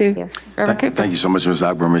over to Reverend Cooper. Thank you so much, Ms.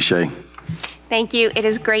 Ogburn. Ms. Shea. Thank you. It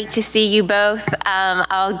is great to see you both.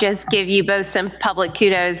 I'll just give you both some public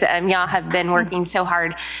kudos. Y'all have been working so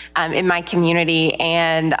hard in my community,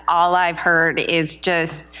 and all I've heard is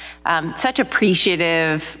just such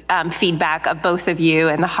appreciative feedback of both of you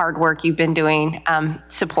and the hard work you've been doing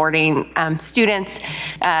supporting students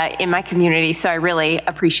in my community. So I really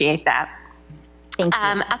appreciate that. Thank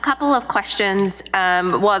you. A couple of questions.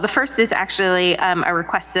 Well, the first is actually a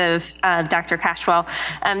request of Dr. Cashwell.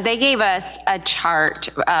 They gave us a chart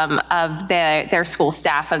of their school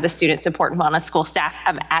staff, of the student support and wellness school staff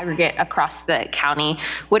aggregate across the county.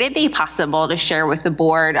 Would it be possible to share with the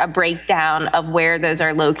board a breakdown of where those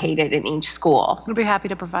are located in each school? We'd be happy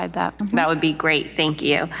to provide that. Mm-hmm. That would be great. Thank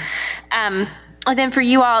you. And then for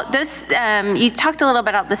you all, those you talked a little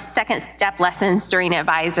bit about the second step lessons during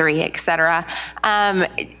advisory, et cetera.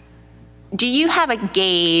 Do you have a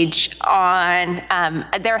gauge on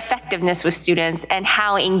their effectiveness with students and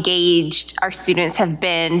how engaged our students have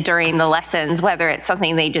been during the lessons, whether it's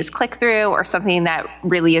something they just click through or something that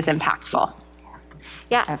really is impactful?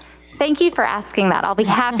 Yeah. Thank you for asking that. I'll be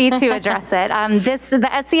happy to address it.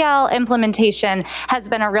 The SEL implementation has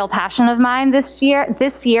been a real passion of mine this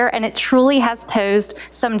year, and it truly has posed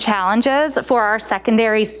some challenges for our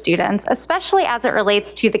secondary students, especially as it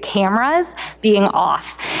relates to the cameras being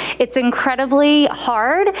off. It's incredibly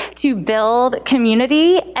hard to build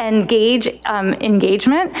community and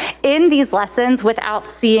engagement in these lessons without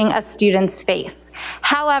seeing a student's face.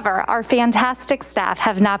 However, our fantastic staff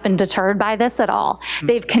have not been deterred by this at all.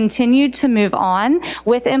 They've continued to move on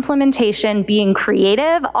with implementation, being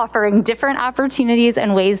creative, offering different opportunities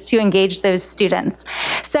and ways to engage those students.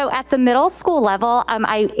 So at the middle school level,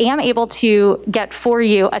 I am able to get for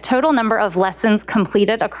you a total number of lessons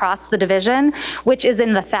completed across the division, which is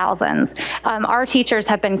in the thousands. Our teachers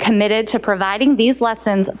have been committed to providing these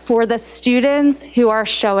lessons for the students who are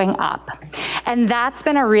showing up. And that's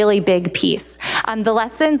been a really big piece.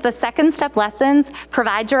 The second step lessons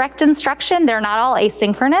provide direct instruction. They're not all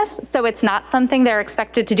asynchronous, so it's not something they're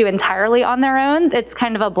expected to do entirely on their own. It's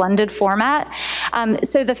kind of a blended format.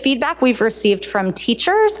 So the feedback we've received from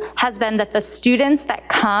teachers has been that the students that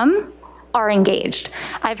come are engaged.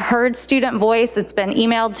 I've heard student voice. It's been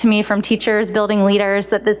emailed to me from teachers, building leaders,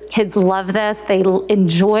 that the kids love this. They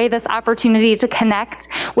enjoy this opportunity to connect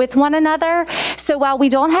with one another. So while we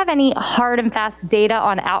don't have any hard and fast data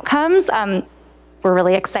on outcomes, we're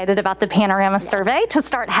really excited about the Panorama survey to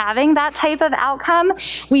start having that type of outcome.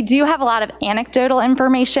 We do have a lot of anecdotal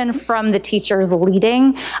information from the teachers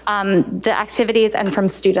leading the activities and from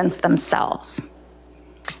students themselves.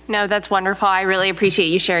 No, that's wonderful. I really appreciate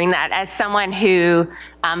you sharing that. As someone who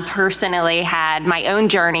personally had my own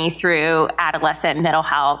journey through adolescent mental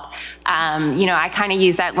health, I kind of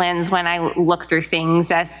use that lens when I look through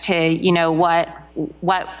things as to,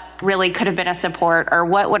 what really could have been a support or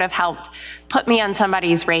what would have helped put me on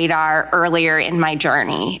somebody's radar earlier in my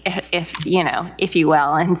journey, if you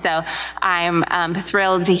will. And so I'm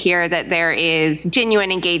thrilled to hear that there is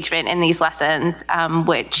genuine engagement in these lessons,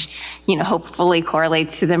 which, hopefully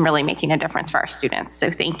correlates to them really making a difference for our students.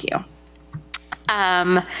 So thank you.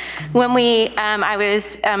 I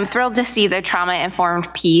was thrilled to see the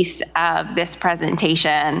trauma-informed piece of this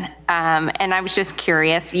presentation, and I was just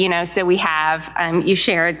curious, so we have, you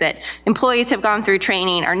shared that employees have gone through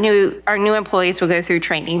training, our new employees will go through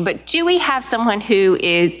training, but do we have someone who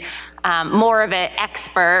is more of an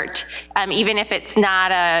expert, even if it's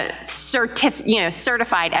not a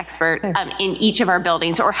certified expert in each of our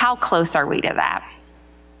buildings, or how close are we to that?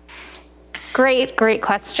 Great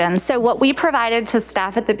question. So what we provided to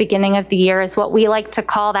staff at the beginning of the year is what we like to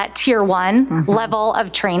call that tier 1 level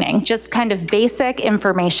of training, just kind of basic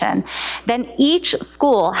information. Then each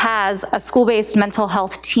school has a school-based mental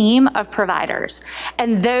health team of providers,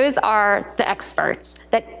 and those are the experts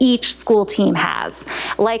that each school team has.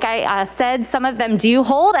 Like I said, some of them do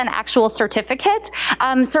hold an actual certificate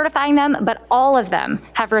certifying them, but all of them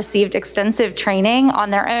have received extensive training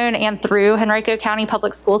on their own and through Henrico County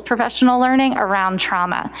Public Schools professional learning around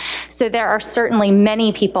trauma. So there are certainly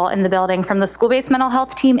many people in the building from the school-based mental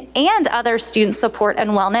health team and other student support and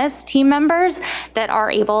wellness team members that are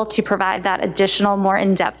able to provide that additional, more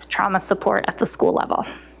in-depth trauma support at the school level.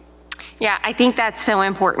 Yeah, I think that's so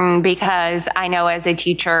important because I know as a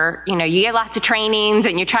teacher, you get lots of trainings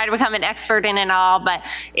and you try to become an expert in it all, but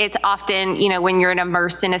it's often, when you're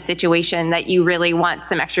immersed in a situation that you really want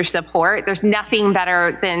some extra support, there's nothing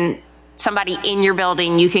better than somebody in your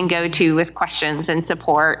building you can go to with questions and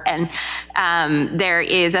support. And there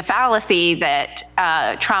is a fallacy that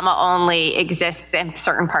trauma only exists in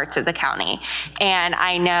certain parts of the county. And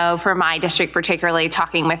I know for my district, particularly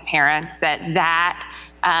talking with parents, that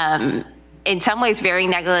in some ways very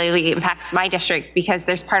negatively impacts my district, because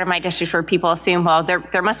there's part of my district where people assume, well,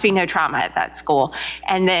 there must be no trauma at that school.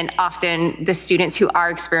 And then often the students who are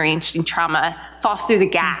experiencing trauma fall through the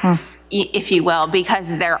gaps, if you will,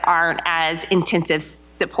 because there aren't as intensive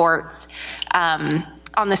supports on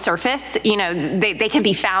the surface. They can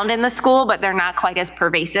be found in the school, but they're not quite as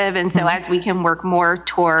pervasive. And so as we can work more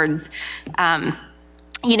towards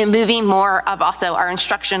moving more of also our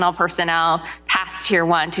instructional personnel past tier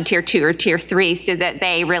 1 to tier 2 or tier 3, so that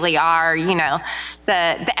they really are,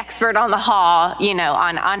 the expert on the hall,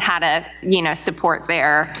 on how to, support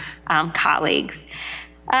their colleagues.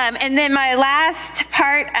 And then my last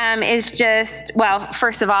part is just, well,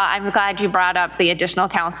 first of all, I'm glad you brought up the additional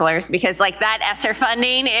counselors, because that ESSER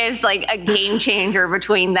funding is a game changer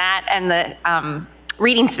between that and the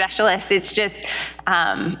reading specialist. It's just,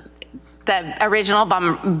 the original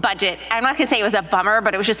budget, I'm not gonna say it was a bummer,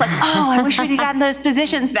 but it was just like, oh, I wish we'd have gotten those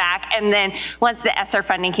positions back. And then once the ESSER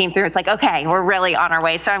funding came through, it's like, okay, we're really on our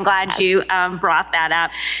way. So I'm glad you brought that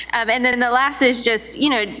up. And then the last is just,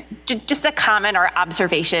 just a comment or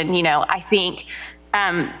observation. I think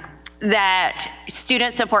that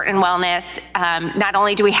student support and wellness, not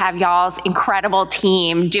only do we have y'all's incredible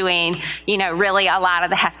team doing, really a lot of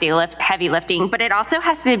the heavy lifting, but it also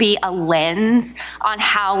has to be a lens on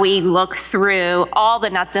how we look through all the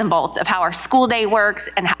nuts and bolts of how our school day works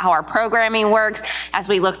and how our programming works as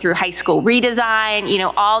we look through high school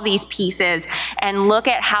redesign, all these pieces, and look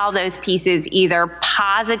at how those pieces either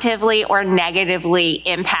positively or negatively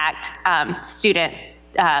impact student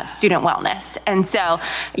wellness. And so,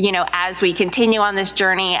 as we continue on this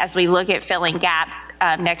journey, as we look at filling gaps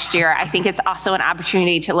next year, I think it's also an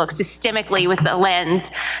opportunity to look systemically with the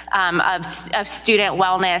lens of student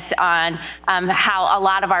wellness on how a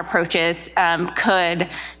lot of our approaches could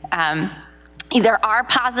either are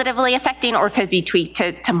positively affecting or could be tweaked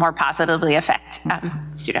to more positively affect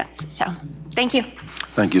students. So, thank you.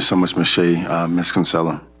 Thank you so much, Ms. Shea. Ms.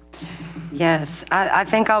 Kinsella. Yes, I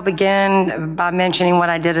think I'll begin by mentioning what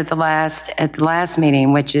I did at the last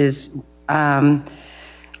meeting, which is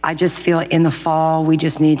I just feel in the fall we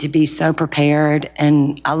just need to be so prepared,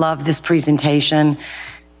 and I love this presentation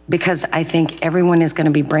because I think everyone is going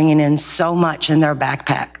to be bringing in so much in their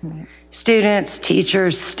backpack. Students,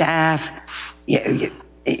 teachers, staff,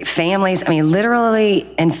 families,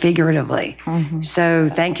 literally and figuratively. So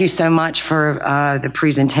thank you so much for the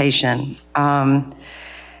presentation.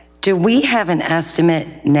 Do we have an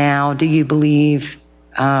estimate now, do you believe,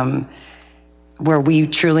 where we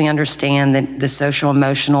truly understand the social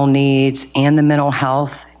emotional needs and the mental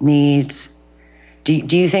health needs?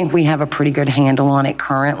 Do you think we have a pretty good handle on it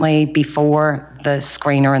currently before the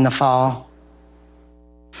screener in the fall?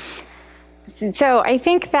 So I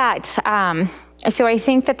think that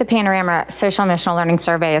the Panorama Social Emotional Learning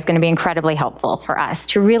Survey is going to be incredibly helpful for us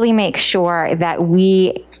to really make sure that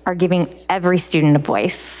we are giving every student a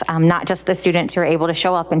voice, not just the students who are able to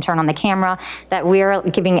show up and turn on the camera, that we're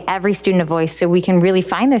giving every student a voice so we can really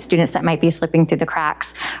find those students that might be slipping through the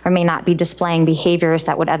cracks or may not be displaying behaviors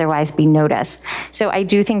that would otherwise be noticed. So I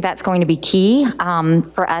do think that's going to be key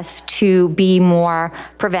for us to be more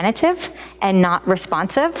preventative and not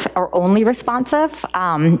responsive or only responsive.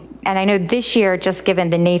 And I know this year, just given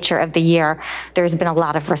the nature of the year, there's been a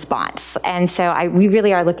lot of response. And so we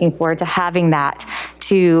really are looking forward to having that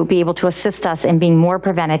to be able to assist us in being more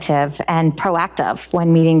preventative and proactive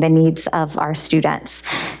when meeting the needs of our students.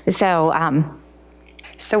 So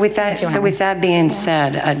with that being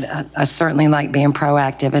said, I certainly like being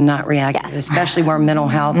proactive and not reactive, yes, especially where mental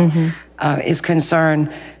health is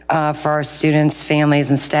concerned for our students, families,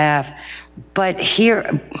 and staff. But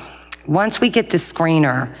here, once we get the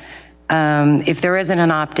screener, if there isn't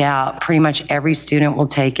an opt-out, pretty much every student will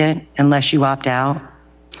take it unless you opt out?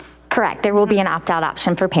 Correct. There will be an opt-out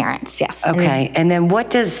option for parents, yes. Okay. And then what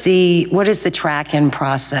does the track-in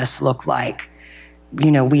process look like?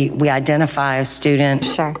 We identify a student,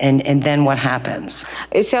 sure, and then what happens?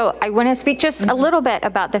 So I want to speak just a little bit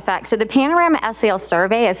about the fact. So the Panorama SEL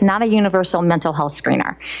survey is not a universal mental health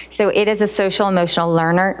screener. So it is a social emotional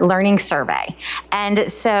learning survey. And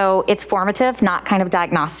so it's formative, not kind of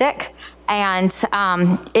diagnostic. And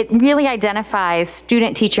it really identifies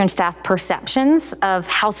student, teacher, and staff perceptions of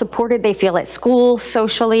how supported they feel at school,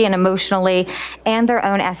 socially and emotionally, and their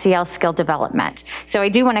own SEL skill development. So I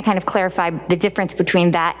do want to kind of clarify the difference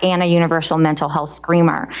between that and a universal mental health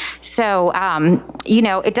screener. So,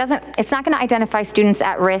 it's not going to identify students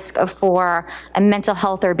at risk for a mental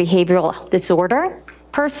health or behavioral disorder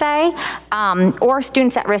per se, or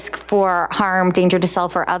students at risk for harm, danger to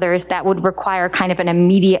self or others that would require kind of an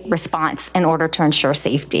immediate response in order to ensure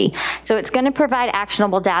safety. So it's going to provide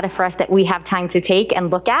actionable data for us that we have time to take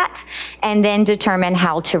and look at and then determine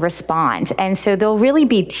how to respond. And so there'll really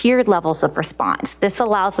be tiered levels of response. This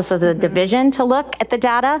allows us as a division to look at the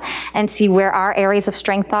data and see where our areas of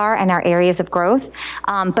strength are and our areas of growth.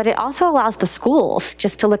 But it also allows the schools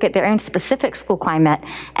just to look at their own specific school climate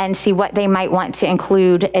and see what they might want to include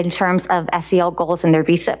in terms of SEL goals in their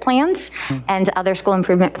VSIP plans and other school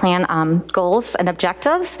improvement plan goals and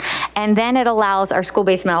objectives. And then it allows our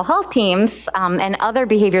school-based mental health teams and other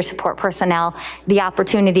behavior support personnel the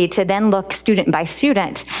opportunity to then look student by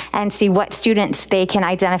student and see what students they can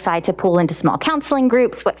identify to pull into small counseling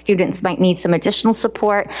groups, what students might need some additional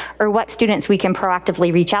support, or what students we can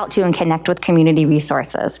proactively reach out to and connect with community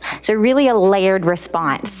resources. So really a layered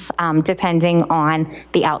response depending on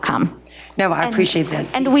the outcome. No, I appreciate that.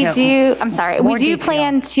 And we detail. do, I'm sorry, More we do detail.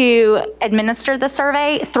 plan to administer the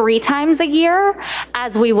survey 3 times a year,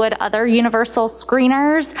 as we would other universal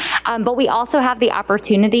screeners, but we also have the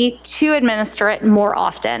opportunity to administer it more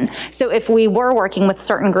often. So if we were working with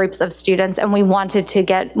certain groups of students and we wanted to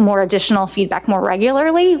get more additional feedback more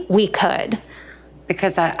regularly, we could.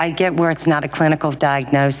 Because I get where it's not a clinical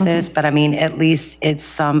diagnosis, but I mean, at least it's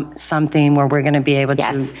something where we're going to be able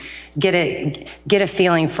Yes. to get a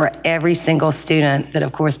feeling for every single student that,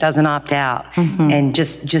 of course, doesn't opt out, and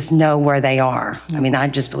just know where they are. I mean, I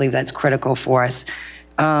just believe that's critical for us.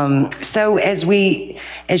 So as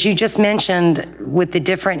you just mentioned, with the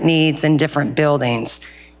different needs in different buildings,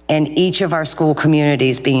 and each of our school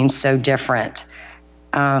communities being so different,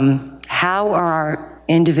 how are our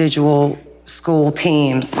individual school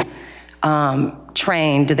teams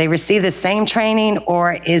trained? Do they receive the same training,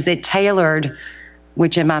 or is it tailored,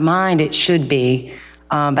 which in my mind it should be,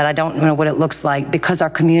 but I don't know what it looks like because our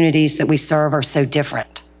communities that we serve are so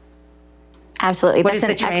different? Absolutely. What That's does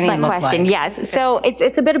an the training excellent look question. like? Yes. So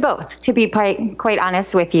it's a bit of both, to be quite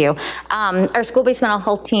honest with you. Our school-based mental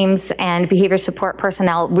health teams and behavior support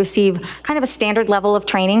personnel receive kind of a standard level of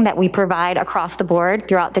training that we provide across the board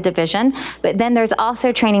throughout the division. But then there's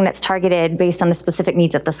also training that's targeted based on the specific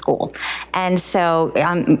needs of the school. And so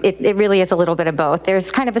it really is a little bit of both.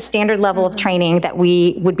 There's kind of a standard level of training that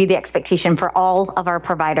would be the expectation for all of our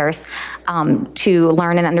providers to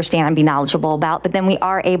learn and understand and be knowledgeable about. But then we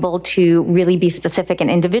are able to really be specific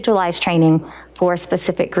and individualized training for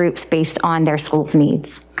specific groups based on their school's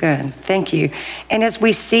needs. Good, thank you. And as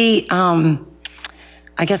we see, I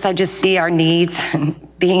guess I just see our needs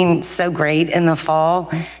being so great in the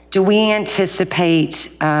fall. Do we anticipate,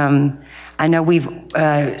 I know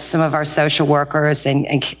some of our social workers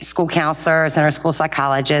and school counselors and our school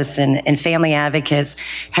psychologists and family advocates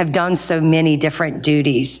have done so many different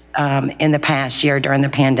duties in the past year during the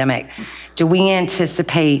pandemic. Do we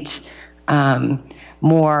anticipate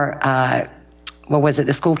more,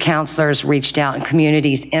 the school counselors reached out in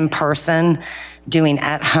communities in person, doing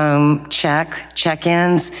at-home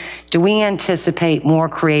check-ins. Do we anticipate more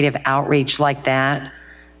creative outreach like that,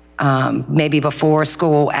 maybe before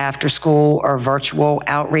school, after school, or virtual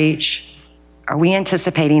outreach? Are we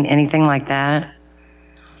anticipating anything like that?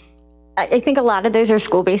 I think a lot of those are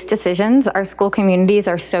school-based decisions. Our school communities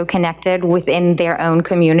are so connected within their own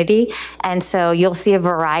community. And so you'll see a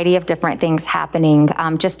variety of different things happening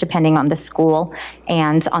just depending on the school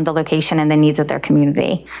and on the location and the needs of their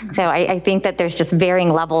community. So I think that there's just varying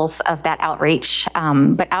levels of that outreach.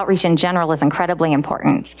 But outreach in general is incredibly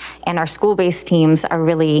important. And our school-based teams are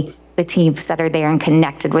really the teams that are there and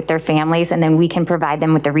connected with their families, and then we can provide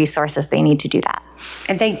them with the resources they need to do that.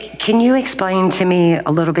 And then, can you explain to me a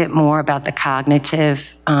little bit more about the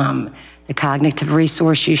cognitive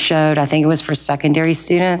resource you showed? I think it was for secondary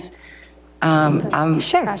students. Sure.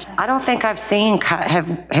 I don't think I've seen,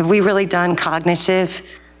 have we really done cognitive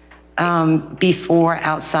before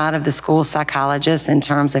outside of the school psychologist in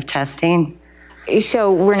terms of testing?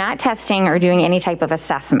 So we're not testing or doing any type of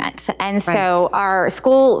assessment. And so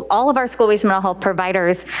all of our school-based mental health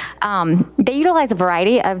providers, they utilize a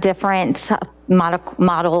variety of different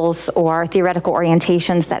models or theoretical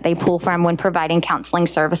orientations that they pull from when providing counseling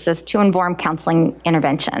services to inform counseling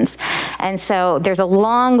interventions. And so there's a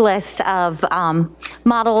long list of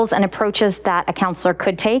models and approaches that a counselor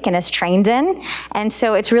could take and is trained in. And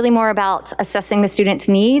so it's really more about assessing the student's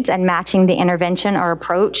needs and matching the intervention or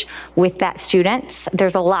approach with that student.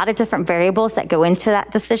 There's a lot of different variables that go into that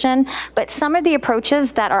decision, but some of the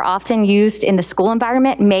approaches that are often used in the school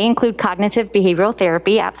environment may include cognitive behavioral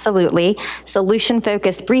therapy, absolutely,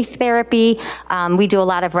 solution-focused brief therapy. We do a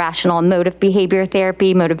lot of rational and motive behavior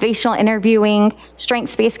therapy, motivational interviewing,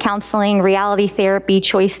 strengths-based counseling, reality therapy,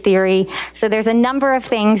 choice theory. So there's a number of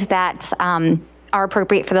things that are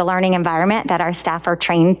appropriate for the learning environment that our staff are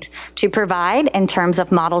trained to provide in terms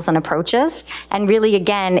of models and approaches. And really,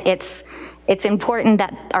 again, it's important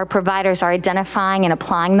that our providers are identifying and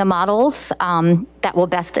applying the models that will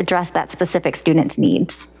best address that specific student's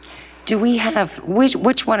needs. Do we have,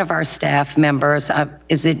 which one of our staff members,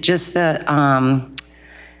 is it just the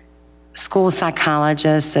school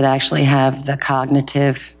psychologists that actually have the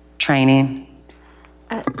cognitive training?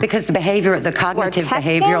 Because the cognitive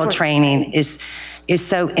behavioral training is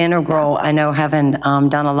so integral. I know, having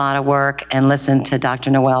done a lot of work and listened to Dr.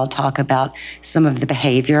 Noel talk about some of the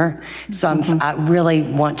behavior. So I really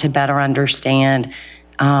want to better understand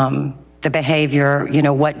the behavior,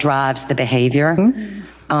 what drives the behavior.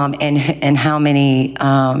 And how many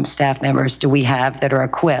staff members do we have that are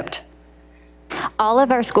equipped All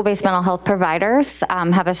of our school-based mental health providers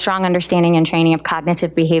have a strong understanding and training of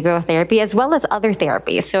cognitive behavioral therapy as well as other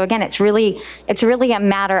therapies. So again, it's really a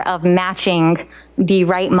matter of matching the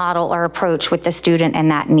right model or approach with the student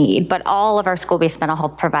and that need. But all of our school-based mental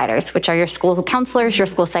health providers, which are your school counselors, your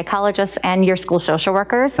school psychologists, and your school social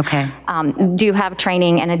workers, do have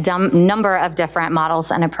training in a number of different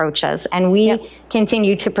models and approaches. And we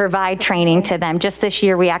continue to provide training to them. Just this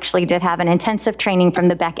year, we actually did have an intensive training from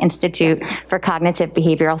the Beck Institute for Cognitive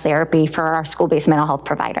Behavioral Therapy for our school-based mental health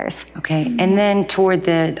providers. Okay, and then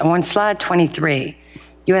on slide 23,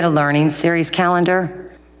 you had a learning series calendar.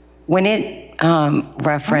 When it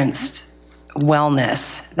referenced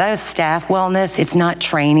wellness, that is staff wellness, it's not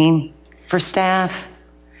training for staff.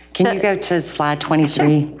 Can you go to slide 23?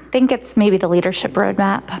 I think it's maybe the leadership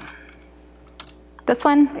roadmap. This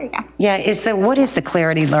one? There you go. Yeah, what is the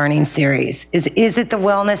Clarity Learning Series? Is it the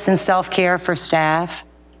wellness and self-care for staff?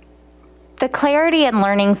 The Clarity and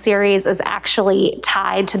Learning series is actually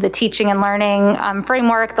tied to the teaching and learning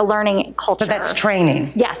framework, the learning culture. But that's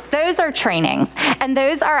training. Yes, those are trainings. And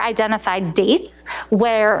those are identified dates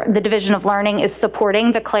where the Division of Learning is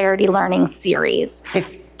supporting the Clarity Learning series.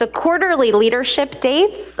 The quarterly leadership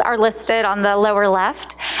dates are listed on the lower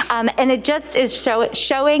left, and it just is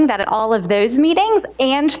showing that at all of those meetings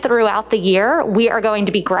and throughout the year, we are going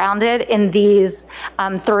to be grounded in these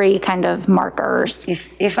three kind of markers.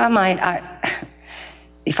 If I might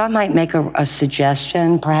make a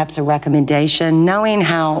suggestion, perhaps a recommendation, knowing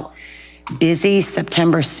how busy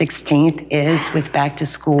September 16th is with back to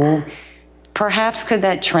school, perhaps could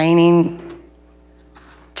that training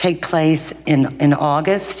take place in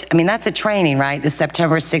August? I mean, that's a training, right? The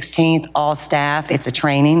September 16th, all staff, it's a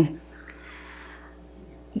training.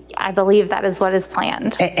 I believe that is what is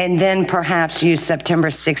planned. And then perhaps use September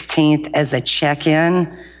 16th as a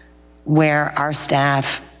check-in where our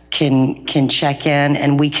staff can check in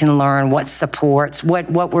and we can learn what supports,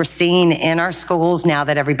 what we're seeing in our schools now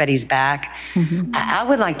that everybody's back. Mm-hmm. I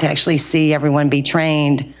would like to actually see everyone be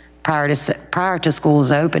trained prior to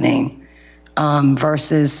school's opening.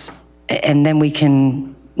 Versus, and then we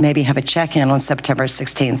can maybe have a check-in on September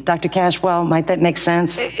 16th. Dr. Cashwell, might that make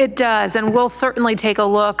sense? It does, and we'll certainly take a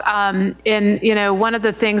look. One of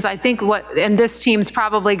the things I think and this team's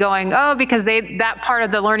probably going, because that part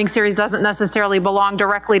of the learning series doesn't necessarily belong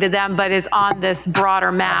directly to them, but is on this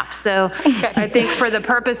broader map. So I think for the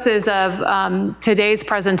purposes of today's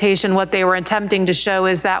presentation, what they were attempting to show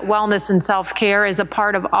is that wellness and self-care is a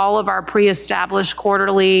part of all of our pre-established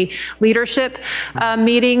quarterly leadership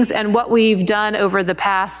meetings. And what we've done over the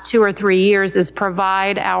past 2 or 3 years is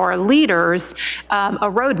provide our leaders a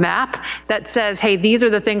roadmap that says, hey, these are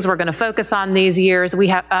the things we're going to focus on these years. We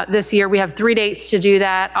have this year we have 3 dates to do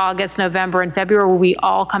that: August, November, and February, where we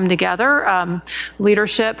all come together,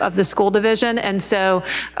 leadership of the school division. And so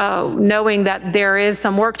knowing that there is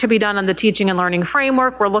some work to be done on the teaching and learning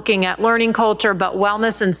framework, we're looking at learning culture, but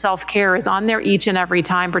wellness and self-care is on there each and every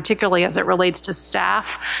time, particularly as it relates to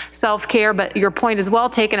staff self-care. But your point is well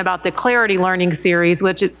taken about the Clarity Learning series,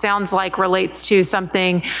 which it sounds like relates to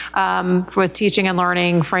something with teaching and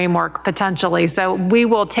learning framework potentially. So we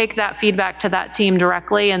will take that feedback to that team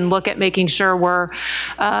directly and look at making sure we're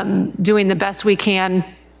doing the best we can.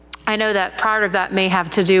 I know that part of that may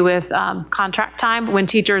have to do with contract time when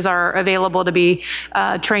teachers are available to be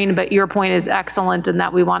trained, but your point is excellent in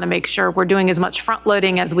that we want to make sure we're doing as much front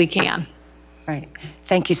loading as we can. Right.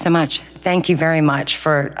 Thank you so much. Thank you very much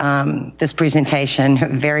for this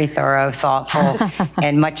presentation. Very thorough, thoughtful,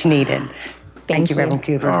 and much needed. Thank you, Reverend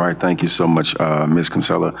Cooper. All right. Thank you so much, Ms.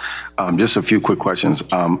 Kinsella. Just a few quick questions.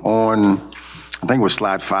 I think with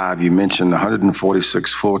slide 5, you mentioned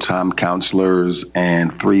 146 full-time counselors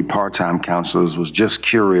and 3 part-time counselors. Was just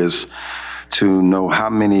curious to know how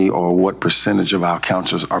many or what percentage of our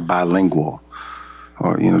counselors are bilingual,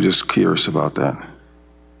 or, just curious about that.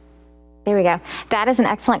 There we go. That is an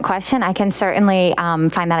excellent question. I can certainly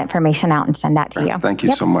find that information out and send that to you. Thank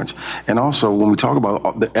you so much. And also, when we talk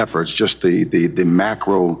about the efforts, just the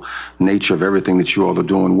macro nature of everything that you all are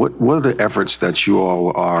doing, what are the efforts that you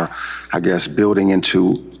all are, I guess, building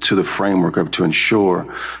into the framework to ensure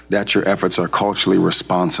that your efforts are culturally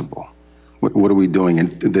responsible? What are we doing,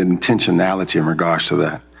 and the intentionality in regards to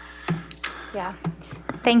that? Yeah.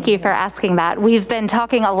 Thank you for asking that. We've been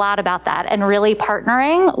talking a lot about that and really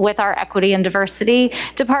partnering with our equity and diversity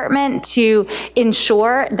department to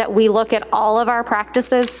ensure that we look at all of our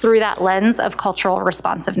practices through that lens of cultural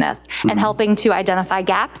responsiveness and helping to identify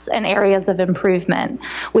gaps and areas of improvement.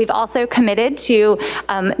 We've also committed to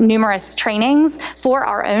numerous trainings for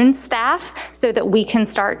our own staff so that we can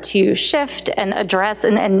start to shift and address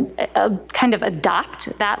and kind of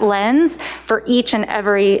adopt that lens for each and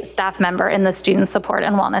every staff member in the student support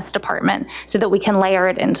and wellness department so that we can layer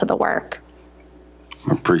it into the work.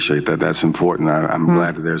 I appreciate that. That's important. I'm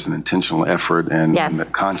glad that there's an intentional effort and the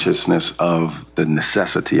consciousness of the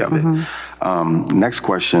necessity of it. Next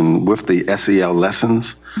question, with the SEL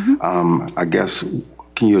lessons, I guess,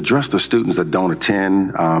 can you address the students that don't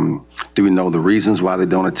attend? Do we know the reasons why they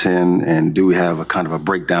don't attend? And do we have a kind of a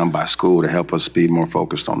breakdown by school to help us be more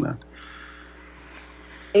focused on that?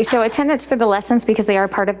 So attendance for the lessons, because they are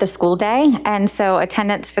part of the school day, and so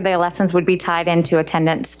attendance for the lessons would be tied into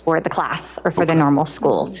attendance for the class or for the normal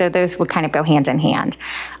school. So those would kind of go hand in hand.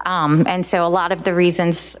 And so a lot of the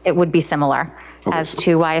reasons it would be similar as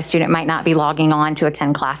to why a student might not be logging on to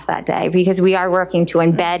attend class that day, because we are working to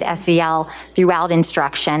embed SEL throughout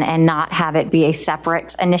instruction and not have it be a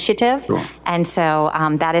separate initiative. And so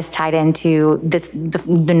that is tied into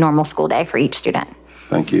the normal school day for each student.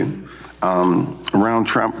 Thank you. Around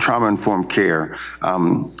trauma-informed care,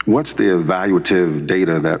 what's the evaluative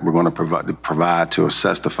data that we're going to provide to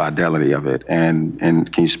assess the fidelity of it? And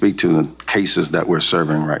can you speak to the cases that we're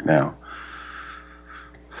serving right now?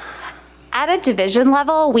 At a division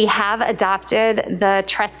level, we have adopted the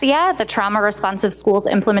TRESIA, the Trauma Responsive Schools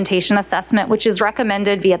Implementation Assessment, which is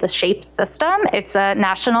recommended via the SHAPE system. It's a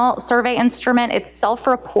national survey instrument. It's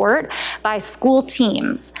self-report by school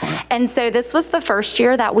teams. And so this was the first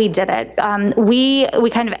year that we did it. We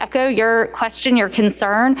kind of echo your question, your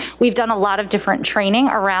concern. We've done a lot of different training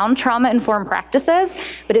around trauma-informed practices,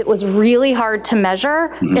 but it was really hard to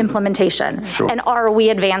measure implementation. And are we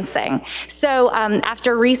advancing? So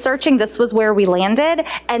after researching, this was where we landed,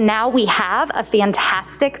 and now we have a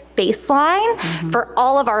fantastic baseline for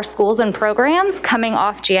all of our schools and programs coming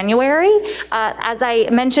off January. As I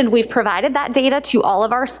mentioned, we've provided that data to all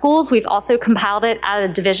of our schools. We've also compiled it at a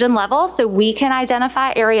division level so we can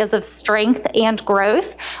identify areas of strength and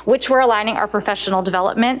growth, which we're aligning our professional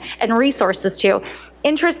development and resources to.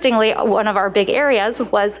 Interestingly, one of our big areas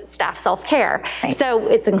was staff self-care. So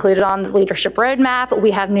it's included on the leadership roadmap. We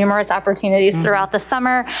have numerous opportunities throughout the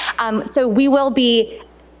summer. So we will be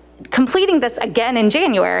completing this again in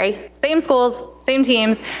January, same schools, same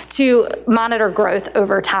teams, to monitor growth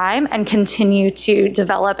over time and continue to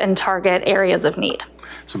develop and target areas of need.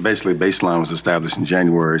 So basically, baseline was established in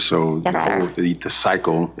January, so the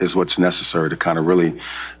cycle is what's necessary to kind of really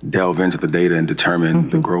delve into the data and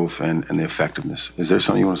determine the growth and the effectiveness. Is there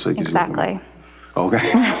something you want to say? Exactly. Okay.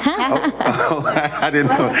 I didn't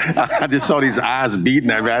know. I just saw these eyes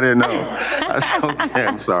beating at me. I didn't know. That's okay.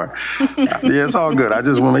 I'm sorry. Yeah, it's all good. I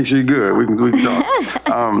just want to make sure you're good. We can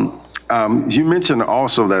talk. You mentioned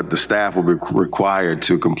also that the staff will be required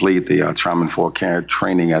to complete the trauma-informed care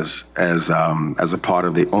training as a part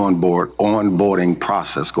of the onboarding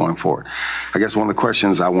process going forward. I guess one of the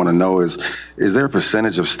questions I want to know is there a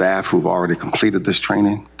percentage of staff who've already completed this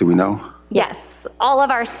training? Do we know? Yes, all of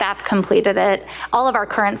our staff completed it. All of our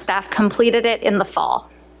current staff completed it in the fall.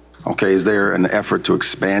 Okay, is there an effort to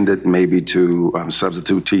expand it maybe to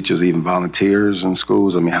substitute teachers, even volunteers in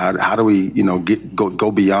schools? I mean, how do we, go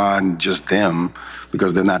beyond just them,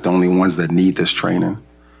 because they're not the only ones that need this training?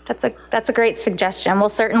 That's a great suggestion. We'll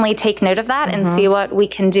certainly take note of that and see what we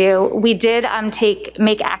can do. We did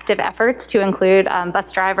make active efforts to include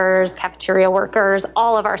bus drivers, cafeteria workers,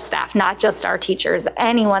 all of our staff, not just our teachers,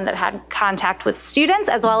 anyone that had contact with students,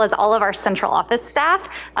 as well as all of our central office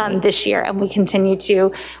staff this year. And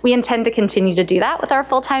we intend to continue to do that with our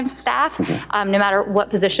full-time staff. No matter what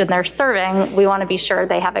position they're serving, we want to be sure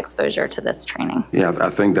they have exposure to this training. Yeah, I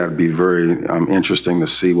think that'd be very interesting to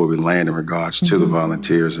see where we land in regards to the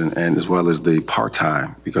volunteers and as well as the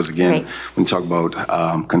part-time, because again, when you talk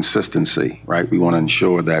about consistency, right, we want to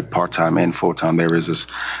ensure that part-time and full-time there is this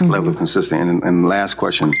level of consistency. And last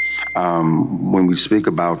question, when we speak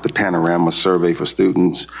about the panorama survey for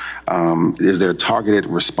students, is there a targeted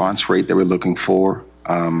response rate that we're looking for?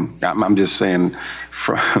 I'm just saying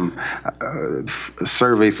from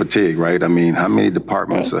survey fatigue, right? I mean, how many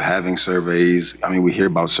departments are having surveys? I mean, we hear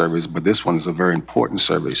about surveys, but this one is a very important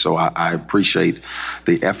survey. So I appreciate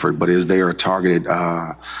the effort, but is there a targeted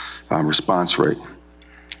response rate?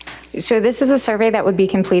 So this is a survey that would be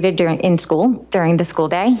completed during the school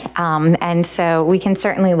day. And so we can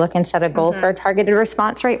certainly look and set a goal for a targeted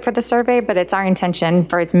response rate for the survey, but it's our intention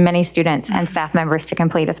for as many students and staff members to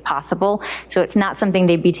complete as possible. So it's not something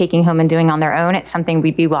they'd be taking home and doing on their own. It's something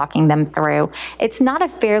we'd be walking them through. It's not a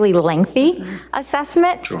fairly lengthy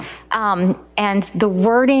assessment. Sure. And the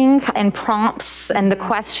wording and prompts and the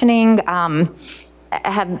questioning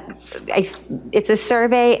it's a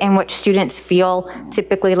survey in which students feel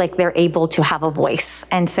typically like they're able to have a voice.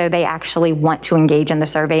 And so they actually want to engage in the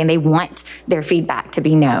survey and they want their feedback to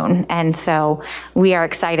be known. And so we are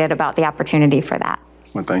excited about the opportunity for that.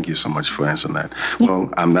 Well, thank you so much for answering that. Well,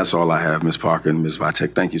 that's all I have, Ms. Parker and Ms.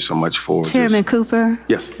 Vitek. Thank you so much for Chairman Cooper?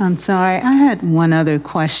 Yes. I'm sorry. I had one other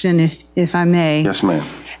question, if I may. Yes, ma'am.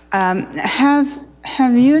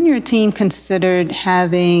 Have you and your team considered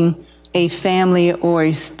having a family or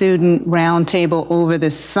a student roundtable over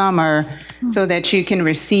the summer so that you can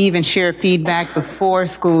receive and share feedback before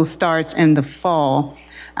school starts in the fall?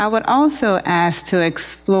 I would also ask to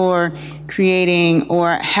explore creating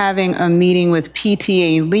or having a meeting with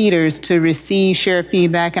PTA leaders to receive, share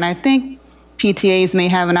feedback, and I think PTAs may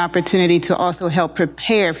have an opportunity to also help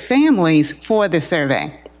prepare families for the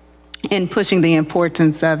survey and pushing the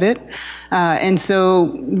importance of it. And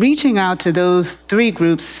so reaching out to those three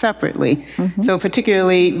groups separately. So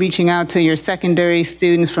particularly reaching out to your secondary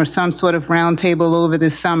students for some sort of roundtable over the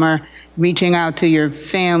summer, reaching out to your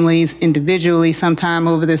families individually sometime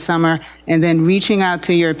over the summer, and then reaching out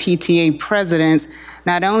to your PTA presidents,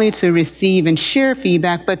 not only to receive and share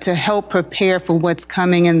feedback, but to help prepare for what's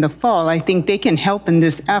coming in the fall. I think they can help in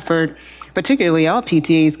this effort, particularly all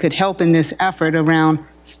PTAs could help in this effort around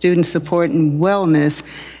student support and wellness.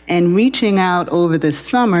 And reaching out over the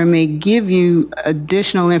summer may give you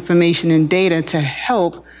additional information and data to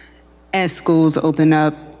help as schools open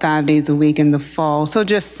up 5 days a week in the fall. So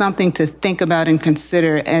just something to think about and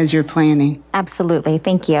consider as you're planning. Absolutely.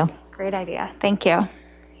 Thank you. Great idea. Thank you.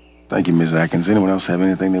 Thank you, Ms. Atkins. Anyone else have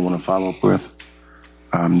anything they want to follow up with?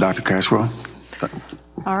 Dr. Cashwell?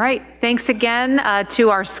 All right. Thanks again to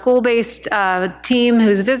our school-based team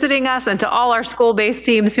who's visiting us and to all our school-based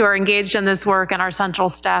teams who are engaged in this work and our central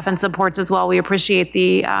staff and supports as well. We appreciate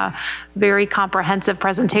the very comprehensive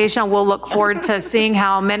presentation. We'll look forward to seeing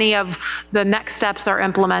how many of the next steps are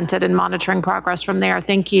implemented and monitoring progress from there.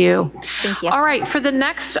 Thank you. Thank you. All right. For the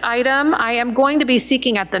next item, I am going to be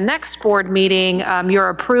seeking at the next board meeting your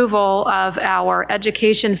approval of our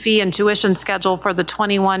education fee and tuition schedule for the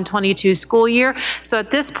 21-22 school year. So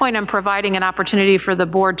at this point, I'm providing an opportunity for the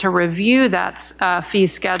board to review that fee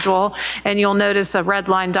schedule. And you'll notice a red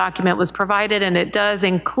line document was provided, and it does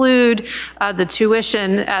include the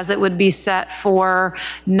tuition as it would be set for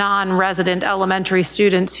non-resident elementary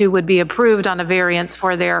students who would be approved on a variance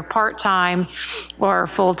for their part-time or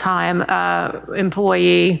full-time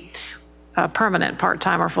employee, permanent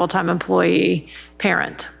part-time or full-time employee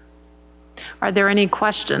parent. Are there any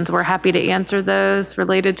questions? We're happy to answer those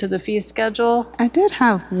related to the fee schedule. I did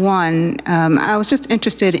have one. I was just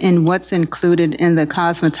interested in what's included in the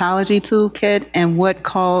cosmetology toolkit and what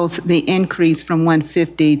caused the increase from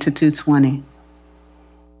 150 to 220.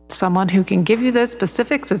 Someone who can give you those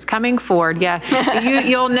specifics is coming forward. Yeah,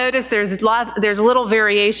 you'll notice there's a little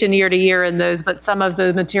variation year to year in those, but some of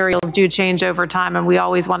the materials do change over time, and we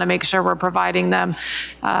always want to make sure we're providing them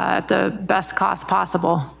at the best cost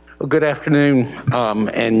possible. Well, good afternoon.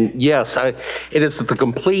 And yes, it is the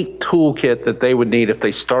complete toolkit that they would need if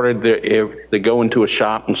they started if they go into a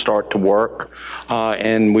shop and start to work.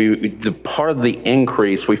 And the part of the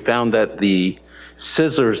increase, we found that the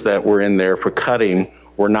scissors that were in there for cutting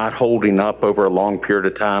were not holding up over a long period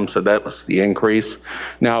of time, so that was the increase.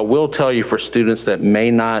 Now, I will tell you, for students that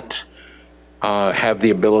may not have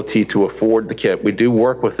the ability to afford the kit, we do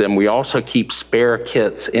work with them. We also keep spare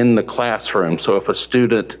kits in the classroom, so if a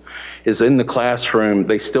student is in the classroom,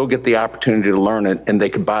 they still get the opportunity to learn it, and they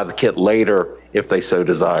could buy the kit later if they so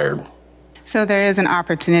desired. So there is an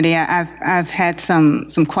opportunity. I've had some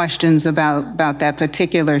questions about that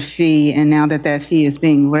particular fee, and now that fee is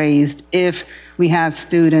being raised, if we have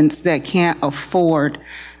students that can't afford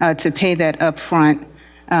to pay that upfront,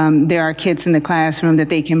 there are kits in the classroom that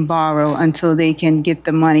they can borrow until they can get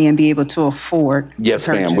the money and be able to afford. Yes,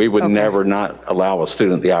 ma'am. We would never not allow a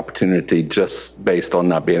student the opportunity just based on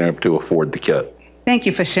not being able to afford the kit. Thank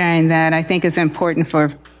you for sharing that. I think it's important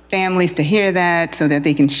for families to hear that so that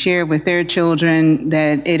they can share with their children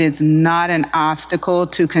that it is not an obstacle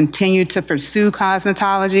to continue to pursue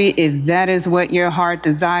cosmetology if that is what your heart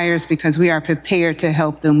desires, because we are prepared to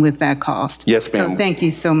help them with that cost. Yes, ma'am. So thank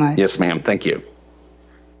you so much. Yes, ma'am. Thank you.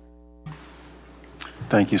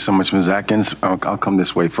 Thank you so much, Ms. Atkins. I'll come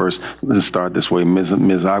this way first. Let's start this way. Ms.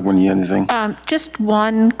 Ogwen, you anything? Just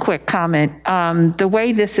one quick comment. The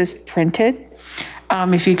way this is printed,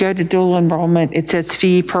 if you go to dual enrollment, it says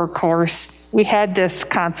fee per course. We had this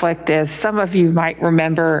conflict, as some of you might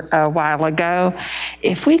remember a while ago.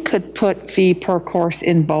 If we could put fee per course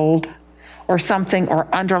in bold or something,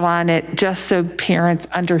 or underline it, just so parents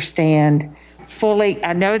understand fully.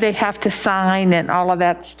 I know they have to sign and all of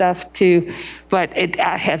that stuff too, but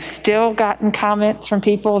I have still gotten comments from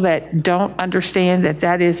people that don't understand that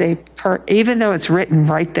that is even though it's written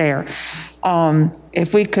right there.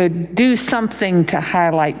 If we could do something to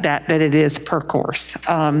highlight that it is per course.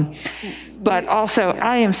 But also,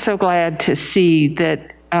 I am so glad to see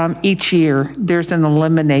that each year there's an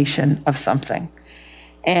elimination of something.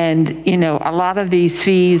 And, you know, a lot of these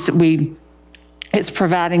fees, it's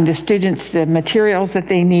providing the students the materials that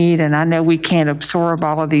they need, and I know we can't absorb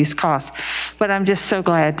all of these costs, but I'm just so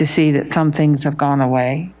glad to see that some things have gone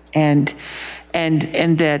away, and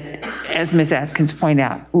that, as Ms. Atkins pointed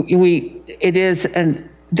out,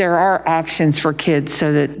 there are options for kids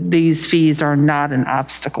so that these fees are not an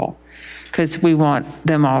obstacle, because we want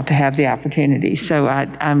them all to have the opportunity. So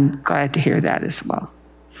I'm glad to hear that as well.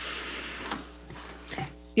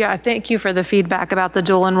 Yeah, thank you for the feedback about the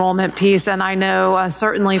dual enrollment piece. And I know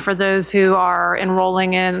certainly for those who are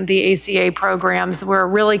enrolling in the ACA programs, we're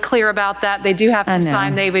really clear about that. They do have to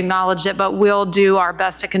sign, they've acknowledged it, but we'll do our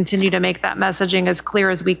best to continue to make that messaging as clear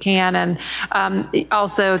as we can. And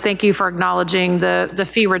also thank you for acknowledging the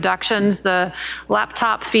fee reductions, the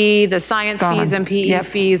laptop fee, the science fees and PE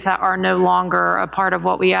fees are no longer a part of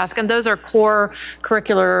what we ask. And those are core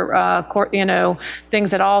curricular,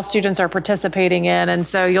 things that all students are participating in. And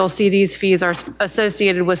so you'll see these fees are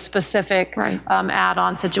associated with specific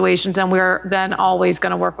add-on situations, and we're then always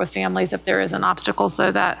going to work with families if there is an obstacle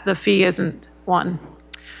so that the fee isn't one.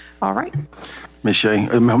 All right. Ms. Shea,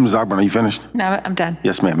 Ms. Ogburn, are you finished? No, I'm done.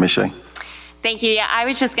 Yes, ma'am. Ms. Shea. Thank you. Yeah, I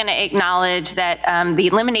was just going to acknowledge that the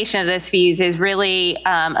elimination of those fees is really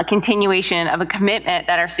a continuation of a commitment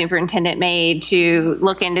that our superintendent made to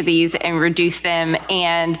look into these and reduce them,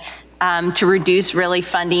 and to reduce really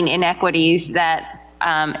funding inequities that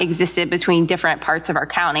existed between different parts of our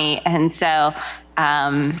county. And so,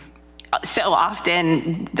 so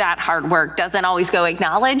often that hard work doesn't always go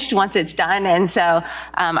acknowledged once it's done. And so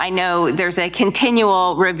I know there's a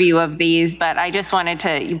continual review of these, but I just wanted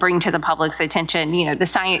to bring to the public's attention, the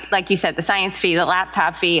science, like you said, the science fee, the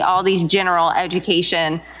laptop fee, all these general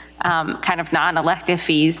education kind of non-elective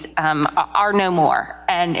fees are no more.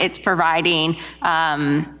 And it's providing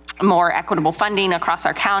more equitable funding across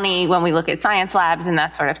our county when we look at science labs and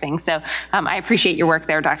that sort of thing. So I appreciate your work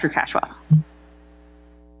there, Dr. Cashwell.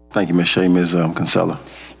 Thank you, Ms. Shea. Ms. Kinsella.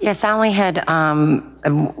 Yes, I only had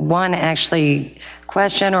one actually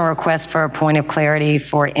question or request for a point of clarity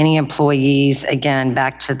for any employees, again,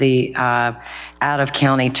 back to the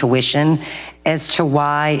out-of-county tuition, as to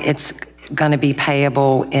why it's going to be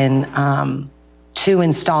payable in 2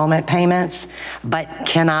 installment payments, but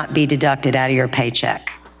cannot be deducted out of your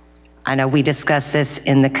paycheck. I know we discussed this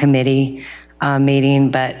in the committee meeting,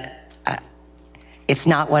 but it's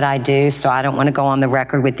not what I do, so I don't want to go on the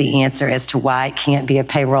record with the answer as to why it can't be a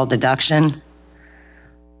payroll deduction.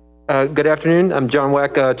 Good afternoon. I'm John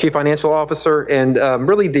Weck, Chief Financial Officer, and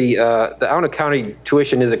really the out-of-county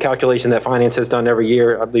tuition is a calculation that Finance has done every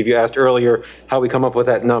year. I believe you asked earlier how we come up with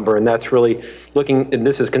that number, and that's really looking, and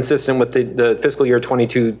this is consistent with the fiscal year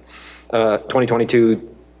 2022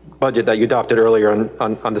 budget that you adopted earlier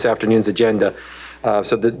on this afternoon's agenda.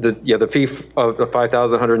 So the fee of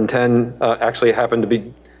 $5,110 actually happened to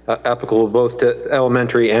be applicable both to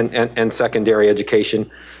elementary and secondary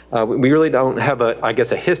education. We really don't have I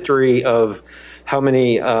guess a history of how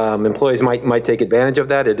many employees might take advantage of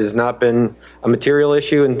that. It has not been a material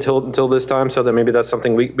issue until this time, so that maybe that's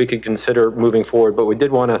something we could consider moving forward. But we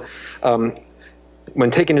did want to, when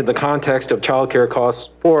taken into the context of childcare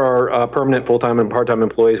costs for our permanent full-time and part-time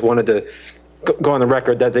employees, wanted to go on the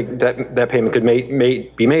record that that payment could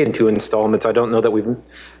be made in 2 installments. I don't know that we've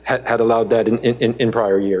had allowed that in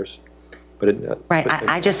prior years. But right,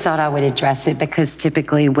 I just thought I would address it because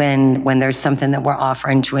typically when there's something that we're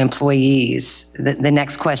offering to employees, the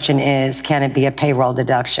next question is, can it be a payroll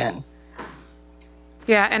deduction?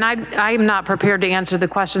 Yeah, and I'm not prepared to answer the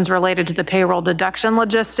questions related to the payroll deduction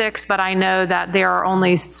logistics, but I know that there are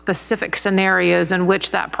only specific scenarios in which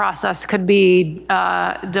that process could be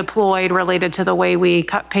deployed related to the way we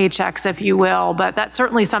cut paychecks, if you will. But that's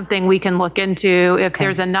certainly something we can look into if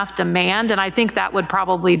there's enough demand, and I think that would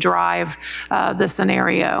probably drive the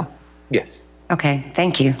scenario. Yes. Okay,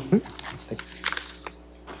 thank you.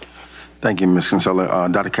 Thank you, Ms. Kinsella.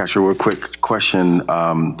 Dr. Castro, real quick question.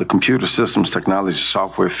 The computer systems technology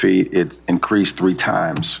software fee, it increased 3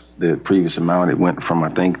 times the previous amount. It went from, I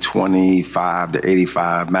think, 25 to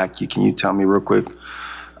 85. Mac, can you tell me real quick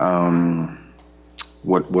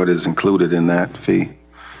what is included in that fee?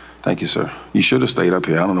 Thank you, sir. You should have stayed up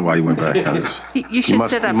here. I don't know why you went back. You should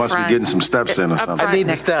sit up You must be front. getting some steps in or something. I need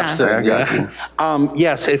the steps in. I got you.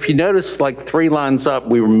 Yes, if you notice, like 3 lines up,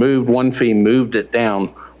 we removed one fee, moved it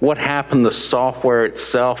down. What happened, the software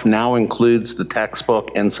itself now includes the textbook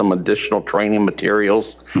and some additional training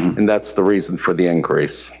materials, and that's the reason for the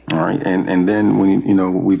increase. All right, and then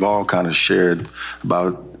when we've all kind of shared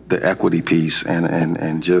about the equity piece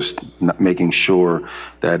and just making sure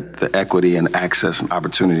that the equity and access and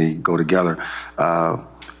opportunity go together.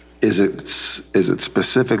 Is it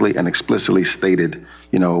specifically and explicitly stated,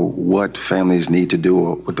 what families need to do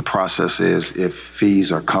or what the process is if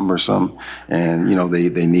fees are cumbersome and,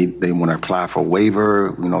 they want to apply for a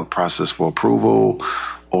waiver, process for approval,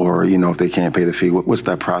 or, if they can't pay the fee, what's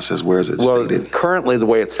that process? Where is it stated? Well, currently the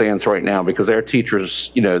way it stands right now, because our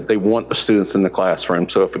teachers, they want the students in the classroom.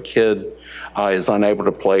 So if a kid is unable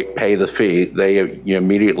to pay the fee, they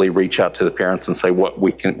immediately reach out to the parents and say,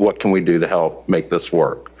 what can we do to help make this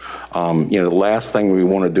work? The last thing we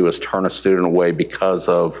want to do is turn a student away because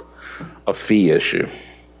of a fee issue.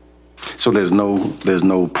 So there's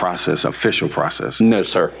no process, official process? No,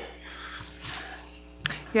 sir.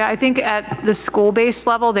 Yeah, I think at the school-based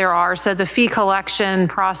level there are. So the fee collection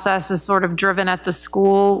process is sort of driven at the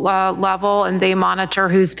school level, and they monitor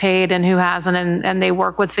who's paid and who hasn't, and they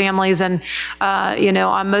work with families. And,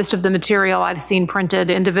 on most of the material I've seen printed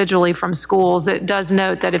individually from schools, it does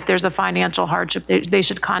note that if there's a financial hardship, they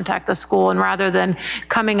should contact the school. And rather than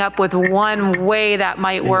coming up with one way that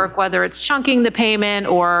might work, whether it's chunking the payment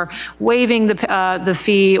or waiving the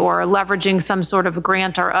fee or leveraging some sort of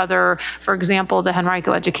grant or other, for example, the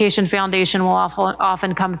Henrico Education Foundation will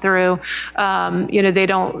often come through. They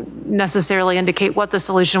don't necessarily indicate what the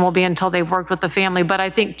solution will be until they've worked with the family. But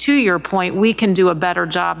I think to your point, we can do a better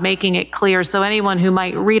job making it clear. So anyone who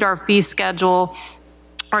might read our fee schedule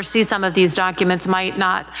or see some of these documents might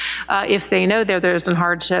not, if they know there's a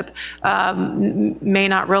hardship, may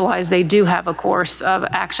not realize they do have a course of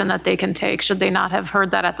action that they can take. Should they not have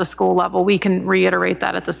heard that at the school level, we can reiterate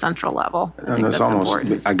that at the central level. I think that's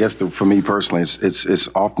important. I guess for me personally, it's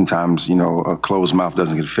oftentimes, a closed mouth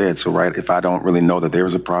doesn't get fed. So, right, if I don't really know that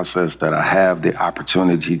there's a process, that I have the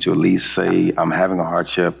opportunity to at least say I'm having a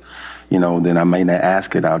hardship, then I may not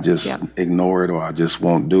ask it. I'll just ignore it, or I just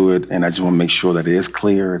won't do it. And I just want to make sure that it is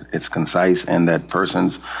clear, it's concise, and that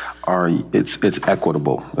persons it's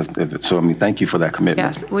equitable. So, thank you for that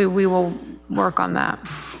commitment. Yes, we will work on that.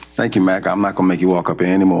 Thank you, Mac. I'm not going to make you walk up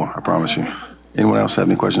here anymore, I promise you. Anyone else have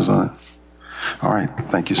any questions on it? All right.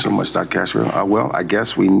 Thank you so much, Dr. Castro. Well, I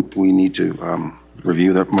guess we need to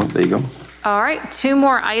review that. There you go. All right, 2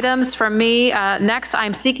 more items from me. Next,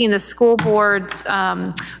 I'm seeking the school board's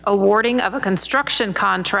awarding of a construction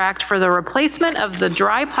contract for the replacement of the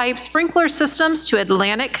dry pipe sprinkler systems to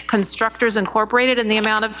Atlantic Constructors Incorporated in the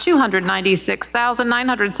amount of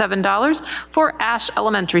 $296,907 for Ash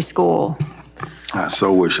Elementary School. I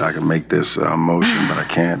so wish I could make this motion, but I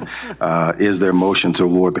can't. Is there a motion to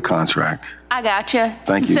award the contract? I gotcha.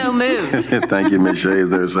 Thank you. So moved. Thank you, Ms. Shea. Is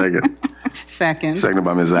there a second? Second. Seconded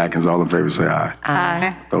by Ms. Atkins. All in favor say aye.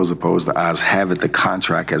 Aye. Those opposed, the ayes have it. The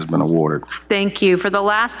contract has been awarded. Thank you. For the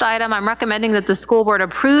last item, I'm recommending that the school board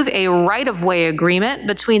approve a right-of-way agreement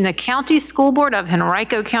between the County School Board of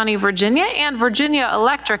Henrico County, Virginia, and Virginia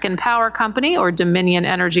Electric and Power Company, or Dominion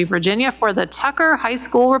Energy Virginia, for the Tucker High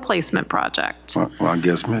School Replacement Project. Well, I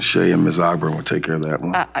guess Ms. Shea and Ms. Ogburn will take care of that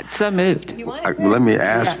one. So moved. Let me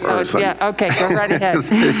ask first. Okay, go right ahead.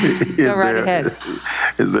 Go right ahead.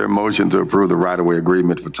 Is there a motion to approve the right-of-way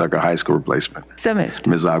agreement for Tucker High School replacement? So moved.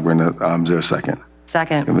 Ms. Ogburn, is there a second?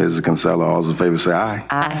 Second. Mrs. Kinsella, all those in favor say aye.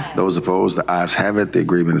 Aye. Those opposed, the ayes have it. The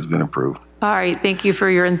agreement has been approved. All right, thank you for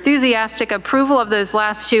your enthusiastic approval of those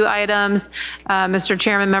last 2 items. Mr.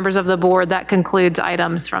 Chairman, members of the board, that concludes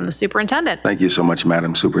items from the superintendent. Thank you so much,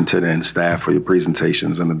 Madam Superintendent and staff, for your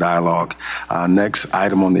presentations and the dialogue. Next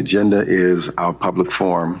item on the agenda is our public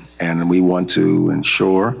forum, and we want to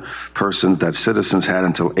ensure persons that citizens had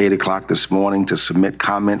until 8 o'clock this morning to submit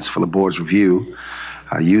comments for the board's review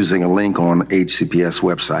using a link on HCPS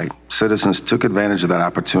website. Citizens took advantage of that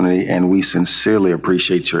opportunity, and we sincerely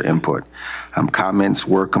appreciate your input. Comments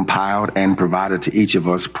were compiled and provided to each of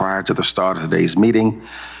us prior to the start of today's meeting,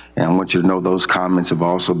 and I want you to know those comments have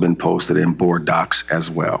also been posted in board docs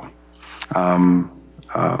as well.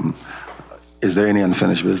 Is there any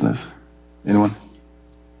unfinished business? Anyone?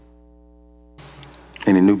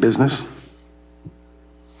 Any new business?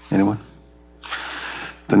 Anyone?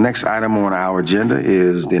 The next item on our agenda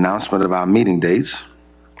is the announcement of our meeting dates.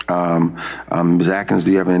 Ms. Atkins,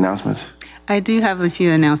 do you have any announcements? I do have a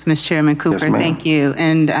few announcements, Chairman Cooper. Yes, ma'am. Thank you.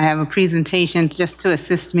 And I have a presentation just to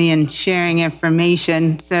assist me in sharing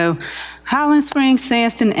information. So Highland Springs,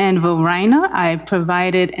 Sandston, and Varina, I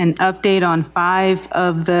provided an update on 5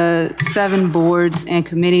 of the 7 boards and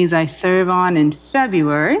committees I serve on in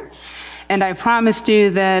February. And I promised you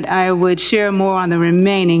that I would share more on the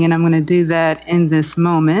remaining, and I'm going to do that in this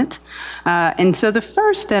moment. And so the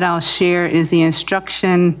first that I'll share is the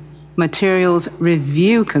Instruction Materials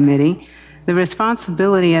Review Committee. The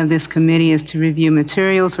responsibility of this committee is to review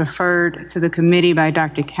materials referred to the committee by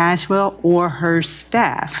Dr. Cashwell or her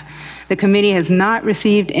staff. The committee has not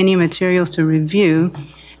received any materials to review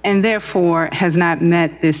and therefore has not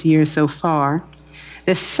met this year so far.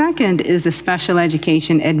 The second is the Special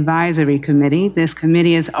Education Advisory Committee. This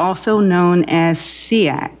committee is also known as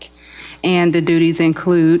SEAC, and the duties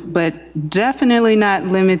include, but definitely not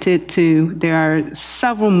limited to, there are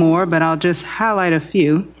several more, but I'll just highlight a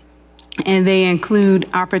few. And they include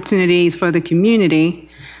opportunities for the community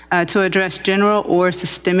to address general or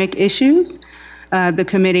systemic issues. The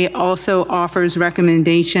committee also offers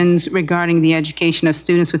recommendations regarding the education of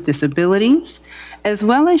students with disabilities, as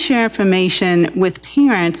well as share information with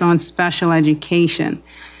parents on special education.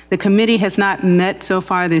 The committee has not met so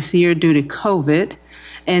far this year due to COVID,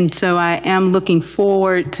 and so I am looking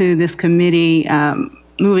forward to this committee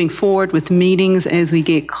moving forward with meetings as we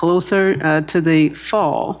get closer to the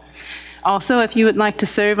fall. Also, if you would like to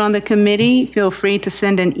serve on the committee, feel free to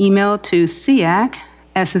send an email to SEAC,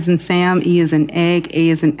 S as in Sam, E as in egg,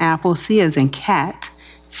 A as in apple, C as in cat,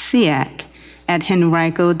 SEAC at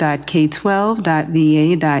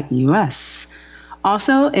henrico.k12.va.us.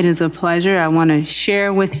 Also, it is a pleasure. I want to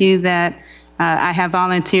share with you that I have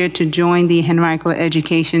volunteered to join the Henrico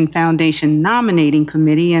Education Foundation Nominating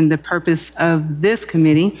Committee, and the purpose of this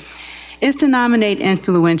committee is to nominate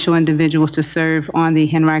influential individuals to serve on the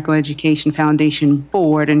Henrico Education Foundation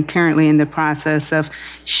Board, and currently in the process of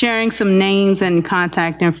sharing some names and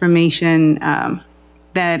contact information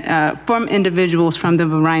from individuals from the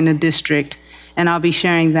Varina district, and I'll be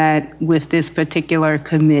sharing that with this particular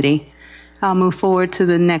committee. I'll move forward to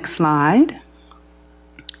the next slide.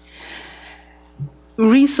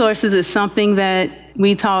 Resources is something that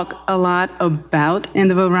we talk a lot about in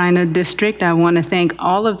the Varina district. I want to thank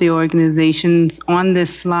all of the organizations on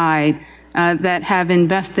this slide that have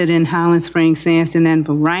invested in Highland Springs, Sandston, and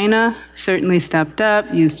Varina, certainly stepped up,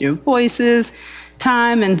 used your voices,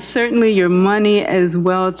 time, and certainly your money as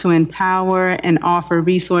well to empower and offer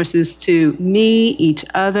resources to me, each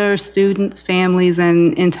other, students, families,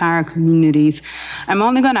 and entire communities. I'm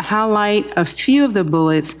only going to highlight a few of the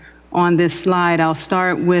bullets on this slide. I'll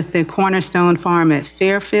start with the Cornerstone Farm at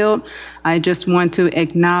Fairfield. I just want to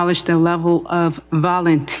acknowledge the level of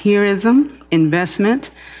volunteerism,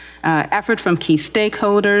 investment, effort from key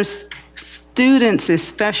stakeholders, students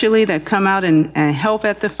especially that come out and help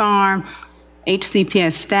at the farm,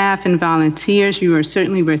 HCPS staff and volunteers. You are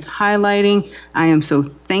certainly worth highlighting. I am so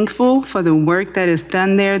thankful for the work that is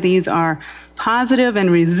done there. These are positive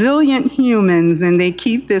and resilient humans, and they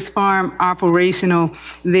keep this farm operational.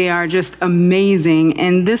 They are just amazing.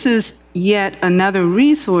 And this is yet another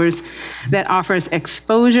resource that offers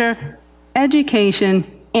exposure, education,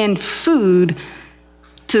 and food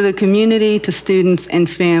to the community, to students and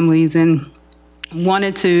families. And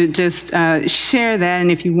wanted to just share that.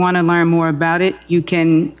 And if you want to learn more about it, you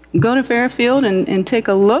can go to Fairfield and take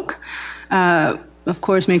a look. Of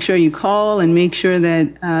course, make sure you call and make sure that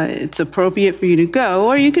it's appropriate for you to go.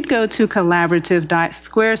 Or you could go to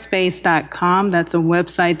collaborative.squarespace.com. That's a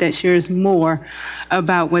website that shares more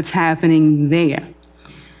about what's happening there.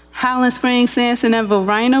 Highland Springs, Sandston, and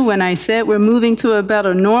Varina, when I said we're moving to a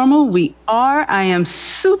better normal, we are. I am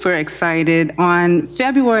super excited. On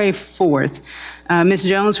February 4th, Ms.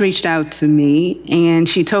 Jones reached out to me, and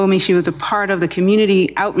she told me she was a part of the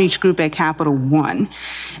community outreach group at Capital One.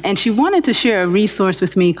 And she wanted to share a resource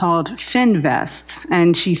with me called Finvest.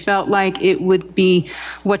 And she felt like it would be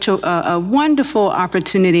a wonderful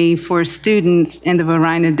opportunity for students in the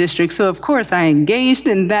Varina district. So, of course, I engaged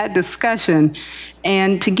in that discussion.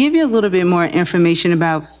 And to give you a little bit more information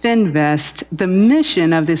about Finvest, the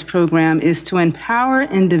mission of this program is to empower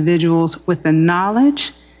individuals with the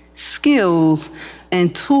knowledge, skills,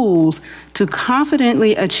 and tools to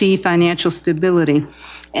confidently achieve financial stability.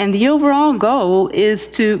 And the overall goal is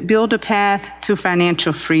to build a path to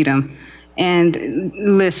financial freedom. And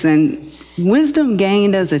listen, wisdom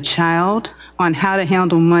gained as a child on how to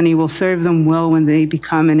handle money will serve them well when they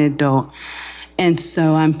become an adult. And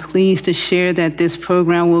so I'm pleased to share that this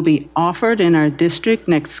program will be offered in our district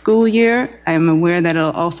next school year. I am aware that it'll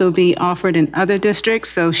also be offered in other districts,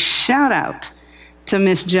 so shout out to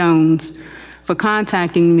Ms. Jones for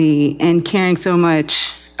contacting me and caring so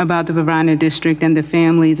much about the Varina district and the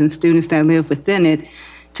families and students that live within it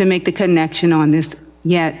to make the connection on this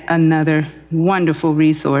yet another wonderful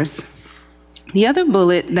resource. The other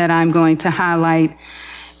bullet that I'm going to highlight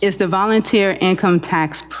is the Volunteer Income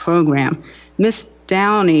Tax Program. Ms.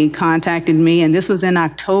 Downey contacted me, and this was in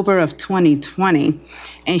October of 2020,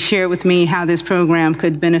 and shared with me how this program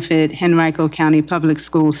could benefit Henrico County Public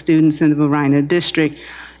School students in the Varina district,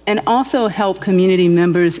 and also help community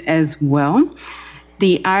members as well.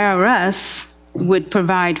 The IRS would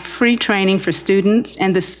provide free training for students,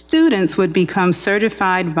 and the students would become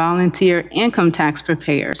certified volunteer income tax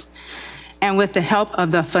preparers. And with the help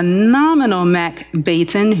of the phenomenal Mac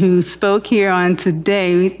Baton, who spoke here on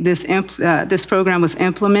today, this program was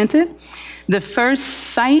implemented. The first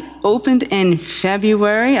site opened in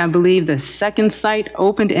February. I believe the second site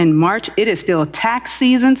opened in March. It is still tax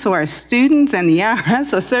season, so our students and the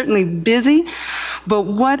IRS are certainly busy. But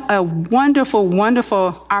what a wonderful,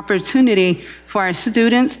 wonderful opportunity for our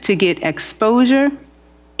students to get exposure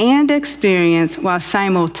and experience while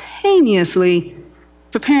simultaneously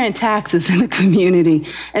preparing taxes in the community.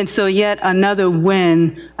 And so yet another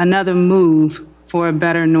win, another move for a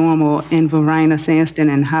better normal in Varina,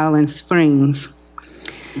 Sandston, and Highland Springs.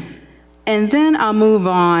 And then I'll move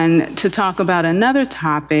on to talk about another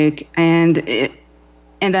topic, and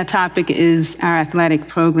that topic is our athletic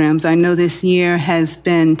programs. I know this year has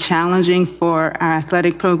been challenging for our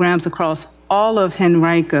athletic programs across all of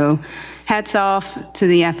Henrico. Hats off to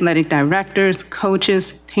the athletic directors,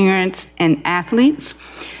 coaches, parents, and athletes.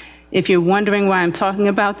 If you're wondering why I'm talking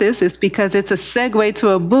about this, it's because it's a segue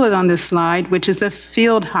to a bullet on this slide, which is the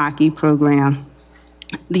field hockey program.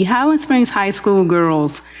 The Highland Springs High School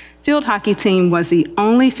girls field hockey team was the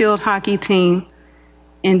only field hockey team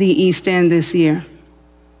in the East End this year.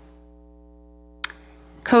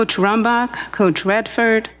 Coach Rumbach, Coach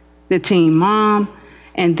Redford, the team mom,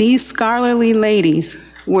 and these scholarly ladies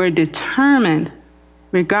were determined,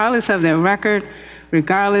 regardless of their record,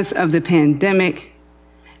 regardless of the pandemic,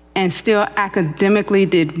 and still academically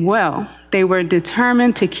did well. They were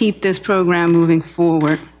determined to keep this program moving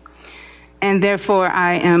forward. And therefore,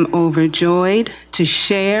 I am overjoyed to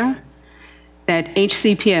share that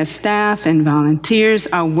HCPS staff and volunteers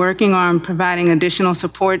are working on providing additional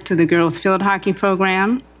support to the girls field hockey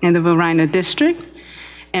program in the Varina district.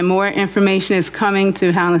 And more information is coming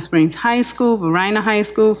to Highland Springs High School, Varina High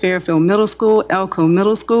School, Fairfield Middle School, Elko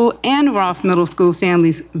Middle School, and Rolfe Middle School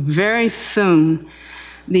families very soon.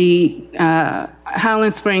 The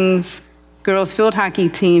Highland Springs girls field hockey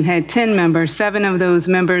team had 10 members. 7 of those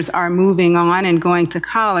members are moving on and going to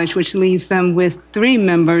college, which leaves them with 3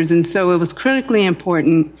 members. And so it was critically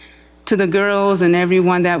important to the girls and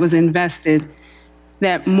everyone that was invested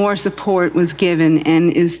that more support was given,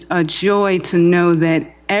 and it's a joy to know that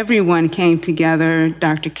everyone came together,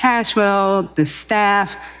 Dr. Cashwell, the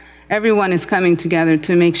staff, everyone is coming together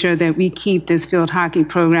to make sure that we keep this field hockey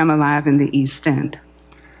program alive in the East End.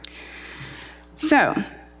 So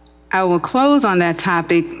I will close on that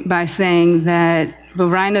topic by saying that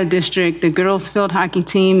Varina District, the girls field hockey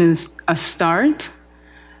team is a start.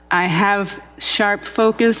 I have sharp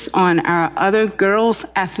focus on our other girls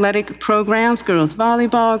athletic programs, girls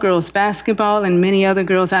volleyball, girls basketball, and many other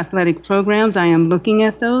girls athletic programs. I am looking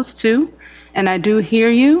at those too, and I do hear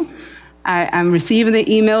you. I'm receiving the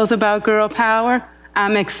emails about girl power.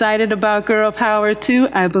 I'm excited about girl power too.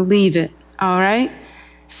 I believe it, all right?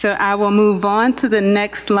 So I will move on to the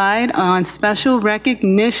next slide on special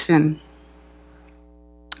recognition.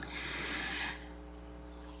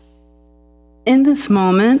 In this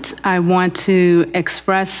moment, I want to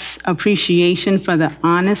express appreciation for the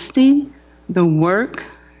honesty, the work,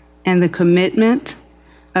 and the commitment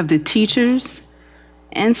of the teachers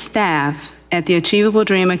and staff at the Achievable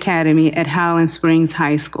Dream Academy at Highland Springs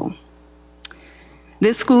High School.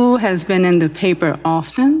 This school has been in the paper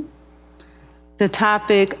often, the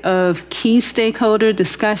topic of key stakeholder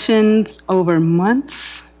discussions over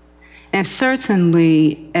months, and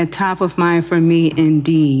certainly at top of mind for me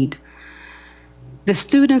indeed. The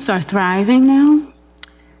students are thriving now.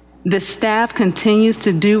 The staff continues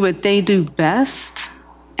to do what they do best,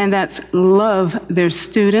 and that's love their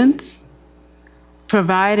students,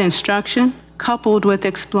 provide instruction, coupled with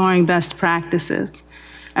exploring best practices.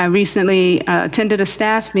 I recently attended a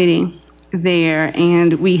staff meeting there,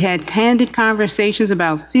 and we had candid conversations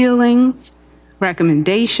about feelings,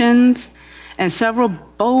 recommendations, and several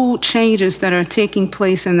bold changes that are taking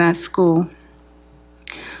place in that school.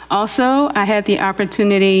 Also, I had the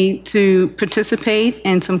opportunity to participate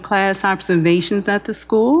in some class observations at the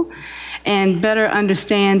school and better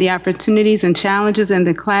understand the opportunities and challenges in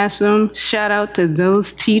the classroom. Shout out to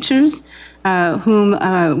those teachers whom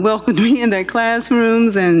welcomed me in their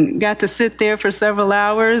classrooms and got to sit there for several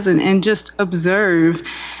hours and just observe.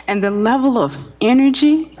 And the level of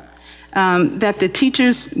energy that the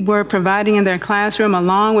teachers were providing in their classroom,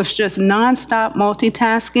 along with just nonstop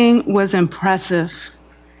multitasking, was impressive.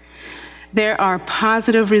 There are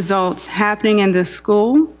positive results happening in this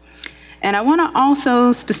school. And I want to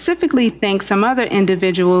also specifically thank some other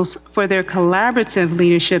individuals for their collaborative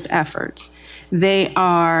leadership efforts. They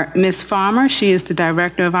are Ms. Farmer, she is the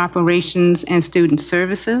Director of Operations and Student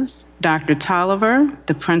Services, Dr. Tolliver,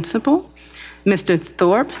 the principal, Mr.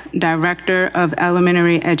 Thorpe, Director of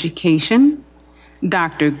Elementary Education,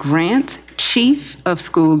 Dr. Grant, Chief of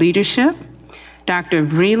School Leadership, Dr.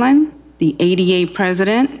 Vreeland, the ADA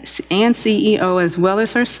President and CEO, as well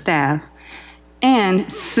as her staff,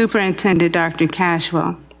 and Superintendent Dr.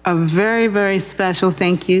 Cashwell. A very, very special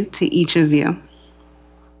thank you to each of you.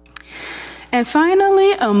 And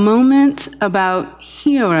finally, a moment about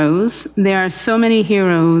heroes. There are so many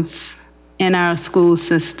heroes in our school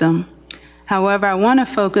system. However, I want to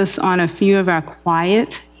focus on a few of our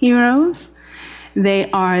quiet heroes.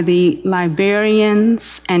 They are the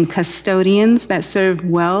librarians and custodians that serve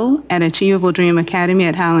well at Achievable Dream Academy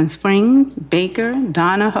at Highland Springs, Baker,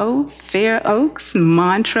 Donahoe, Fair Oaks,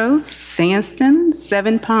 Montrose, Sandston,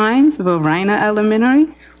 Seven Pines, Varina Elementary,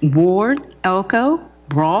 Ward, Elko,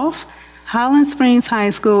 Rolfe, Highland Springs High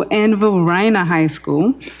School, and Varina High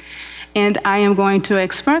School. And I am going to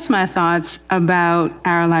express my thoughts about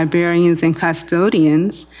our librarians and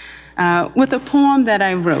custodians with a poem that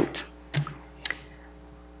I wrote.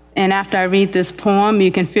 And after I read this poem,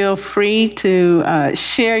 you can feel free to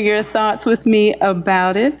share your thoughts with me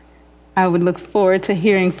about it. I would look forward to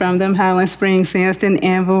hearing from them, Highland Springs, Sandston,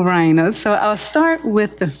 and Varina. So I'll start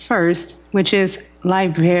with the first, which is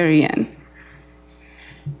librarian.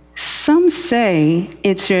 Some say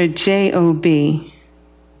it's your J-O-B,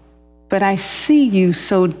 but I see you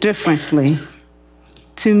so differently.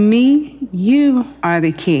 To me, you are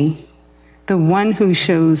the key, the one who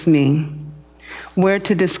shows me where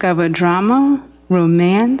to discover drama,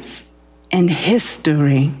 romance, and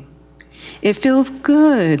history. It feels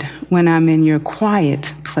good when I'm in your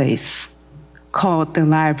quiet place, called the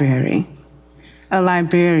library. A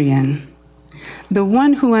librarian, the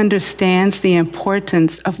one who understands the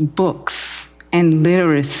importance of books and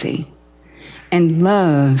literacy and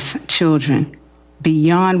loves children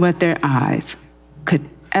beyond what their eyes could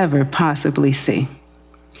ever possibly see.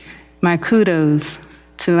 My kudos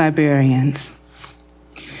to librarians.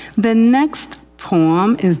 The next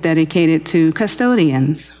poem is dedicated to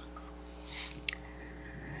custodians.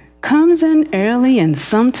 Comes in early and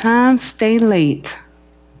sometimes stay late,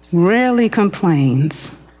 rarely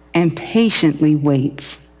complains, and patiently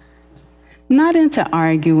waits. Not into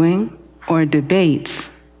arguing or debates.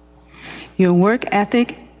 Your work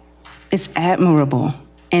ethic is admirable,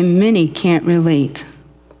 and many can't relate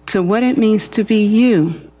to what it means to be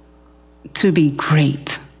you, to be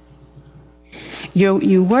great.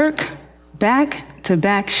 You work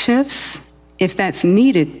back-to-back shifts if that's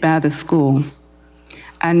needed by the school.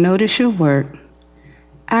 I notice your work.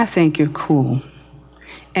 I think you're cool,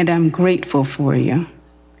 and I'm grateful for you.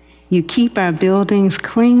 You keep our buildings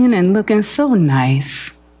clean and looking so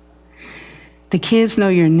nice. The kids know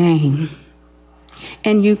your name,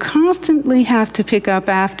 and you constantly have to pick up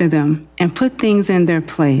after them and put things in their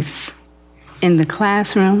place. In the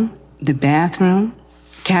classroom, the bathroom,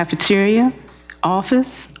 cafeteria,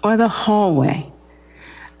 office, or the hallway.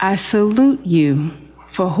 I salute you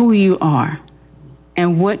for who you are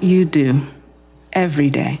and what you do every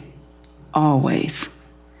day, always.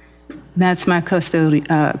 That's my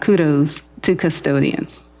kudos to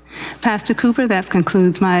custodians. Pastor Cooper, that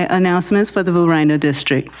concludes my announcements for the Varina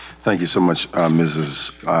District. Thank you so much,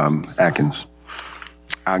 Mrs. Atkins.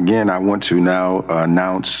 Again, I want to now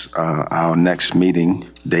announce our next meeting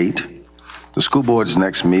date. The school board's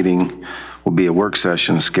next meeting will be a work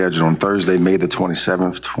session scheduled on Thursday, May the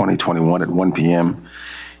 27th, 2021 at 1 p.m.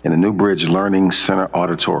 in the New Bridge Learning Center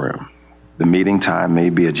Auditorium. The meeting time may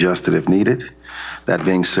be adjusted if needed. That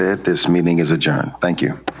being said, this meeting is adjourned. Thank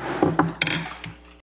you.